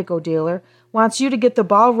independent Connecticut dealer, wants you to get the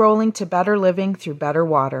ball rolling to better living through better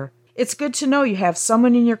water. It's good to know you have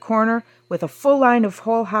someone in your corner with a full line of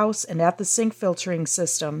whole house and at-the-sink filtering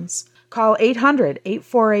systems. Call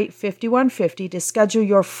 800-848-5150 to schedule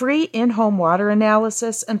your free in-home water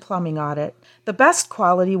analysis and plumbing audit. The best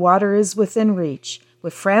quality water is within reach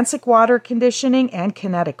with Frantic Water Conditioning and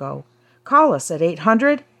Connecticut. Call us at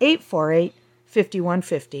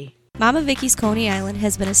 800-848-5150. Mama Vicky's Coney Island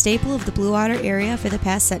has been a staple of the Blue Water area for the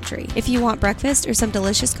past century. If you want breakfast or some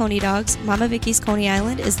delicious Coney dogs, Mama Vicky's Coney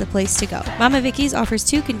Island is the place to go. Mama Vicky's offers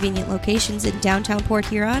 2 convenient locations in downtown Port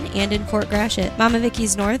Huron and in Fort Gratiot. Mama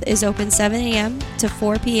Vicky's North is open 7 a.m. to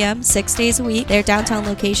 4 p.m. 6 days a week. Their downtown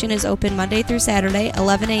location is open Monday through Saturday,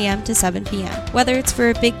 11 a.m. to 7 p.m. Whether it's for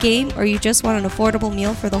a big game or you just want an affordable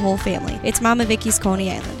meal for the whole family, it's Mama Vicky's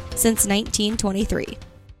Coney Island since 1923.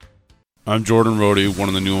 I'm Jordan Rohde, one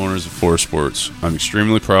of the new owners of Forest Sports. I'm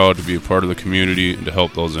extremely proud to be a part of the community and to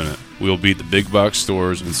help those in it. We will beat the big box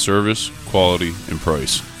stores in service, quality, and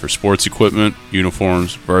price. For sports equipment,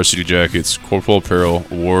 uniforms, varsity jackets, corporal apparel,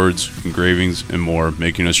 awards, engravings, and more,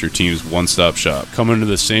 making us your team's one-stop shop. Come into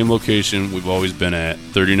the same location we've always been at,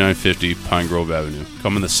 3950 Pine Grove Avenue.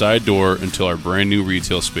 Come in the side door until our brand new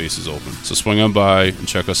retail space is open. So swing on by and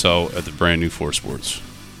check us out at the brand new Forest Sports.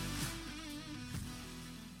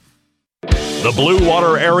 The Blue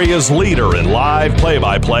Water area's leader in live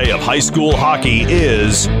play-by-play of high school hockey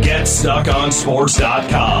is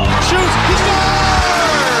GetStuckOnSports.com. Shoots! He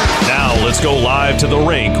scores! Now let's go live to the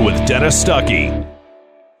rink with Dennis Stuckey.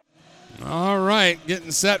 All right,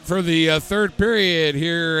 getting set for the third period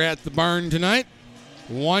here at the barn tonight.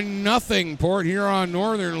 1-0 Port Huron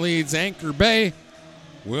Northern leads Anchor Bay.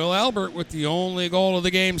 Will Albert with the only goal of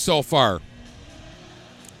the game so far.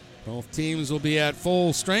 Both teams will be at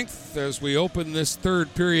full strength as we open this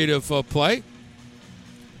third period of play.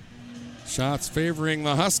 Shots favoring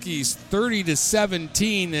the Huskies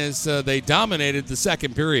 30-17 as they dominated the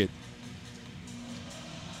second period.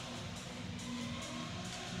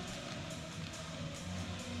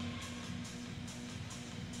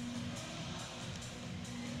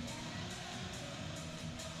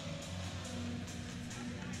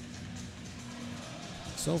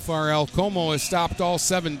 So far, El Como has stopped all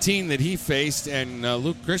 17 that he faced, and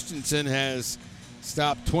Luke Christensen has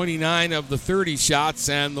stopped 29 of the 30 shots.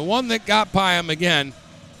 And the one that got by him again,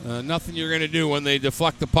 nothing you're going to do when they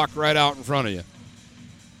deflect the puck right out in front of you.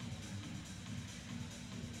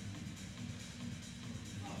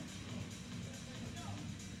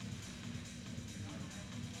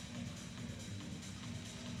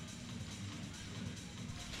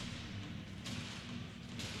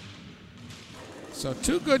 So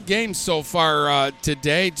 2 good games so far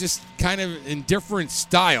today, just kind of in different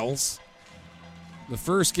styles. The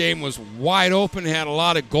first game was wide open, had a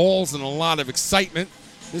lot of goals and a lot of excitement.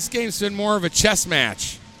 This game's been more of a chess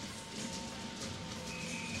match.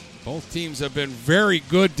 Both teams have been very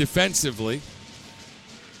good defensively.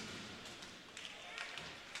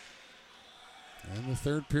 And the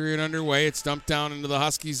third period underway. It's dumped down into the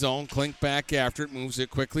Husky zone. Klink back after it. Moves it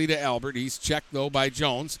quickly to Albert. He's checked, though, by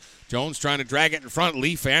Jones. Jones trying to drag it in front.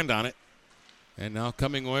 Lee fanned on it. And now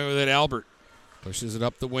coming away with it, Albert. Pushes it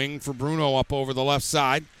up the wing for Bruno up over the left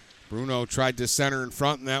side. Bruno tried to center in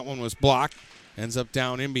front, and that one was blocked. Ends up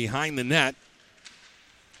down in behind the net.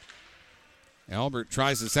 Albert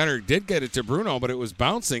tries to center. Did get it to Bruno, but it was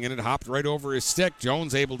bouncing, and it hopped right over his stick.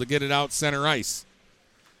 Jones able to get it out center ice.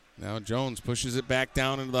 Now Jones pushes it back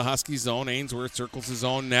down into the Husky zone. Ainsworth circles his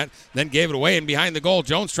own net, then gave it away and behind the goal.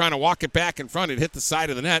 Jones trying to walk it back in front. It hit the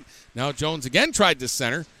side of the net. Now Jones again tried to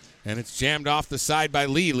center, and it's jammed off the side by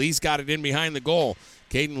Lee. Lee's got it in behind the goal.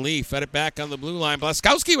 Caden Lee fed it back on the blue line.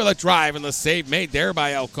 Bleskowski with a drive, and the save made there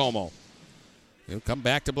by El Como. He'll come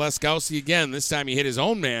back to Bleskowski again. This time he hit his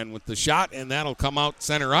own man with the shot, and that'll come out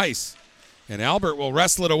center ice. And Albert will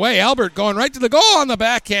wrestle it away. Albert going right to the goal on the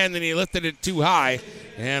backhand, and he lifted it too high.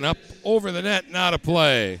 And up over the net, not a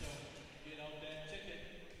play.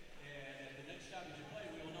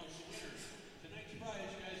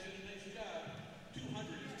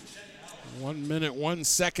 One minute, 1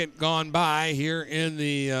 second gone by here in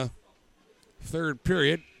the third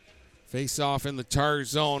period. Face off in the Tar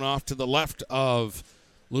zone off to the left of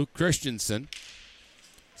Luke Christensen.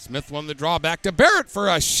 Smith won the draw back to Barrett for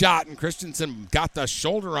a shot, and Christensen got the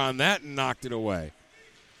shoulder on that and knocked it away.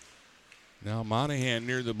 Now Monahan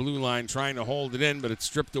near the blue line trying to hold it in, but it's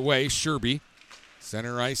stripped away. Sherby.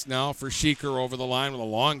 Center ice now for Sheeker over the line with a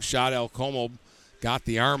long shot. El Como got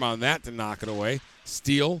the arm on that to knock it away.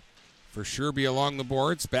 Steele for Sherby along the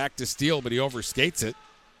boards. Back to Steele, but he overskates it.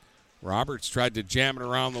 Roberts tried to jam it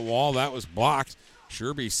around the wall. That was blocked.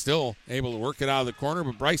 Sherby still able to work it out of the corner,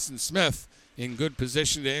 but Bryson Smith in good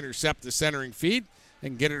position to intercept the centering feed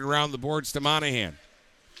and get it around the boards to Monahan.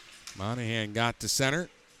 Monahan got to center,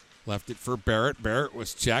 left it for Barrett. Barrett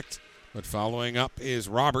was checked, but following up is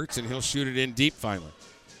Roberts, and he'll shoot it in deep finally.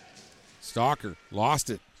 Stalker lost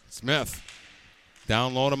it. Smith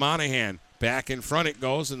down low to Monahan. Back in front it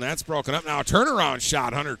goes, and that's broken up. Now a turnaround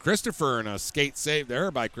shot, Hunter Christopher, and a skate save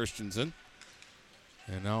there by Christensen.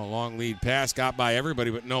 And now a long lead pass got by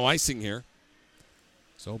everybody, but no icing here.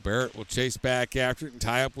 So Barrett will chase back after it and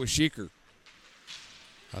tie up with Sheeker.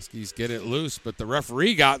 Huskies get it loose, but the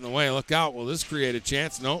referee got in the way. Look out. Will this create a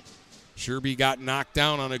chance? Nope. Sherby got knocked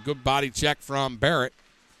down on a good body check from Barrett.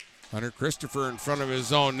 Hunter Christopher in front of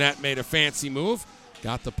his own net made a fancy move.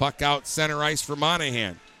 Got the puck out center ice for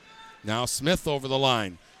Monahan. Now Smith over the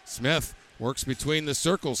line. Smith works between the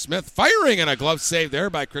circles. Smith firing, and a glove save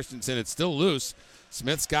there by Christensen. It's still loose.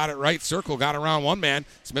 Smith's got it right circle, got around one man.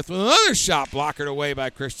 Smith with another shot, blockered away by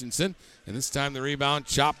Christensen. And this time the rebound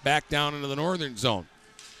chopped back down into the northern zone.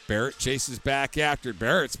 Barrett chases back after.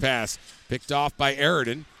 Barrett's pass picked off by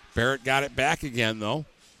Aridin. Barrett got it back again, though.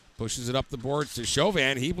 Pushes it up the boards to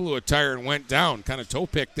Chauvin. He blew a tire and went down. Kind of toe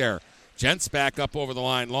pick there. Gents back up over the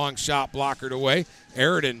line. Long shot blockered away.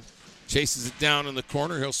 Aridin chases it down in the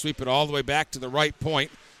corner. He'll sweep it all the way back to the right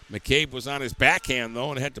point. McCabe was on his backhand,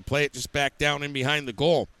 though, and had to play it just back down in behind the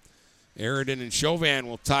goal. Aridin and Chauvin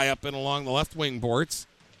will tie up in along the left wing boards.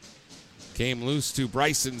 Came loose to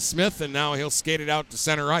Bryson Smith, and now he'll skate it out to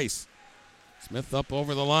center ice. Smith up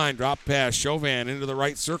over the line, drop pass. Chauvin into the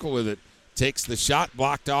right circle with it. Takes the shot,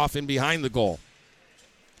 blocked off in behind the goal.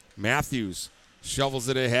 Matthews shovels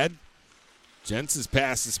it ahead. Jensen's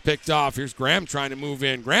pass is picked off. Here's Graham trying to move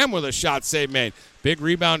in. Graham with a shot save made. Big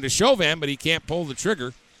rebound to Chauvin, but he can't pull the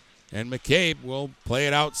trigger. And McCabe will play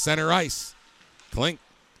it out center ice. Klink,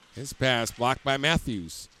 his pass blocked by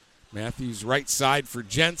Matthews. Matthews right side for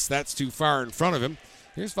Gents. That's too far in front of him.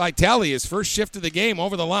 Here's Vitale, his first shift of the game,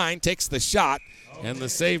 over the line, takes the shot, and the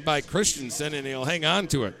save by Christensen, and he'll hang on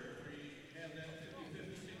to it.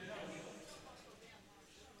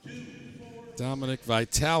 Dominic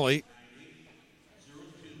Vitale.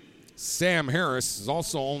 Sam Harris has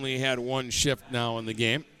also only had one shift now in the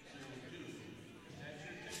game.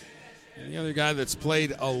 And the other guy that's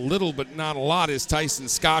played a little but not a lot is Tyson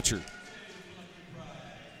Scotcher.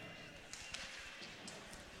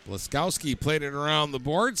 Bleskowski played it around the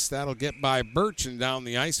boards. That'll get by Birch and down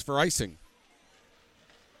the ice for icing.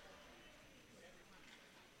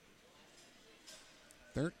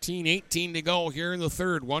 .18 to go here in the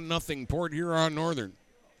third. 1-0 Port Huron Northern.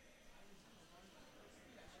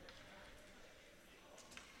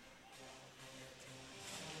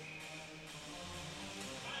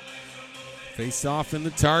 Face off in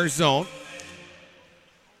the Tar zone.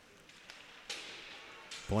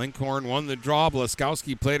 Blankhorn won the draw.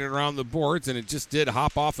 Blaskowski played it around the boards, and it just did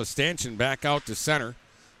hop off a stanchion back out to center.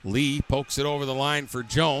 Lee pokes it over the line for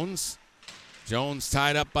Jones. Jones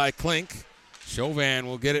tied up by Klink. Chauvin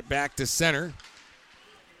will get it back to center.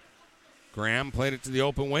 Graham played it to the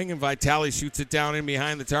open wing, and Vitale shoots it down in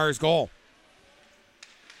behind the Tars' goal.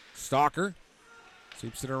 Stalker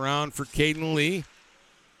sweeps it around for Caden Lee.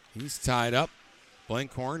 He's tied up.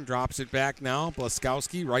 Blankhorn drops it back now.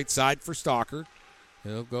 Blaskowski right side for Stalker.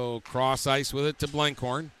 He'll go cross ice with it to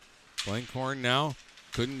Blankhorn. Blankhorn now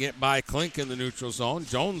couldn't get by Klink in the neutral zone.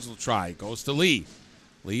 Jones will try. Goes to Lee.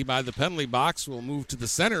 Lee by the penalty box will move to the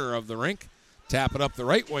center of the rink. Tap it up the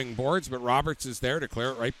right wing boards, but Roberts is there to clear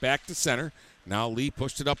it right back to center. Now Lee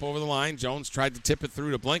pushed it up over the line. Jones tried to tip it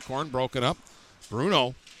through to Blankhorn. Broken up.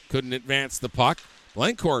 Bruno couldn't advance the puck.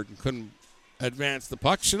 Blankhorn couldn't advance the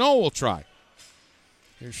puck. Chenot will try.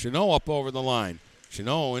 Here's Chenot up over the line.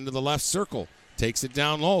 Chenot into the left circle. Takes it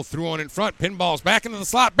down low. Threw one in front. Pinballs back into the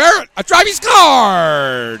slot. Barrett, a drive. He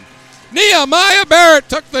scored! Nehemiah Barrett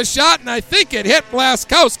took the shot, and I think it hit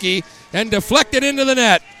Blaskowski and deflected into the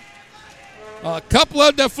net. A couple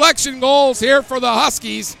of deflection goals here for the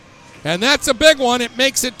Huskies, and that's a big one. It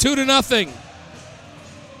makes it 2-0.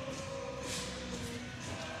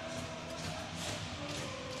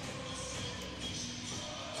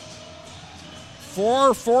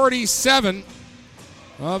 .447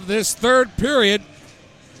 of this third period,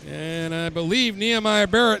 and I believe Nehemiah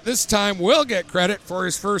Barrett this time will get credit for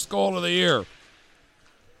his first goal of the year.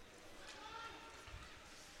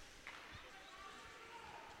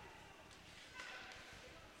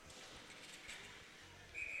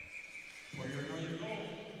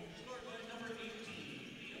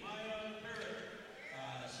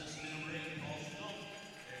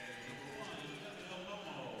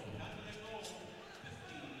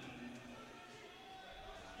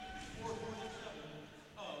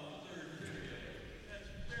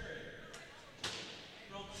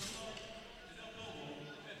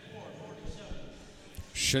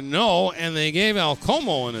 Chenot, and they gave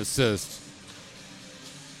Alcomo an assist.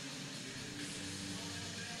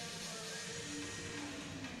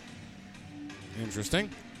 Interesting.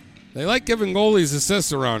 They like giving goalies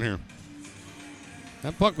assists around here.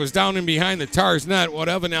 That puck was down in behind the Tars net. What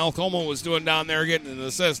Evan Alcomo was doing down there getting an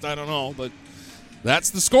assist, I don't know. But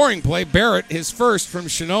that's the scoring play. Barrett, his first from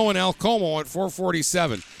Chenot and Alcomo at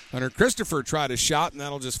 .447. Hunter Christopher tried a shot, and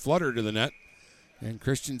that'll just flutter to the net. And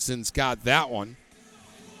Christensen's got that one.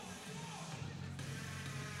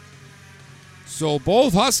 So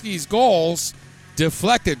both Huskies' goals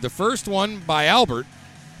deflected. The first one by Albert,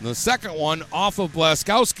 and the second one off of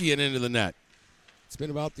Blaskowski and into the net. It's been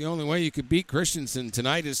about the only way you could beat Christensen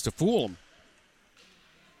tonight is to fool him.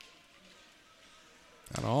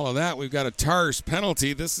 Out of all of that, we've got a Tars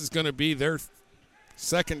penalty. This is going to be their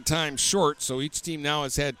second time short, so each team now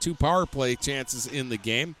has had 2 power play chances in the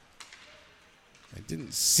game. I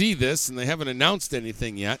didn't see this, and they haven't announced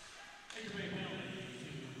anything yet.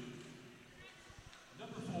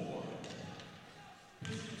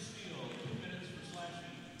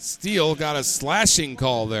 Steele got a slashing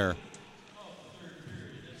call there.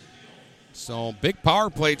 So big power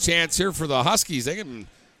play chance here for the Huskies. They can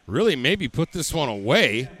really maybe put this one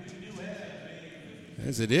away.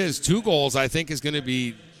 As it is, 2 goals I think is going to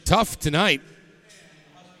be tough tonight.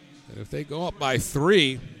 And if they go up by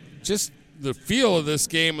 3, just the feel of this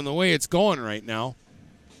game and the way it's going right now,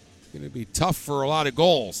 it's going to be tough for a lot of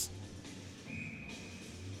goals.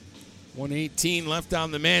 1:18 left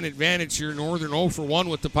on the man advantage here. Northern 0 for 1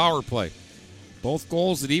 with the power play. Both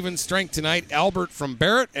goals at even strength tonight. Albert from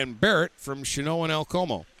Barrett and Barrett from Chenot and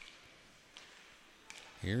Alcomo.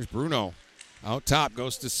 Here's Bruno. Out top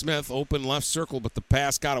goes to Smith. Open left circle, but the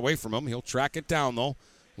pass got away from him. He'll track it down, though,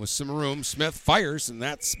 with some room. Smith fires, and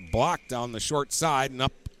that's blocked on the short side and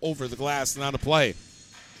up over the glass and out of play.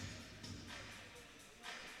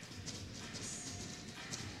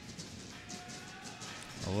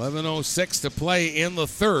 .11:06 to play in the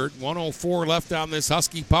third. 1:04 left on this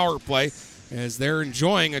Husky power play as they're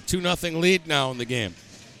enjoying a 2-0 lead now in the game.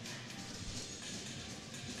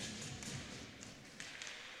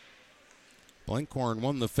 Blankhorn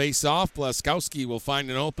won the face-off. Blaskowski will find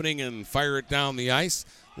an opening and fire it down the ice.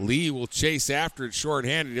 Lee will chase after it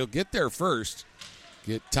shorthanded. He'll get there first.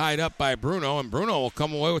 Get tied up by Bruno, and Bruno will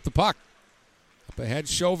come away with the puck. Up ahead,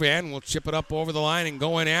 Chauvin will chip it up over the line and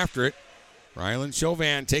go in after it. Ryland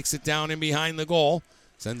Chauvin takes it down in behind the goal.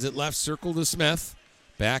 Sends it left circle to Smith.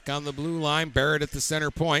 Back on the blue line, Barrett at the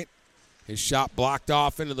center point. His shot blocked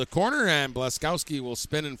off into the corner, and Blaskowski will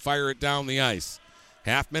spin and fire it down the ice.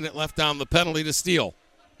 Half minute left on the penalty to steal.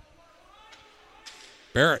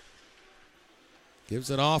 Barrett gives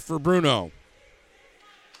it off for Bruno.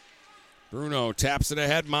 Bruno taps it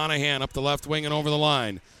ahead. Monahan up the left wing and over the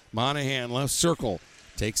line. Monahan left circle.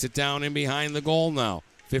 Takes it down in behind the goal now.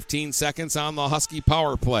 15 seconds on the Husky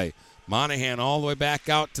power play. Monahan all the way back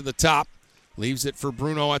out to the top. Leaves it for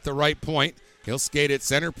Bruno at the right point. He'll skate at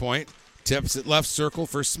center point. Tips it left circle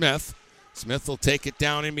for Smith. Smith will take it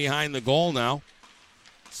down in behind the goal now.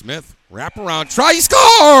 Smith, wrap around, try, he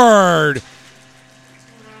scored!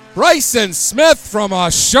 Bryson Smith from a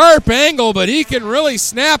sharp angle, but he can really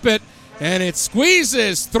snap it, and it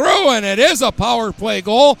squeezes through, and it is a power play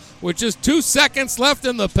goal with just 2 seconds left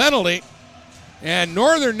in the penalty. And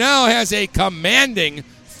Northern now has a commanding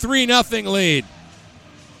 3-0 lead.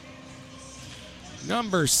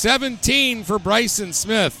 Number 17 for Bryson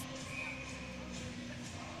Smith.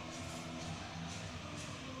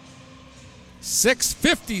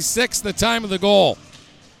 6:56 the time of the goal.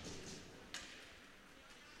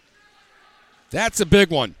 That's a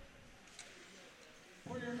big one.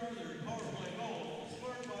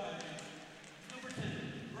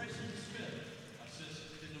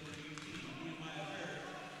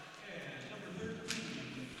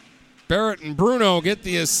 Barrett and Bruno get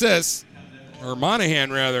the assists, or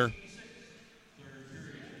Monahan rather.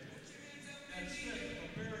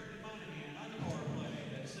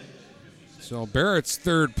 So Barrett's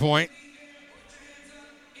third point.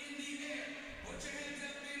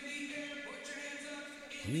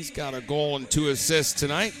 He's got a goal and 2 assists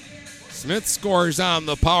tonight. Smith scores on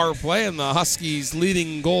the power play, and the Huskies'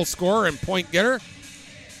 leading goal scorer and point getter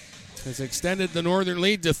has extended the Northern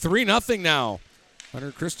lead to 3-0 now.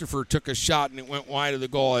 Hunter Christopher took a shot and it went wide of the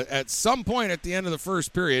goal. At some point at the end of the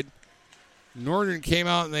first period, Northern came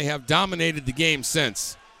out and they have dominated the game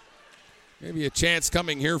since. Maybe a chance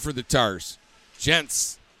coming here for the Tars.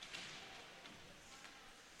 Gents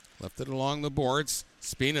left it along the boards.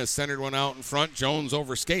 Spina centered one out in front. Jones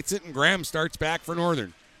overskates it, and Graham starts back for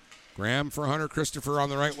Northern. Graham for Hunter Christopher on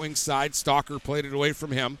the right wing side. Stalker played it away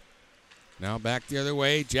from him. Now back the other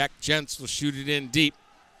way. Jack Gents will shoot it in deep.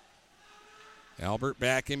 Albert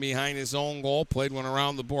back in behind his own goal. Played one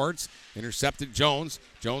around the boards. Intercepted Jones.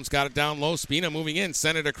 Jones got it down low. Spina moving in.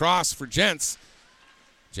 Sent it across for Gents.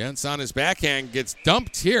 Gents on his backhand gets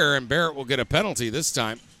dumped here, and Barrett will get a penalty this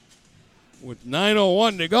time. With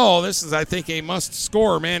 9:01 to go, this is, I think, a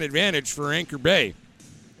must-score man advantage for Anchor Bay.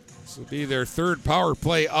 This will be their third power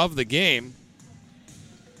play of the game.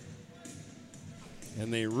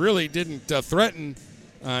 And they really didn't threaten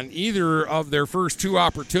on either of their first 2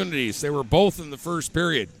 opportunities. They were both in the first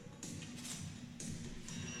period.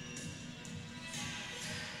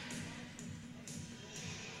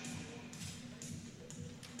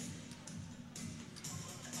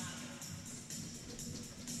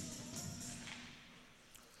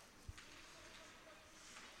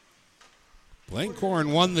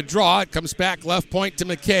 Blankhorn won the draw. It comes back left point to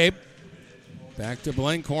McCabe. Back to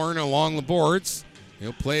Blankhorn along the boards.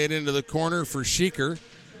 He'll play it into the corner for Sheeker.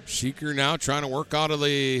 Sheeker now trying to work out of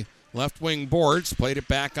the left wing boards. Played it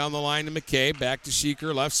back on the line to McCabe. Back to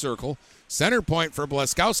Sheeker, left circle. Center point for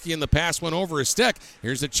Bleskowski, and the pass went over his stick.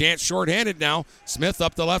 Here's a chance shorthanded now. Smith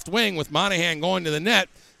up the left wing with Monahan going to the net,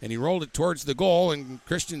 and he rolled it towards the goal, and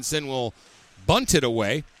Christensen will bunt it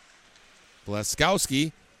away.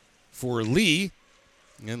 Bleskowski for Lee,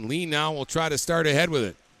 and Lee now will try to start ahead with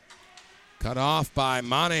it. Cut off by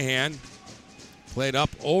Monahan. Played up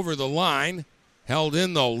over the line. Held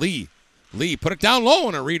in, though, Lee. Lee put it down low,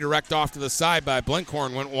 and a redirect off to the side by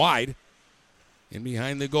Blenkhorn went wide. In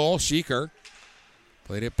behind the goal, Sheeker.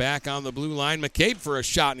 Played it back on the blue line. McCabe for a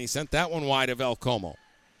shot, and he sent that one wide of El Como.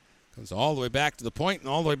 Comes all the way back to the point and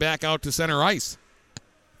all the way back out to center ice.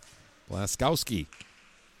 Bleskowski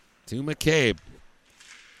to McCabe.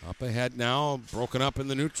 Up ahead now, broken up in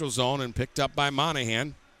the neutral zone and picked up by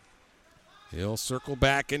Monahan. He'll circle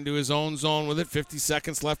back into his own zone with it. 50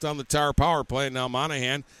 seconds left on the Tar power play. Now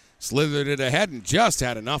Monahan slithered it ahead and just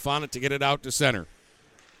had enough on it to get it out to center.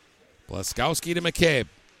 Bleskowski to McCabe.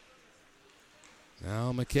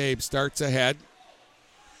 Now McCabe starts ahead.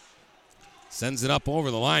 Sends it up over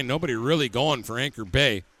the line. Nobody really going for Anchor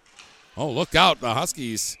Bay. Oh, look out. The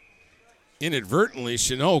Huskies inadvertently,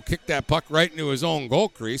 Chanot kicked that puck right into his own goal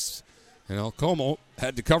crease, and El Como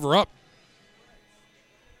had to cover up.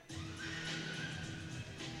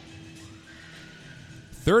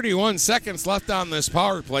 .31 seconds left on this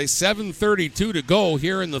power play. 7:32 to go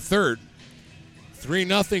here in the third.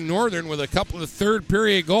 3-0 Northern with a couple of third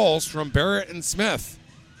period goals from Barrett and Smith.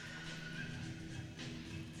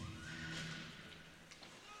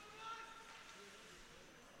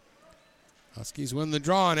 Huskies win the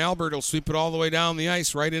draw, and Albert will sweep it all the way down the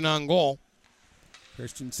ice, right in on goal.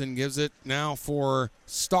 Christensen gives it now for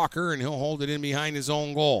Stalker, and he'll hold it in behind his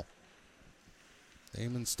own goal.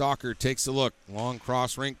 Damon Stalker takes a look. Long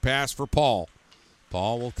cross-rink pass for Paul.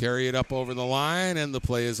 Paul will carry it up over the line, and the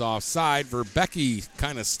play is offside. Verbecki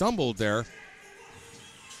kind of stumbled there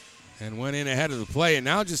and went in ahead of the play, and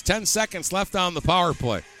now just 10 seconds left on the power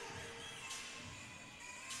play.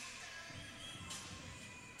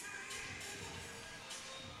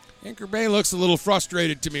 Anchor Bay looks a little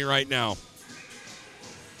frustrated to me right now. I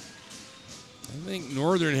think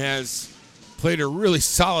Northern has played a really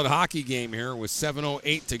solid hockey game here with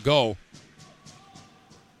 7:08 to go.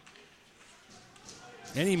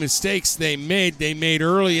 Any mistakes they made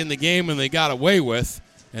early in the game and they got away with,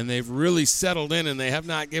 and they've really settled in, and they have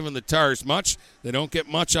not given the Tars much. They don't get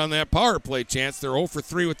much on that power play chance. They're 0 for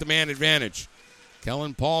 3 with the man advantage.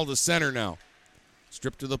 Kellen Paul to center now.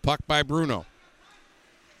 Stripped of the puck by Bruno.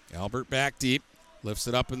 Albert back deep, lifts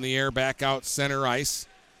it up in the air, back out center ice.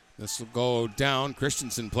 This will go down.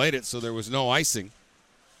 Christensen played it, so there was no icing.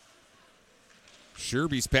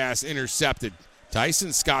 Sherby's pass intercepted.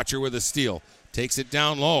 Tyson Scotcher with a steal. Takes it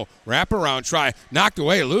down low. Wraparound try. Knocked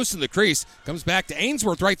away. Loose in the crease. Comes back to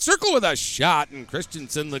Ainsworth. Right circle with a shot. And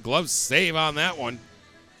Christensen, the glove save on that one.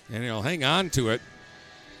 And he'll hang on to it.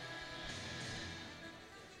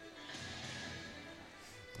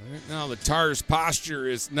 Right now the Tars' posture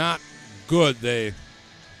is not good. They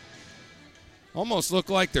almost look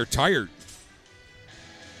like they're tired.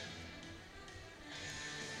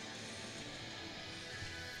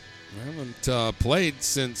 They haven't played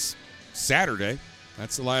since Saturday.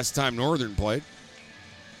 That's the last time Northern played.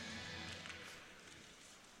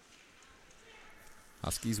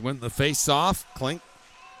 Huskies win the face-off. Klink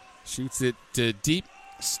shoots it deep.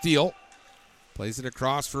 Steele plays it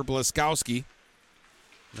across for Blaskowski.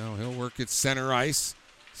 Now he'll work at center ice.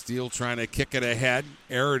 Steele trying to kick it ahead.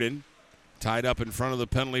 Aridin tied up in front of the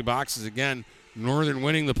penalty boxes again. Northern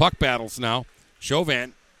winning the puck battles now.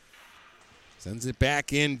 Chauvin sends it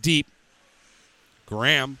back in deep.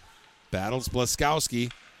 Graham battles Blaskowski.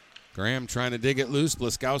 Graham trying to dig it loose.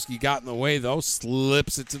 Blaskowski got in the way, though.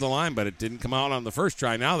 Slips it to the line, but it didn't come out on the first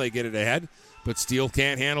try. Now they get it ahead, but Steele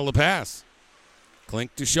can't handle the pass.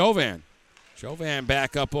 Klink to Chauvin. Chauvin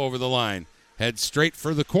back up over the line. Heads straight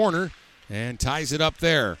for the corner and ties it up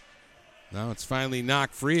there. Now it's finally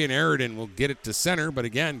knocked free, and Aridin will get it to center, but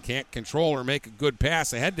again, can't control or make a good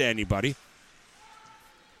pass ahead to anybody.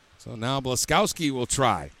 So now Blaskowski will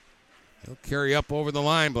try. He'll carry up over the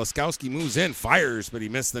line. Blaskowski moves in, fires, but he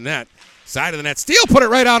missed the net. Side of the net. Steele put it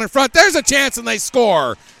right out in front. There's a chance, and they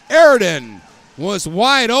score. Aridin was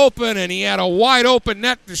wide open, and he had a wide open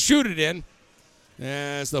net to shoot it in.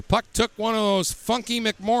 As the puck took one of those funky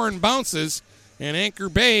McMorrin bounces, and Anchor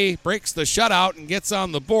Bay breaks the shutout and gets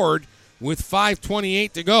on the board with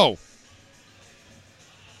 5:28 to go.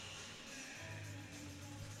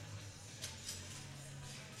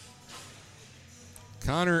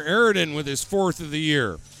 Connor Aridin with his 4th of the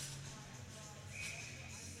year.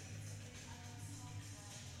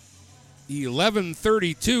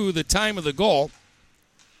 11:32 the time of the goal.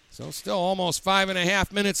 So still almost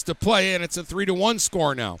 5.5 minutes to play, and it's a 3-1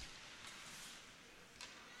 score now.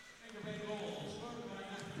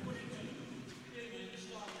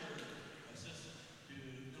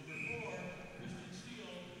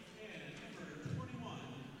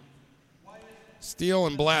 Steele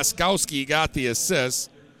and Blaskowski got the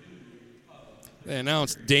assist. They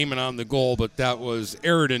announced Damon on the goal, but that was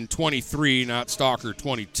Aridin 23, not Stalker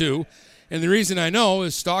 22. And the reason I know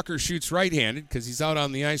is Stalker shoots right-handed because he's out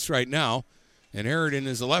on the ice right now, and Aridin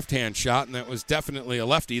is a left-hand shot, and that was definitely a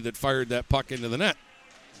lefty that fired that puck into the net.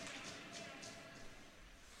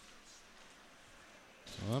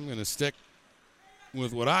 So I'm going to stick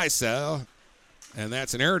with what I said, and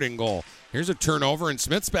that's an Aridin goal. Here's a turnover, and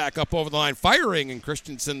Smith's back up over the line, firing, and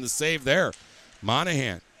Christensen the save there.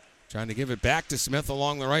 Monahan trying to give it back to Smith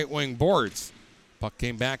along the right wing boards. Puck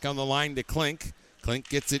came back on the line to Klink. Klink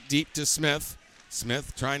gets it deep to Smith.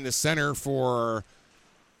 Smith trying to center for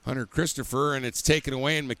Hunter Christopher, and it's taken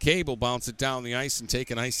away, and McCabe will bounce it down the ice and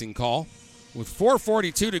take an icing call with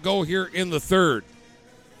 4:42 to go here in the third.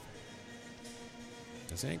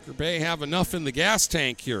 Does Anchor Bay have enough in the gas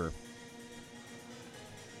tank here?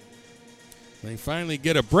 They finally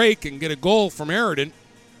get a break and get a goal from Aridin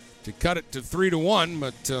to cut it to 3-1,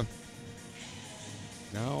 but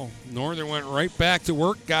now Northern went right back to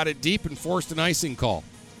work, got it deep, and forced an icing call.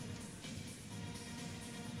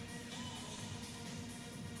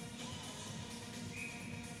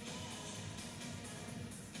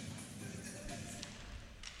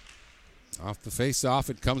 Off the face-off,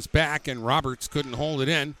 it comes back, and Roberts couldn't hold it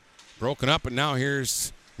in. Broken up, and now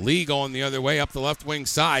here's Lee going the other way up the left wing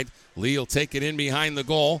side. Lee will take it in behind the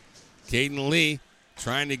goal. Caden Lee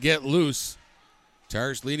trying to get loose.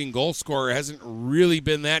 Tars' leading goal scorer hasn't really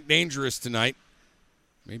been that dangerous tonight.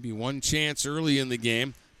 Maybe one chance early in the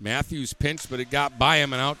game. Matthews pinched, but it got by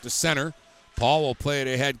him and out to center. Paul will play it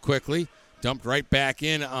ahead quickly. Dumped right back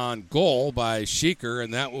in on goal by Sheeker,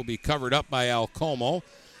 and that will be covered up by Alcomo.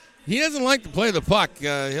 He doesn't like to play the puck.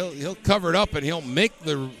 He'll cover it up, and he'll make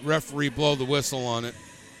the referee blow the whistle on it.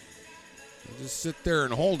 He'll just sit there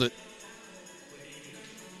and hold it.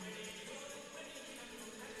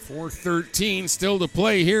 4:13 still to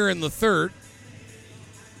play here in the third.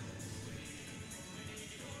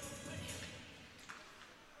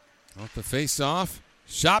 Off the face-off.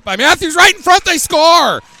 Shot by Matthews right in front. They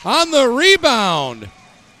score on the rebound.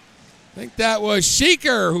 I think that was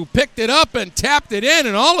Sheeker who picked it up and tapped it in,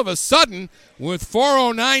 and all of a sudden, with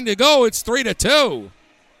 4:09 to go, it's 3-2.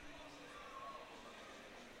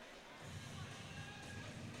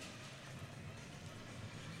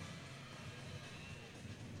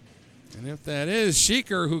 And if that is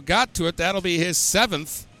Sheeker who got to it, that'll be his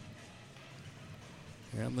 7th.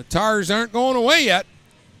 And the Tars aren't going away yet.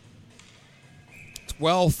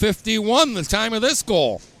 12:51, the time of this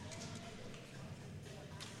goal.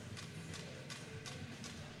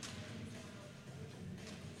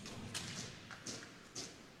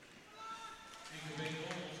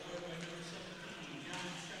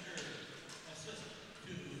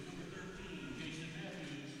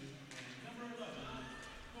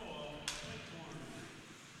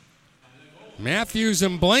 Matthews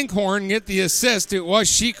and Blankhorn get the assist. It was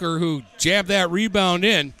Sheeker who jabbed that rebound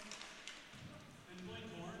in.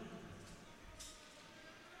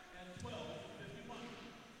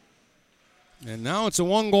 And now it's a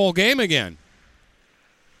one-goal game again.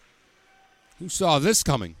 Who saw this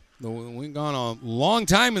coming? We've gone a long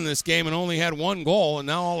time in this game and only had one goal, and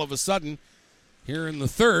now all of a sudden, here in the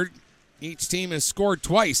third, each team has scored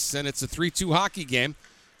twice, and it's a 3-2 hockey game.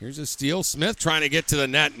 Here's a steal. Smith trying to get to the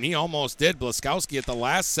net, and he almost did. Blaskowski at the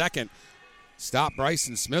last second stopped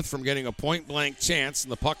Bryson Smith from getting a point-blank chance,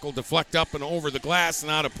 and the puck will deflect up and over the glass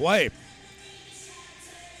and out of play.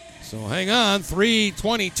 So hang on,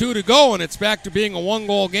 3:22 to go, and it's back to being a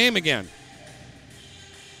one-goal game again.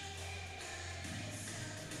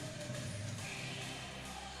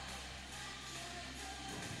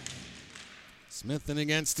 Smith in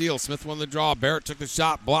against Steele. Smith won the draw. Barrett took the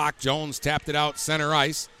shot, blocked. Jones tapped it out center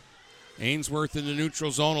ice. Ainsworth in the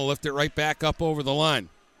neutral zone will lift it right back up over the line.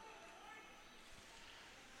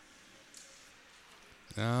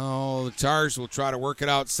 Now the Tars will try to work it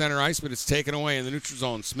out center ice, but it's taken away in the neutral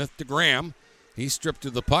zone. Smith to Graham. He's stripped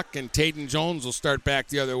of the puck, and Tayden Jones will start back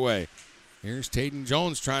the other way. Here's Tayden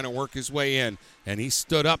Jones trying to work his way in, and he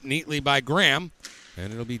stood up neatly by Graham,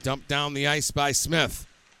 and it'll be dumped down the ice by Smith.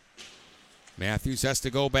 Matthews has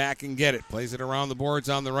to go back and get it. Plays it around the boards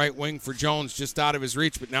on the right wing for Jones, just out of his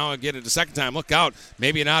reach, but now he'll get it a second time. Look out.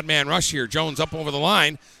 Maybe an odd man rush here. Jones up over the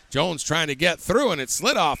line. Jones trying to get through, and it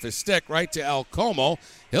slid off his stick right to Alcomo.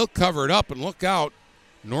 He'll cover it up, and look out.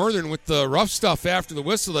 Northern with the rough stuff after the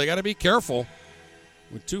whistle. They got to be careful.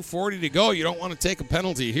 With 2:40 to go, you don't want to take a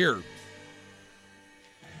penalty here.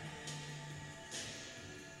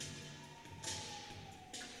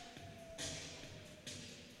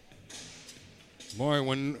 Boy,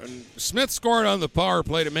 when Smith scored on the power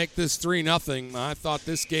play to make this 3-0, I thought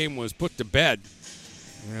this game was put to bed.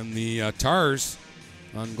 And the Tars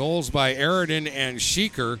on goals by Aridin and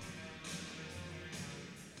Sheeker.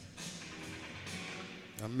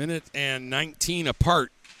 1:19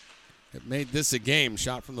 apart. It made this a game.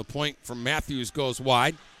 Shot from the point from Matthews goes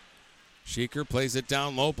wide. Sheeker plays it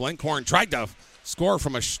down low. Blankhorn tried to score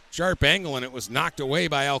from a sharp angle, and it was knocked away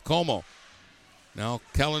by Alcomo. Now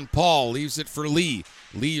Kellen Paul leaves it for Lee.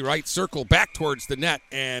 Lee right circle back towards the net,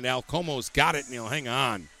 and Alcomo's got it, and he'll hang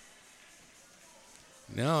on.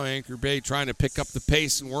 Now Anchor Bay trying to pick up the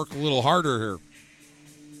pace and work a little harder here.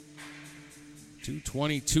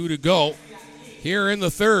 2:22 to go here in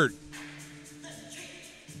the third.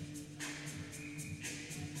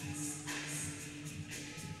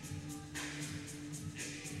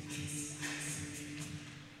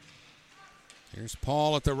 Here's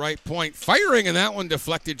Paul at the right point, firing, and that one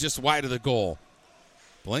deflected just wide of the goal.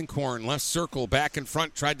 Blankhorn, left circle, back in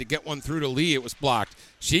front, tried to get one through to Lee. It was blocked.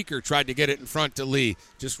 Sheeker tried to get it in front to Lee.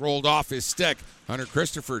 Just rolled off his stick. Hunter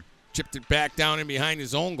Christopher chipped it back down in behind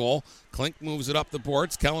his own goal. Klink moves it up the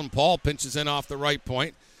boards. Kellen Paul pinches in off the right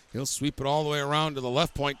point. He'll sweep it all the way around to the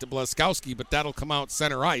left point to Blaskowski, but that'll come out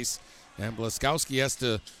center ice. And Blaskowski has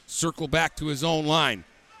to circle back to his own line.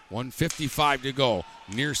 1:55 to go.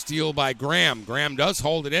 Near steal by Graham. Graham does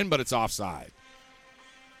hold it in, but it's offside.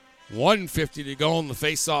 1:50 to go, and the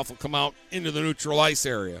faceoff will come out into the neutral ice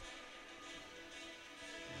area.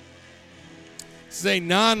 This is a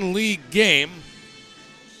non-league game.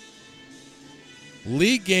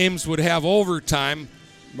 League games would have overtime,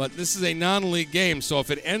 but this is a non-league game, so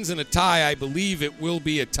if it ends in a tie, I believe it will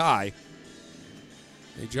be a tie.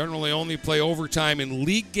 They generally only play overtime in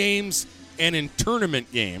league games and in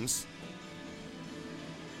tournament games.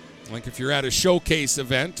 Like if you're at a showcase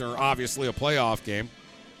event or obviously a playoff game.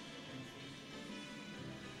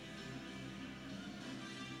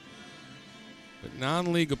 But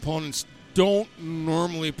non-league opponents don't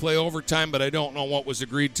normally play overtime, but I don't know what was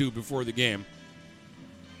agreed to before the game.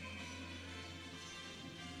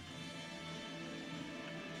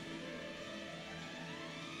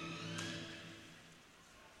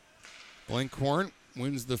 Blinkhorn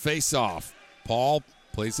wins the faceoff. Paul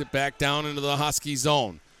plays it back down into the Husky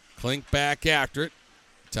zone. Klink back after it.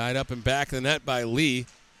 Tied up in back of the net by Lee.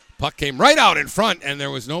 Puck came right out in front, and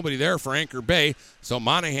there was nobody there for Anchor Bay, so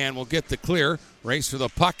Monahan will get the clear. Race for the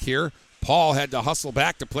puck here. Paul had to hustle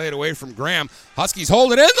back to play it away from Graham. Huskies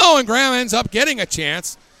hold it in, though, and Graham ends up getting a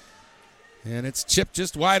chance. And it's chipped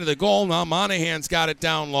just wide of the goal. Now Monahan's got it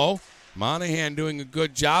down low. Monahan doing a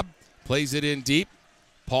good job. Plays it in deep.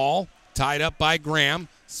 Paul tied up by Graham.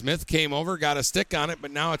 Smith came over, got a stick on it,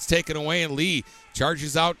 but now it's taken away, and Lee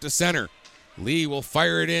charges out to center. Lee will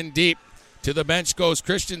fire it in deep. To the bench goes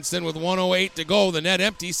Christensen with 1:08 to go. The net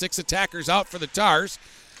empty. 6 attackers out for the Tars.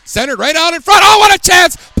 Centered right out in front. Oh, what a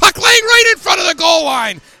chance! Puck laying right in front of the goal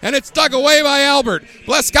line, and it's dug away by Albert.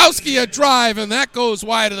 Bleskowski a drive, and that goes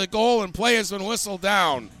wide of the goal, and play has been whistled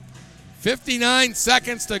down. 59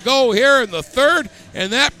 seconds to go here in the third,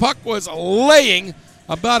 and that puck was laying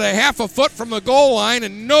about a half a foot from the goal line,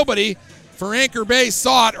 and nobody for Anchor Bay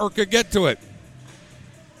saw it or could get to it.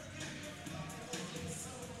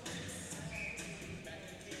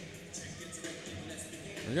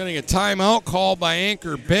 We're getting a timeout called by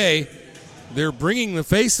Anchor Bay. They're bringing the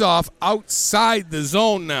faceoff outside the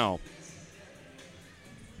zone now.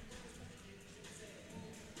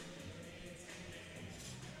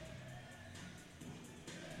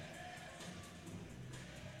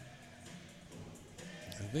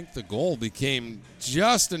 I think the goal became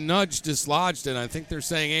just a nudge dislodged, and I think they're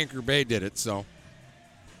saying Anchor Bay did it, so.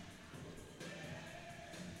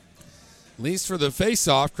 At least for the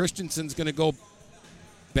faceoff, Christensen's going to go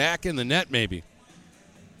back in the net maybe.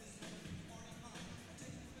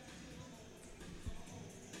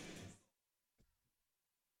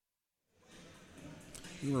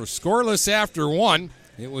 We were scoreless after one.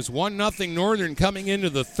 It was 1-0 Northern coming into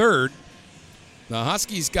the third. The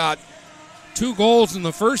Huskies got 2 goals in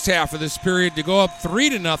the first half of this period to go up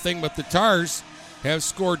 3-0, but the Tars have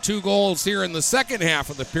scored 2 goals here in the second half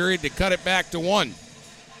of the period to cut it back to 1.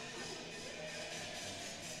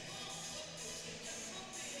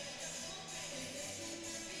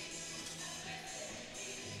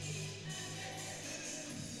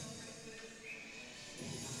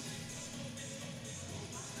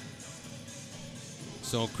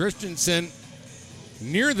 So Christensen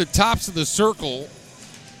near the tops of the circle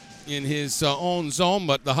in his own zone,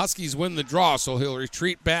 but the Huskies win the draw, so he'll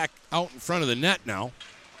retreat back out in front of the net now.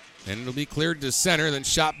 And it'll be cleared to center, then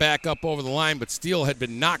shot back up over the line, but Steele had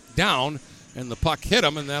been knocked down, and the puck hit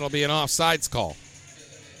him, and that'll be an offsides call.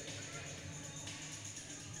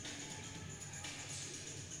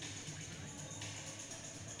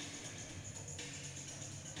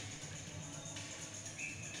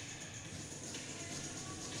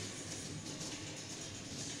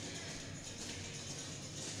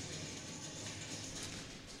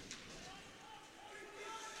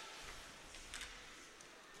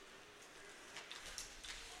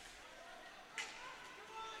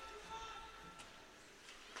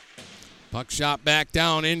 Puck shot back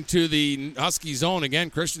down into the Husky zone again.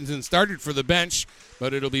 Christensen started for the bench,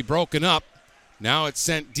 but it'll be broken up. Now it's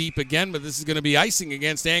sent deep again, but this is going to be icing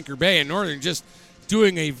against Anchor Bay, and Northern just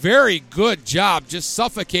doing a very good job just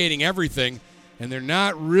suffocating everything, and they're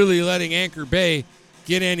not really letting Anchor Bay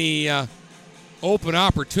get any open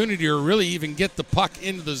opportunity or really even get the puck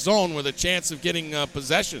into the zone with a chance of getting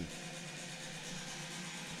possession.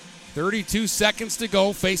 32 seconds to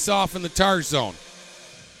go, face off in the Tar zone.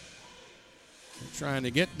 They're trying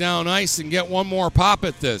to get down ice and get one more pop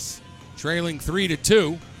at this. Trailing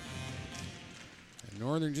 3-2. And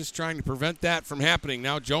Northern just trying to prevent that from happening.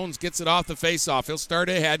 Now Jones gets it off the faceoff. He'll start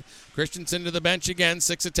ahead. Christensen to the bench again.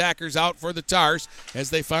 6 attackers out for the Tars as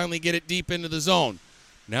they finally get it deep into the zone.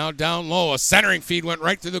 Now down low, a centering feed went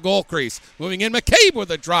right through the goal crease. Moving in, McCabe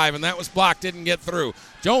with a drive, and that was blocked, didn't get through.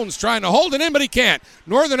 Jones trying to hold it in, but he can't.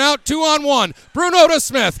 Northern out 2-on-1. Bruno to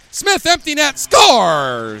Smith. Smith empty net,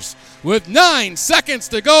 scores! With 9 seconds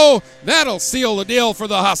to go, that'll seal the deal for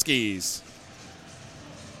the Huskies.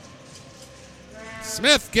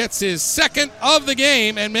 Smith gets his second of the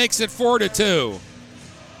game and makes it 4-2.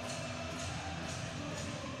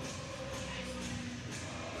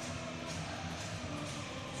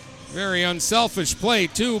 Very unselfish play,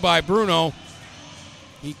 too, by Bruno.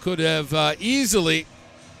 He could have easily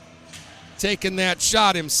taken that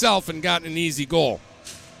shot himself and gotten an easy goal.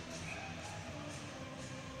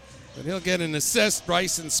 But he'll get an assist.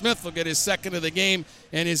 Bryson Smith will get his second of the game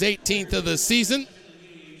and his 18th of the season.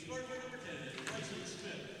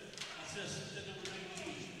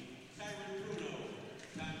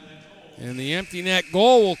 And the empty net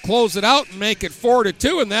goal will close it out and make it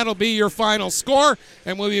 4-2, and that'll be your final score.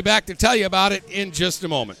 And we'll be back to tell you about it in just a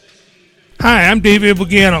moment. Hi, I'm David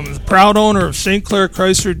Buganum, the proud owner of St. Clair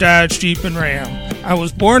Chrysler Dodge Jeep and Ram. I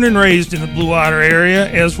was born and raised in the Blue Water area,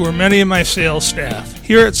 as were many of my sales staff.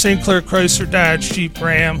 Here at St. Clair Chrysler Dodge Jeep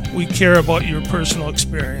Ram, we care about your personal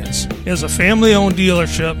experience. As a family-owned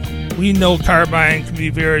dealership, we know car buying can be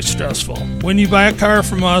very stressful. When you buy a car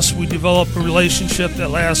from us, we develop a relationship that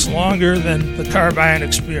lasts longer than the car buying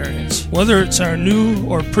experience. Whether it's our new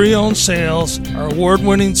or pre-owned sales, our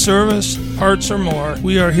award-winning service, parts, or more,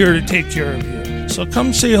 we are here to take care of you. So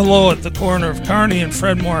come say hello at the corner of Kearney and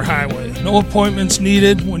Fredmore Highway. No appointments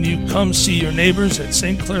needed when you come see your neighbors at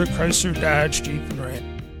St. Clair Chrysler Dodge Jeep and Ram.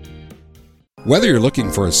 Whether you're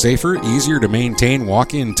looking for a safer, easier to maintain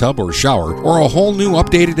walk-in tub or shower, or a whole new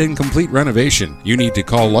updated and complete renovation, you need to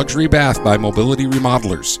call Luxury Bath by Mobility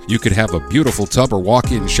Remodelers. You could have a beautiful tub or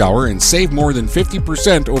walk-in shower and save more than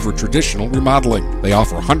 50% over traditional remodeling. They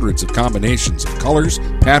offer hundreds of combinations of colors,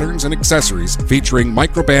 patterns, and accessories featuring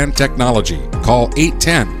microband technology. Call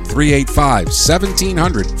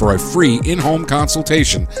 810-385-1700 for a free in-home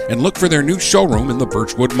consultation and look for their new showroom in the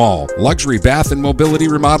Birchwood Mall. Luxury Bath and Mobility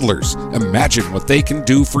Remodelers. Imagine what they can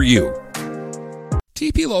do for you.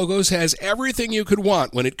 TP Logos has everything you could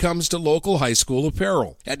want when it comes to local high school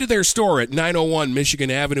apparel. Head to their store at 901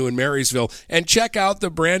 Michigan Avenue in Marysville and check out the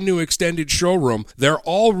brand new extended showroom. Their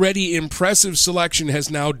already impressive selection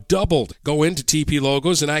has now doubled. Go into TP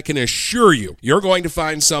Logos and I can assure you, you're going to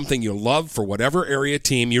find something you'll love for whatever area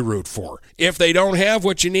team you root for. If they don't have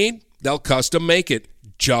what you need, they'll custom make it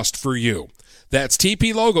just for you. That's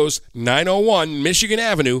TP Logos, 901 Michigan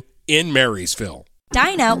Avenue in Marysville.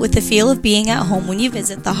 Dine out with the feel of being at home when you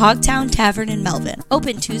visit the Hogtown Tavern in Melvin.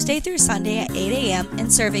 Open Tuesday through Sunday at 8 a.m.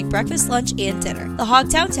 and serving breakfast, lunch, and dinner. The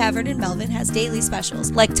Hogtown Tavern in Melvin has daily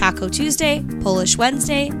specials like Taco Tuesday, Polish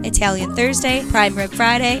Wednesday, Italian Thursday, Prime Rib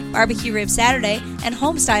Friday, Barbecue Rib Saturday, and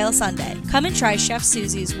Homestyle Sunday. Come and try Chef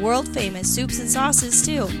Susie's world-famous soups and sauces,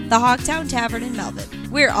 too. The Hogtown Tavern in Melvin.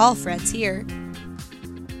 We're all friends here.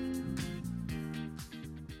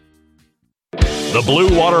 The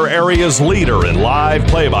Blue Water area's leader in live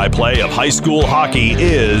play-by-play of high school hockey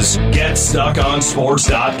is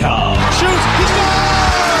GetStuckOnSports.com. Shoots! He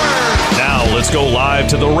scored! Now let's go live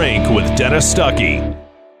to the rink with Dennis Stuckey.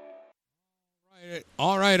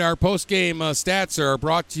 All right, our post-game stats are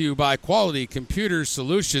brought to you by Quality Computer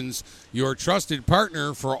Solutions, your trusted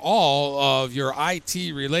partner for all of your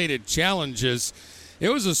IT-related challenges. It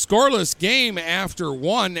was a scoreless game after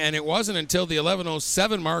one, and it wasn't until the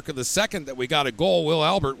 11:07 mark of the second that we got a goal. Will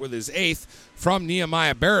Albert with his 8th from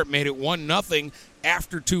Nehemiah Barrett made it 1-0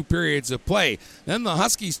 after 2 periods of play. Then the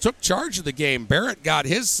Huskies took charge of the game. Barrett got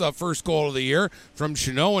his first goal of the year from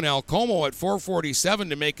Chino and Alcomo at 4:47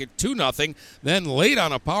 to make it 2-0. Then late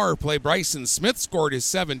on a power play, Bryson Smith scored his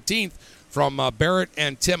 17th from Barrett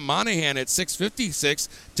and Tim Monahan at 6:56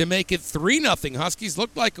 to make it 3-0. Huskies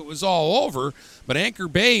looked like it was all over, but Anchor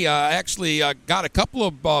Bay actually got a couple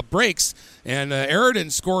of breaks, and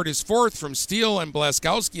Aridin scored his 4th from Steele and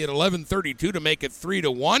Blaskowski at 11:32 to make it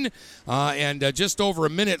 3-1. And just over a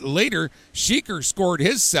minute later, Sheeker scored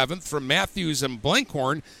his 7th from Matthews and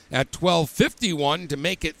Blankhorn at 12:51 to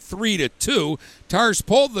make it 3-2. Tars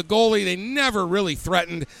pulled the goalie. They never really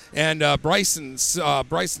threatened, and Bryson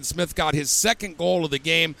Smith got his second goal of the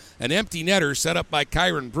game, an empty netter set up by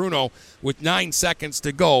Kyron Bruno with 9 seconds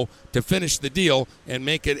to go to finish the deal and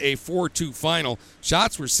make it a 4-2 final.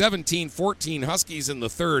 Shots were 17-14 Huskies in the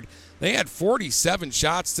third. They had 47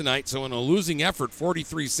 shots tonight, so in a losing effort,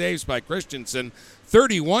 43 saves by Christensen,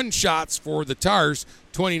 31 shots for the Tars,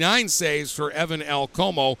 29 saves for Evan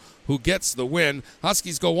Alcomo, who gets the win.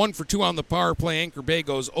 Huskies go 1 for 2 on the power play. Anchor Bay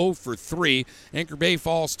goes 0 for 3. Anchor Bay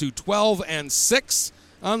falls to 12-6.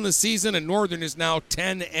 on the season, and Northern is now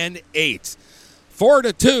 10-8.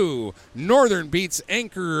 4-2, Northern beats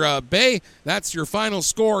Anchor Bay. That's your final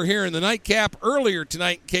score here in the nightcap. Earlier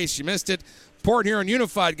tonight, in case you missed it, Port Huron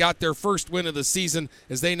Unified got their first win of the season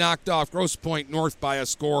as they knocked off Grosse Pointe North by a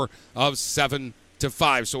score of 7-5.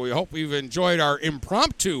 So we hope you've enjoyed our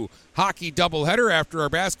impromptu hockey doubleheader after our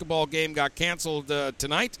basketball game got canceled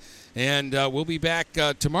tonight. And we'll be back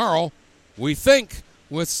tomorrow, we think,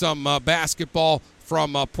 with some basketball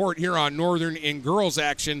from Port Huron Northern in girls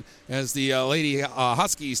action as the Lady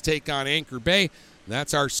Huskies take on Anchor Bay.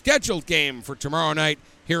 That's our scheduled game for tomorrow night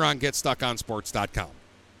here on GetStuckOnSports.com.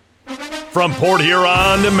 From Port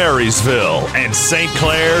Huron to Marysville and St.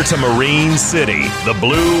 Clair to Marine City, the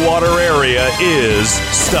Blue Water area is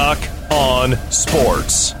Stuck on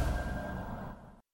Sports.